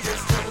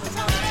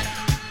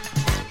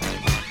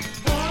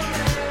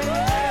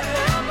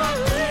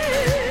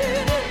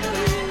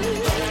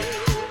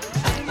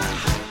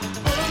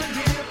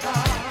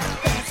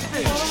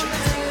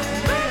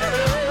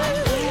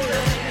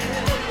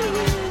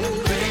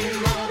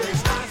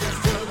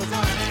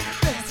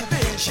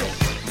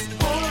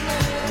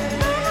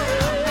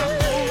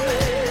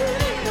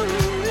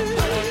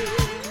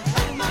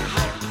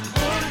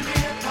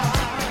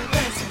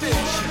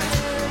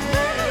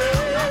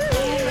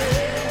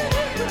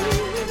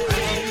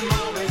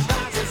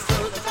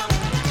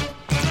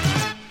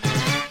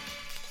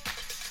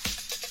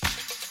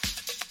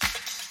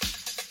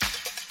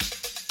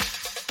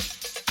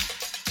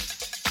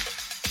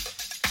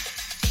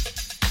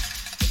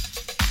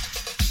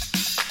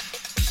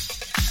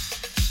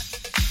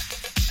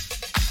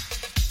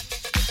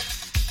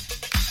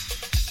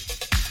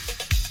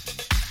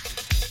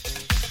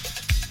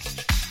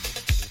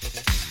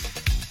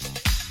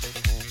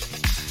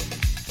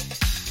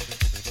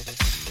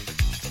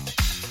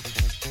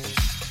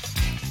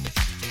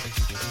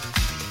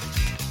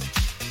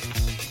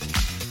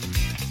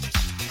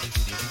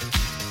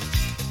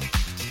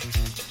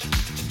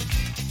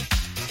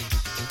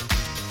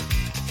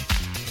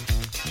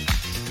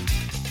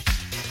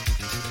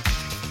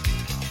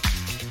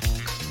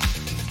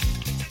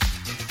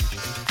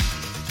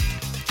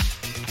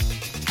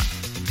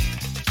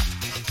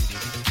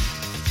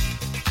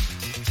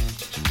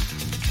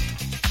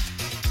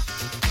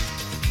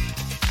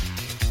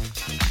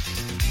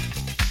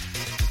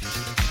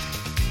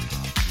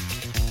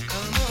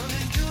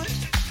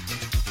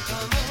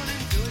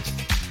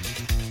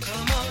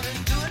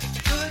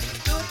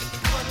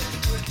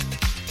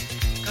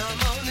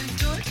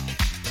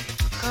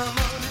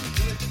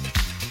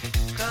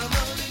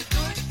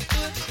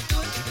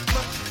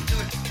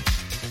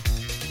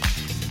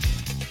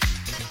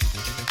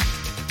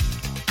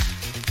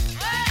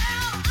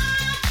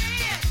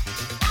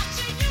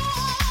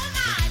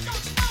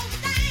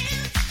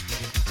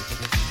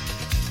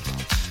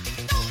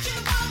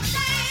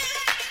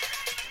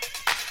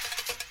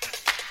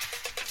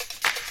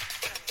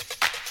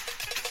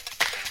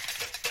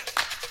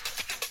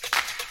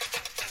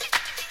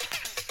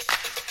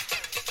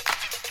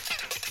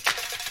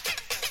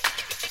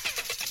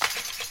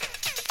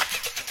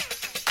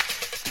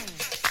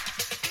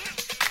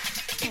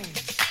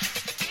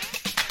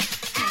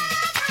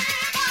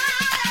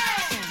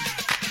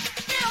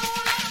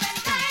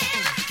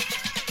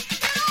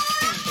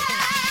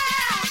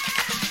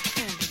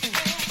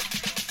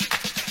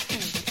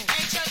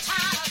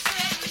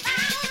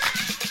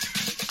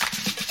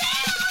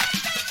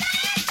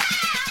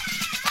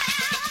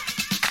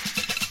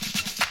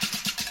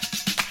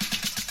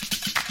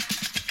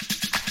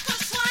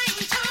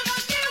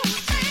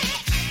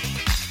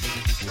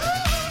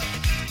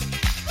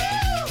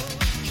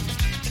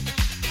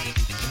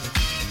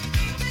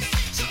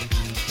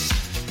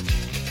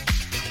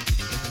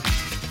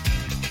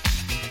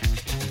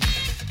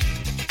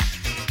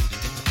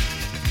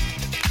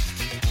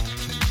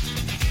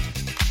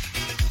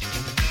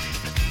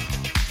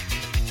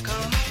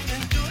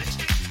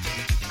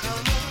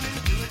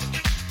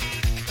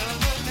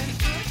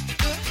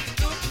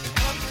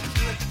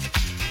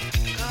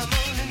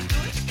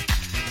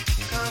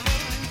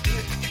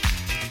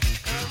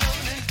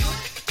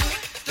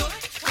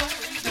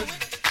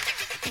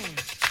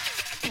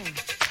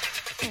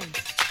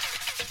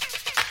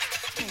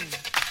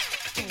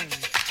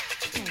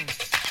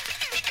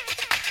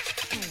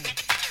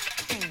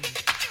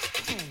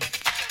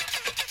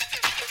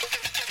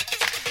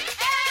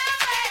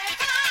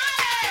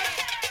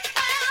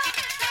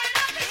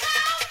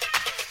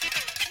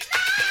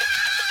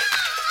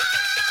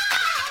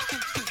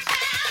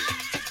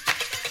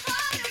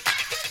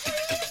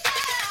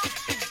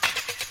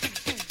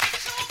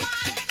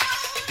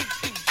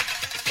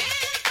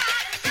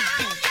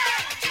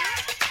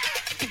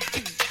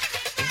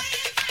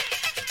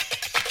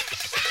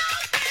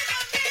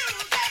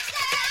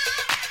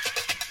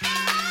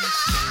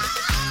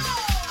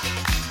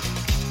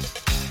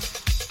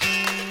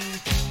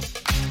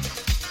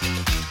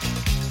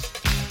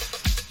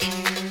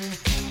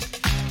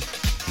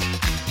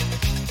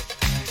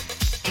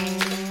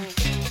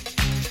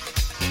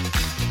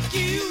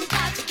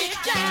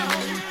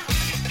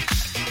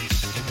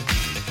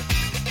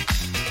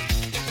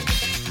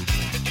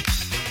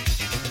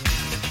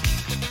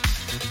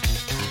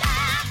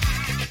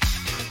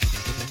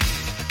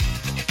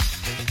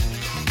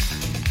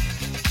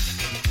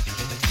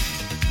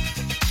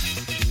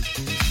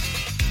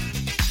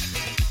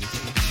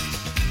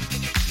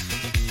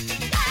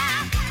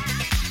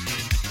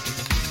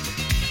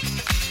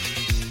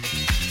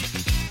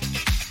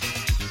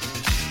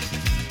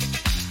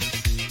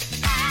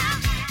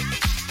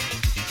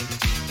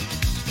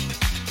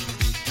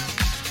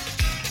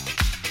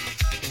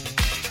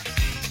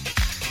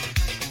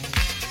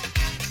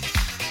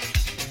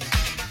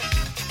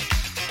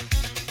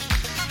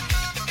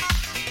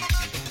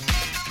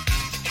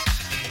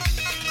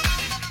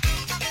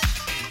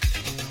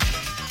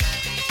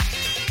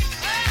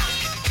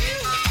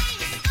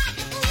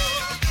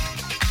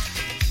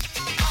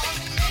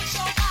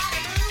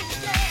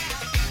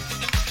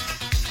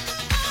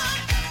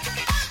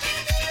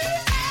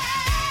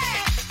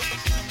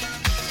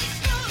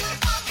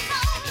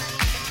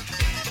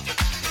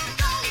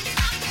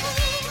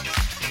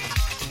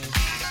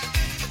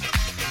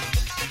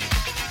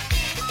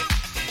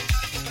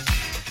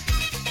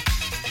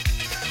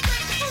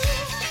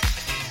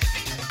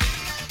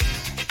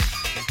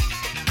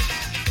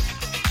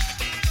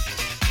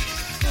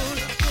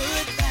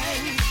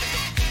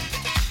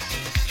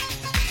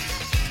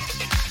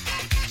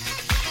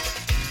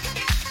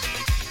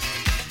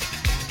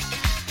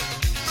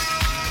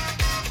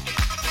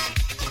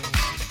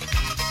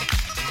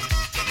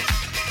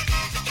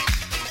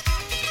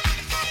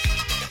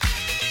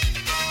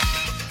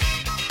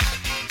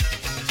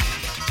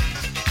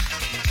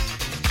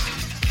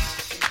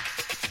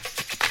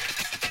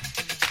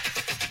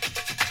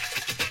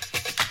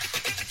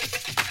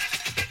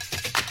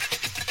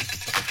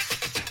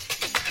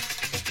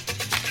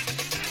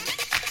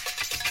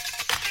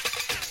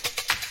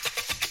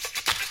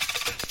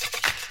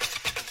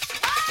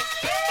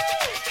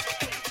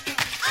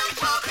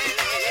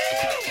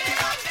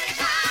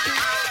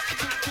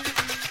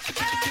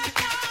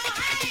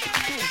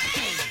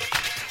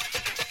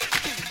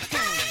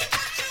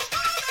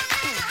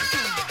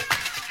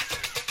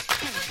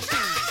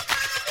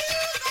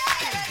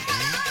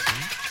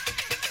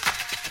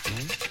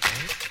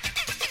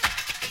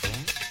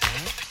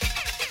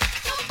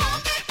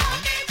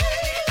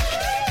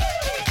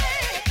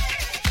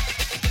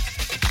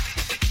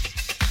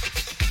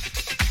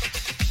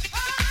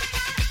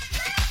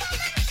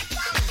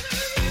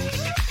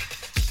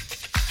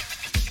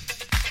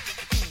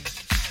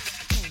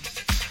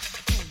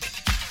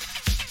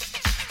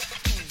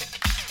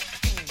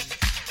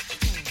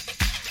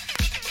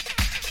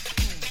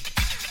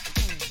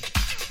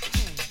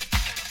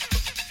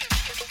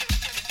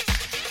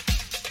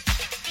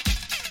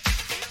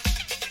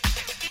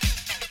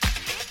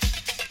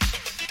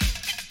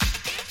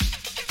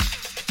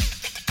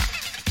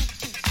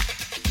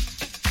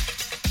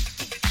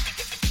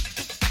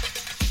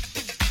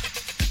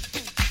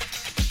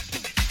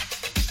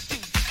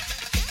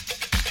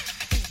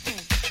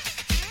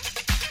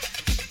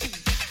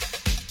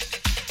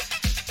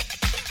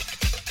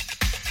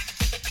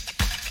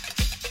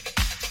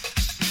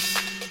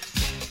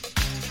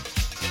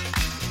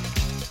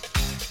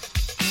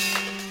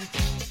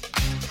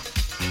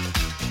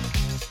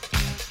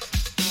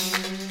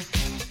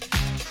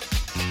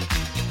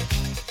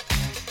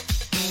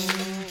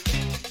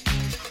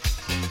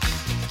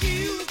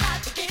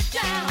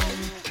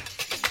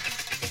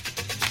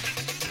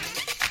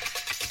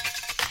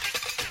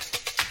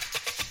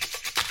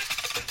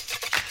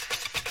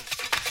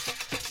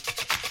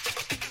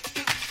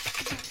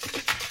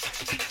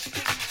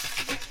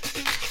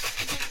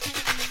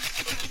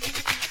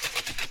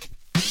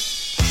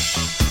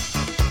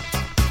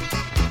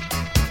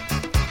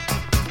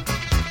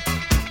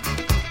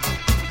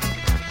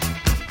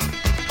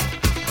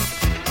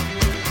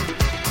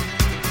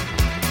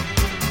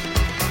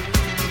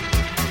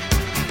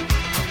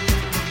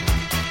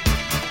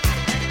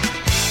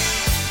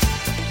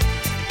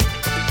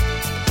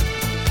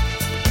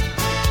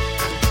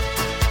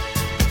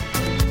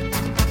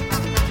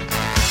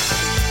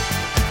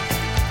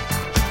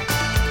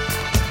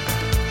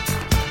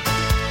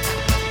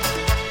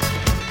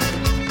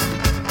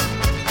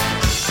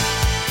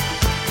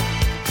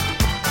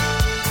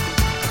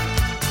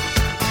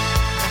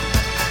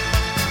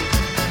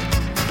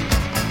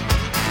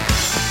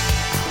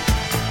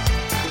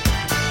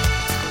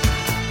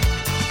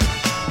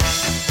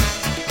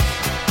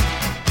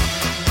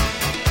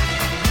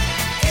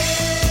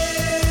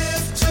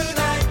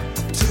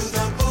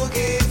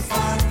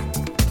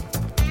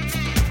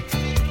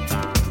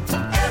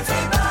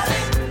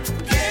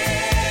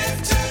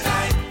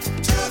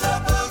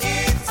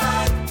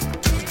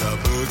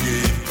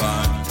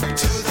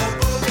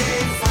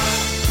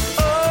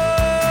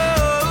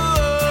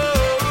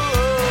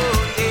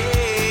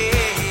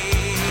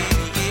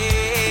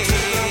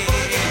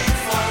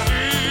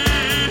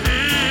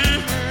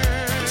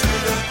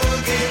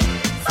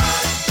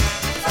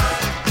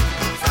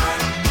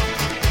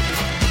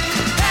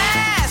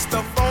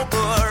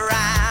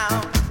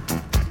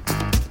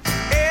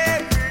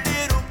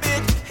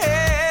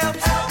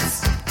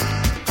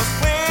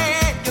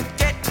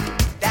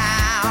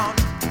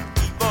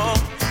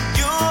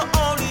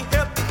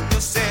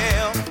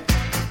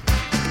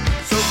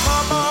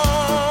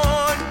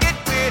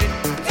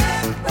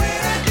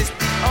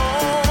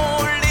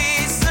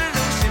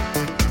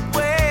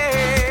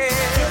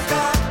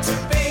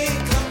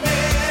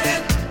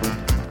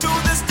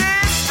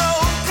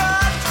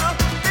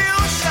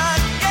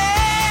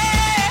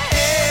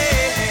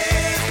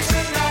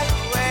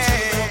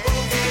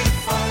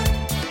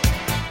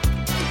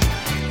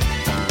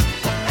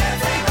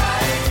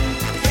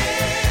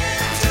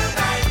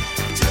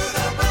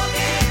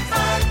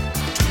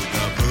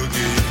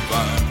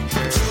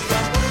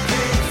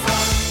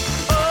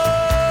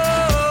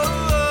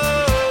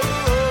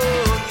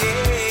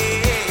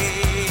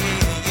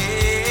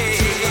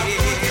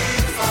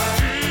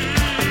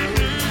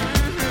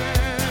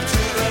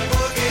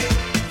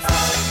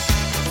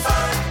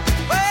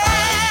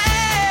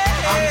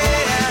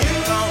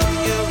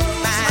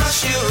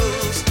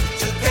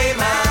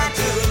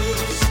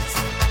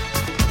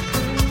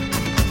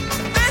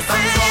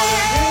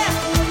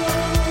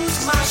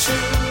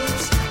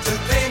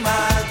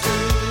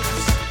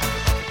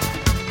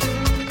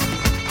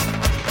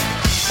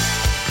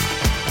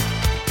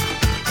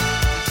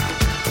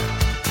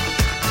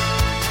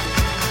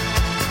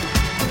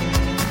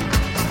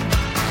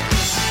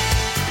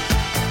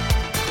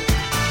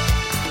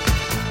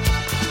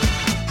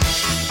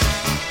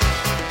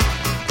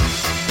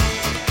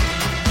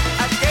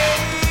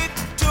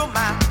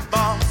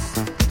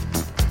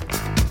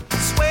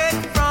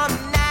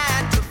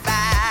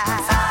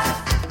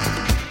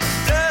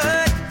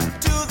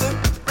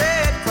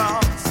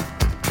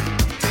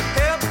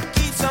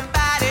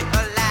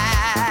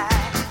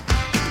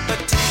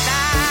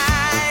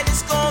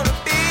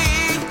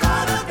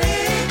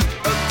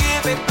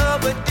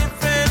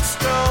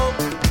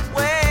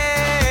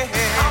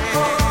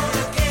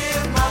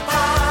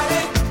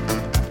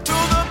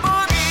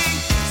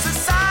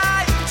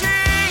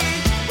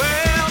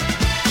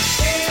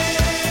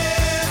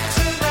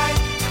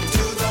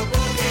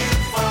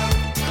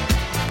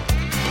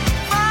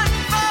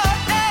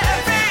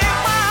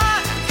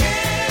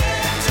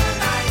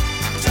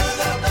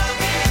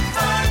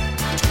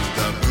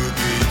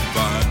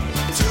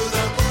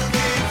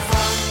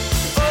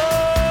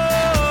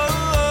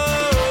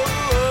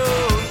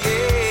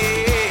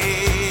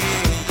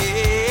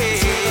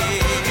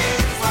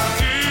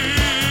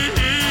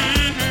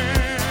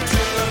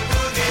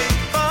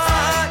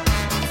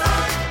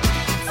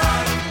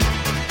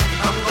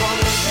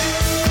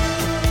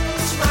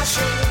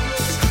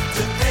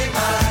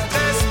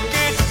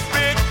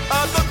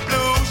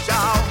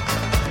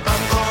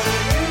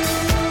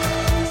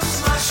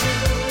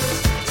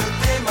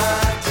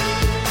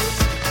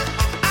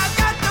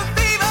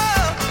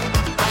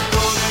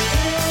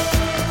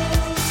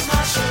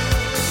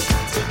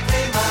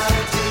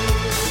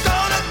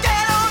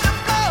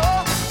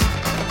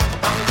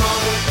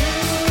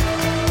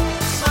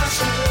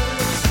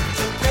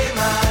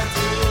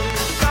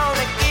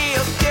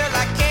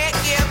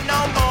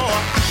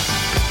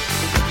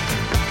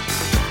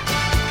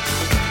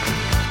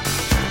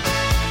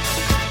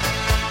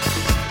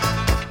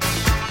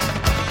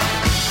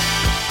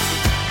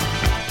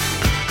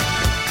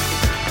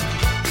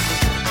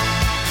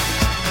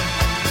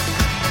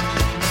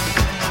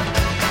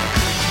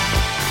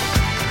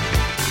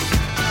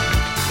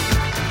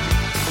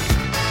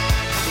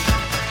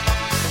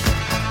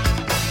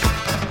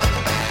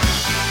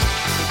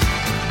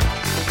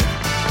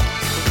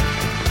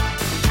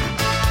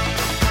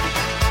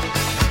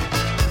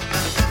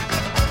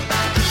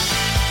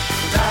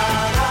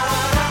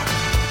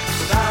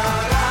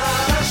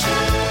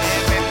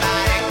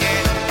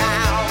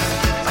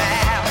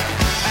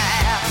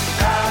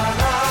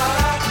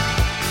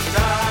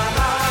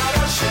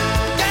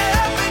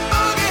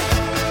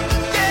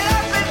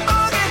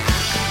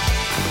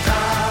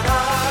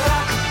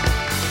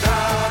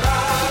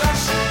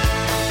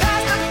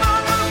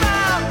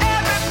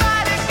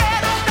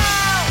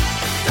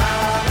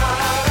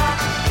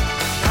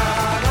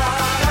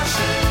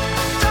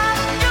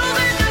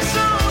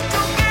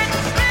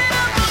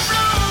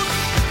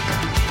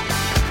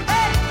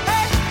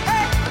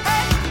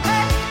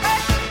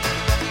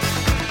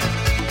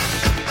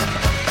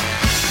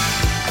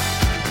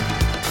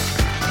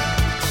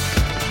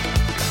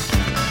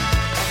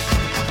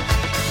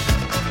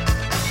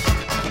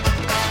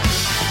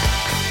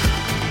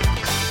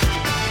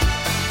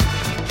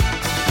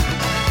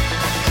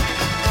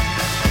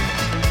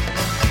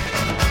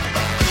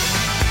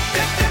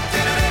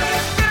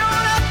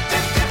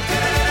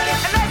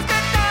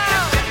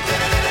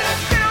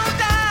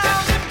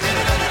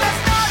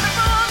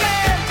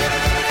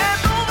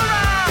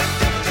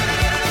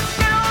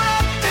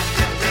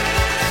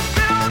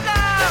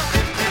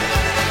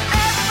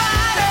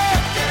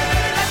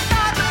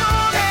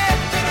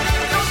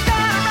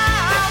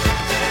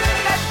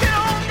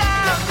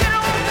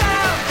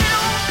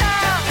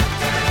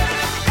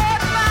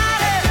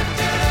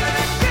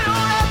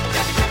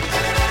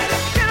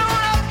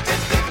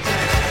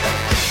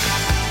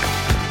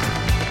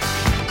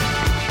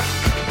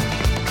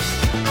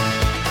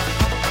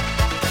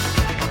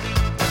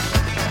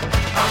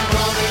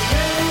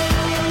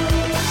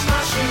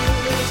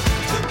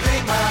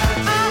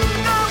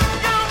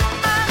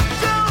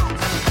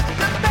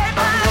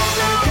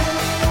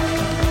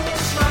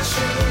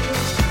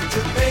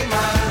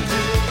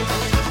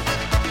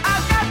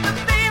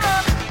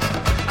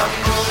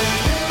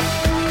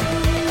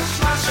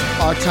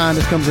time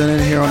just comes in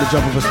here on the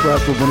Jumpoff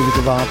Express with Buena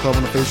Vista Club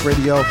on the Face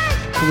Radio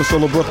from the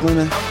Solo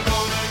Brooklyn.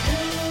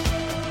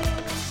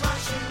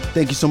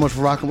 Thank you so much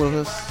for rocking with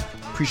us.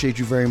 Appreciate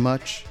you very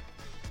much.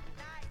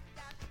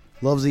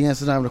 Love's the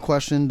answer to the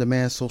question.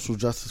 Demand social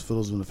justice for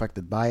those who have been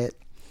affected by it.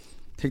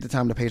 Take the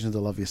time and the patience to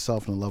love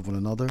yourself and to love one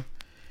another.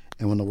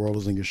 And when the world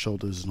is on your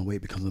shoulders and the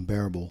weight becomes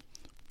unbearable,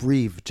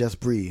 breathe,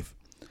 just breathe.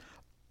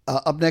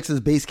 Up next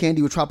is Bass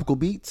Candy with Tropical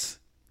Beats.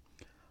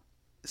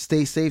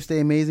 Stay safe, stay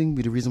amazing.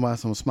 Be the reason why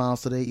someone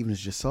smiles today, even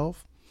as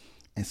yourself.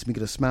 And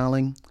speaking of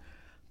smiling,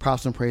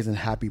 props and praise and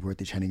happy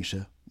birthday,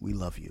 Chanisha. We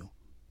love you.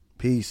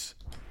 Peace.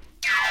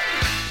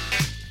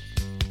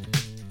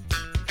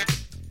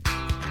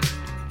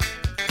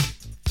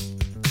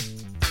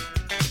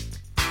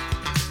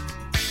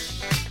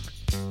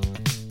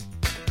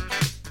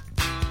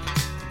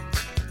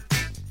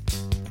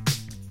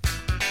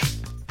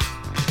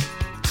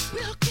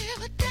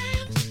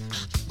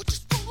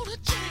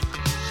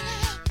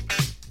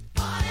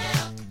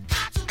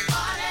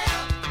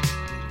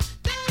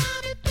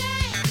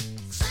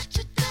 Such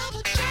a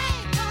double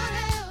drag,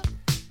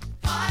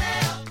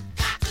 party up,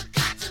 got to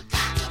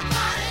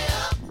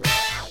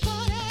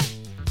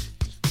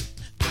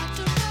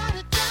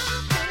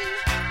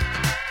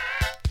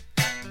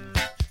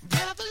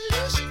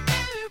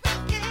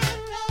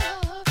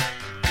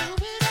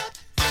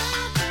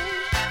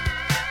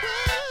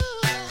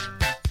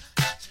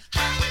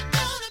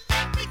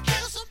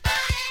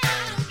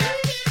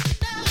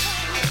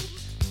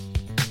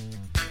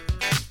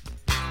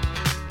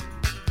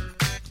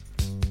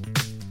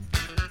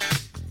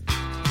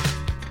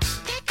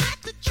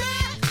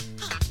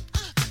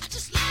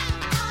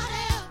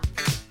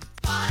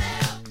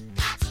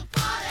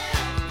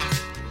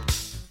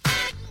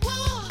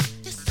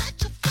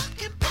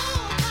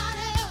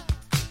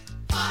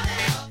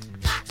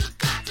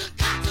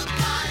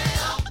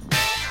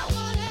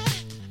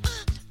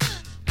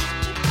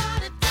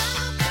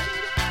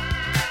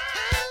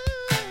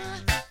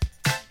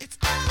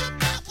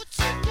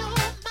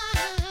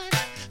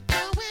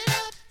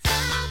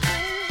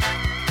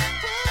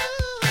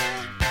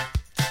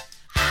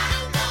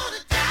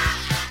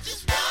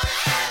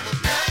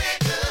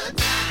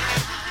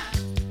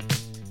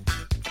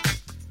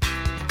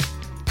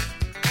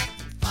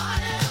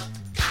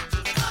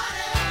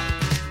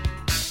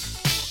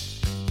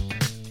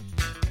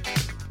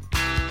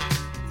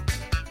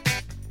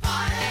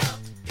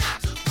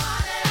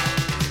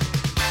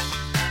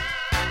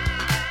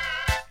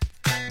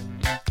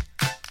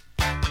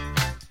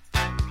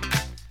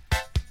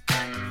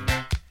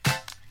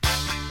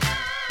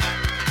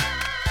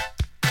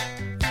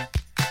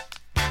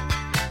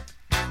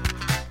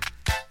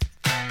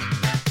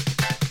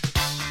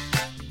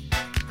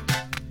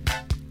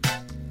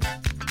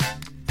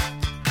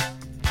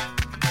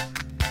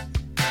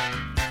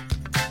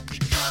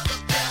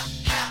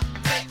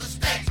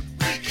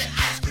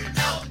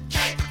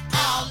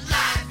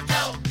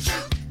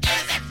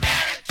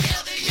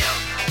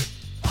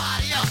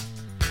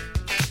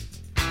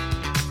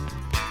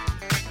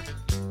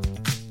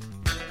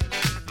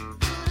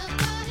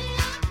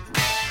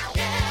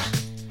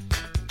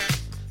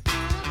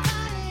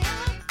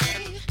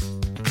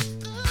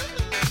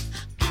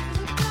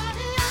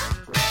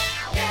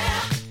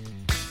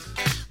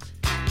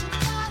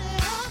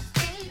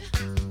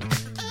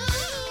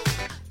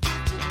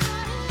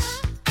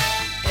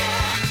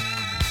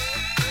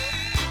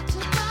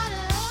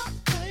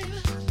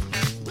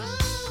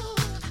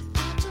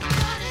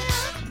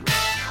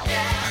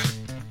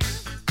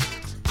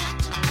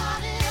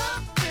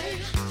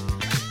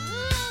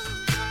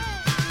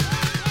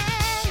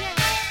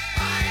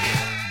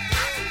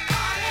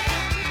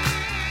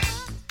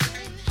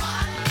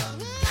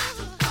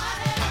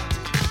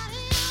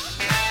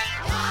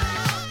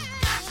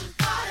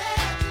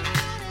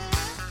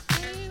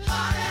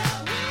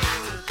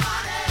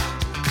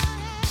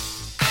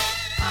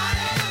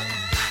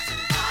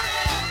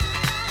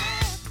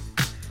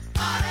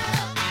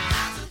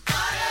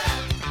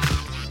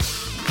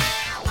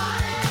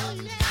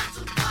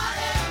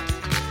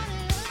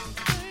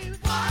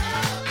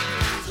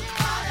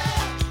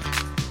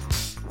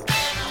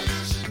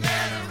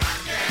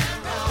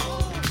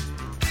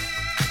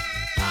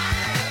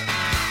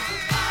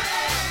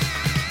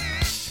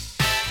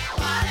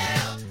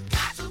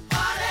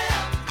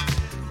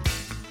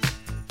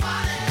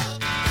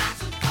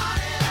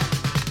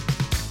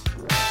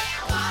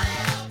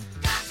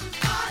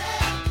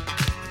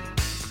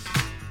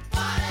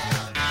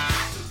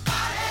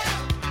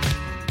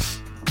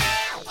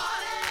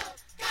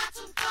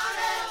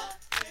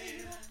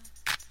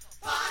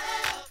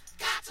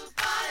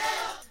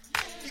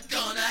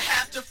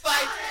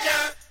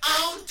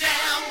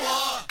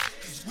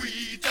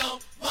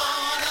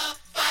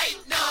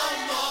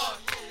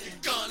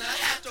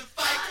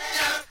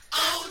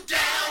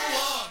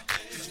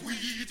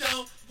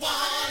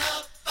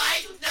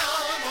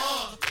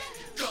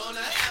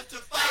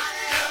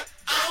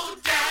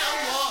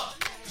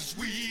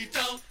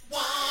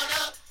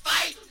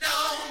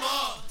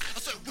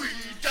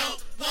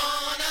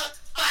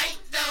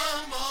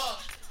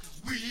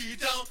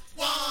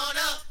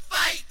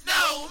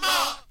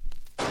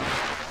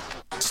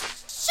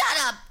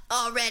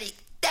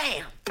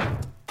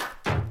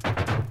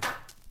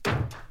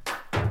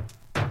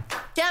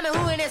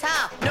this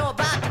house know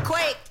about the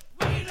quake?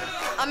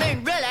 I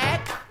mean, really?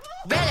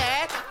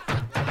 Really?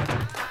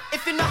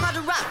 If you know how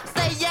to rock,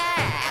 say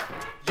yeah.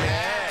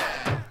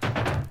 Yeah.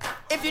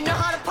 If you know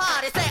how to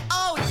party, say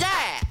oh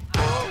yeah.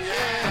 Oh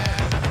yeah.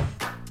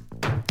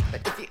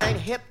 But if you ain't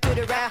hip to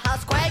the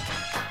roundhouse quake,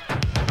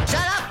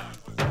 shut up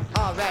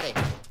already.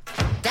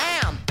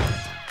 Damn.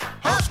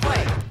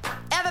 Housequake.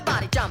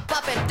 Everybody jump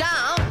up and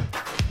down.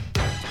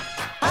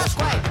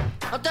 Housequake.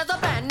 Oh, there's a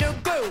brand new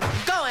groove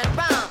going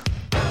round.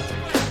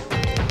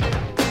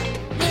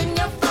 In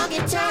your funky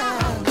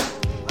town.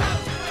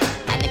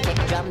 And the kick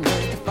drum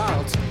is the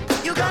fault.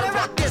 You gotta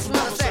rock this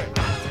mother set.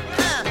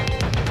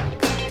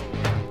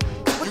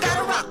 We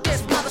gotta rock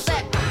this mother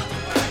set.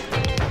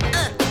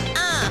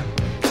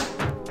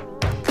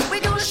 We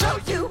gonna show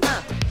you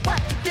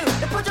what to do.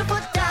 You put your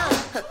foot down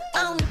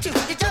on the two.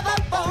 You jump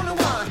up on the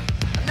one.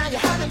 Now you're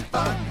having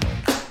fun.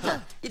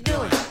 You're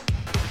doing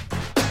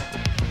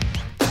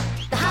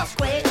the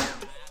housequake.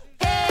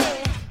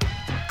 Hey,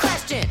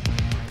 question.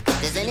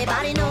 Does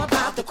anybody know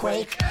about the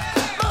quake?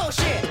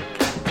 Bullshit.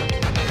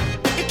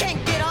 You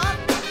can't get on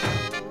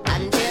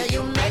until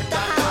you make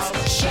the house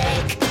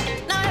shake.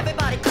 Now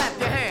everybody clap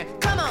your hands.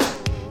 Come on.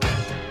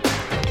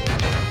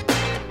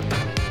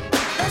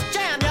 Let's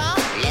jam, y'all.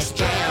 Let's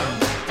jam.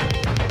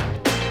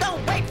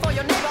 Don't wait for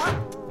your neighbor.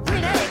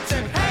 Green eggs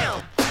and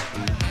ham.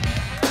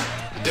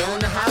 Doing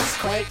the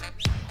housequake.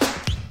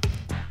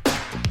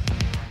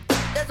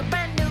 There's a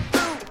brand new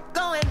groove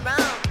going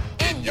round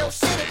in your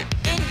city,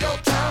 in your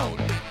town.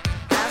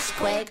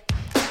 Housequake,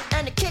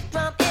 and the kick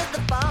drum is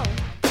the phone.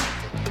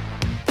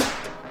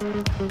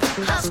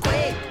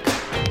 Housequake.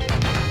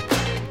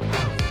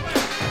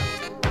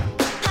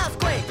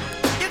 Housequake.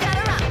 You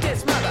gotta rock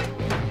this mother.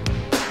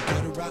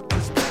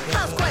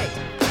 Housequake.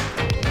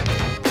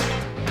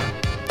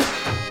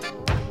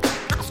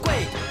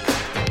 Housequake.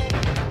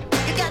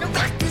 You gotta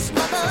rock this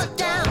mother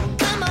down.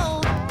 Come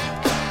on.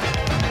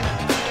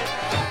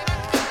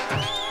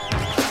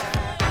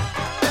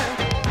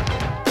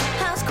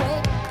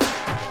 Housequake.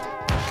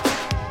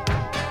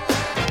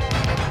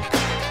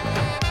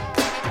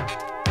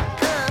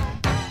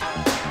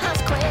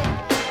 Housequake.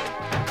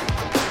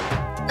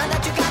 Now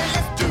that you got it,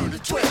 let's do the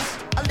twist.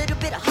 A little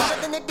bit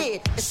harder than they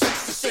did in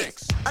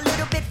 66. A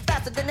little bit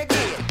faster than they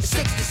did in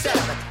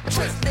 67. A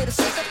twist, little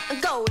sister,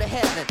 and go to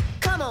heaven.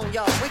 Come on,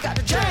 y'all, we got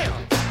to jam.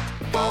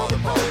 Before the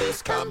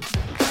police come,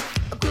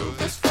 a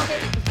groove is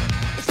funky.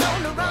 It's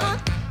on the run.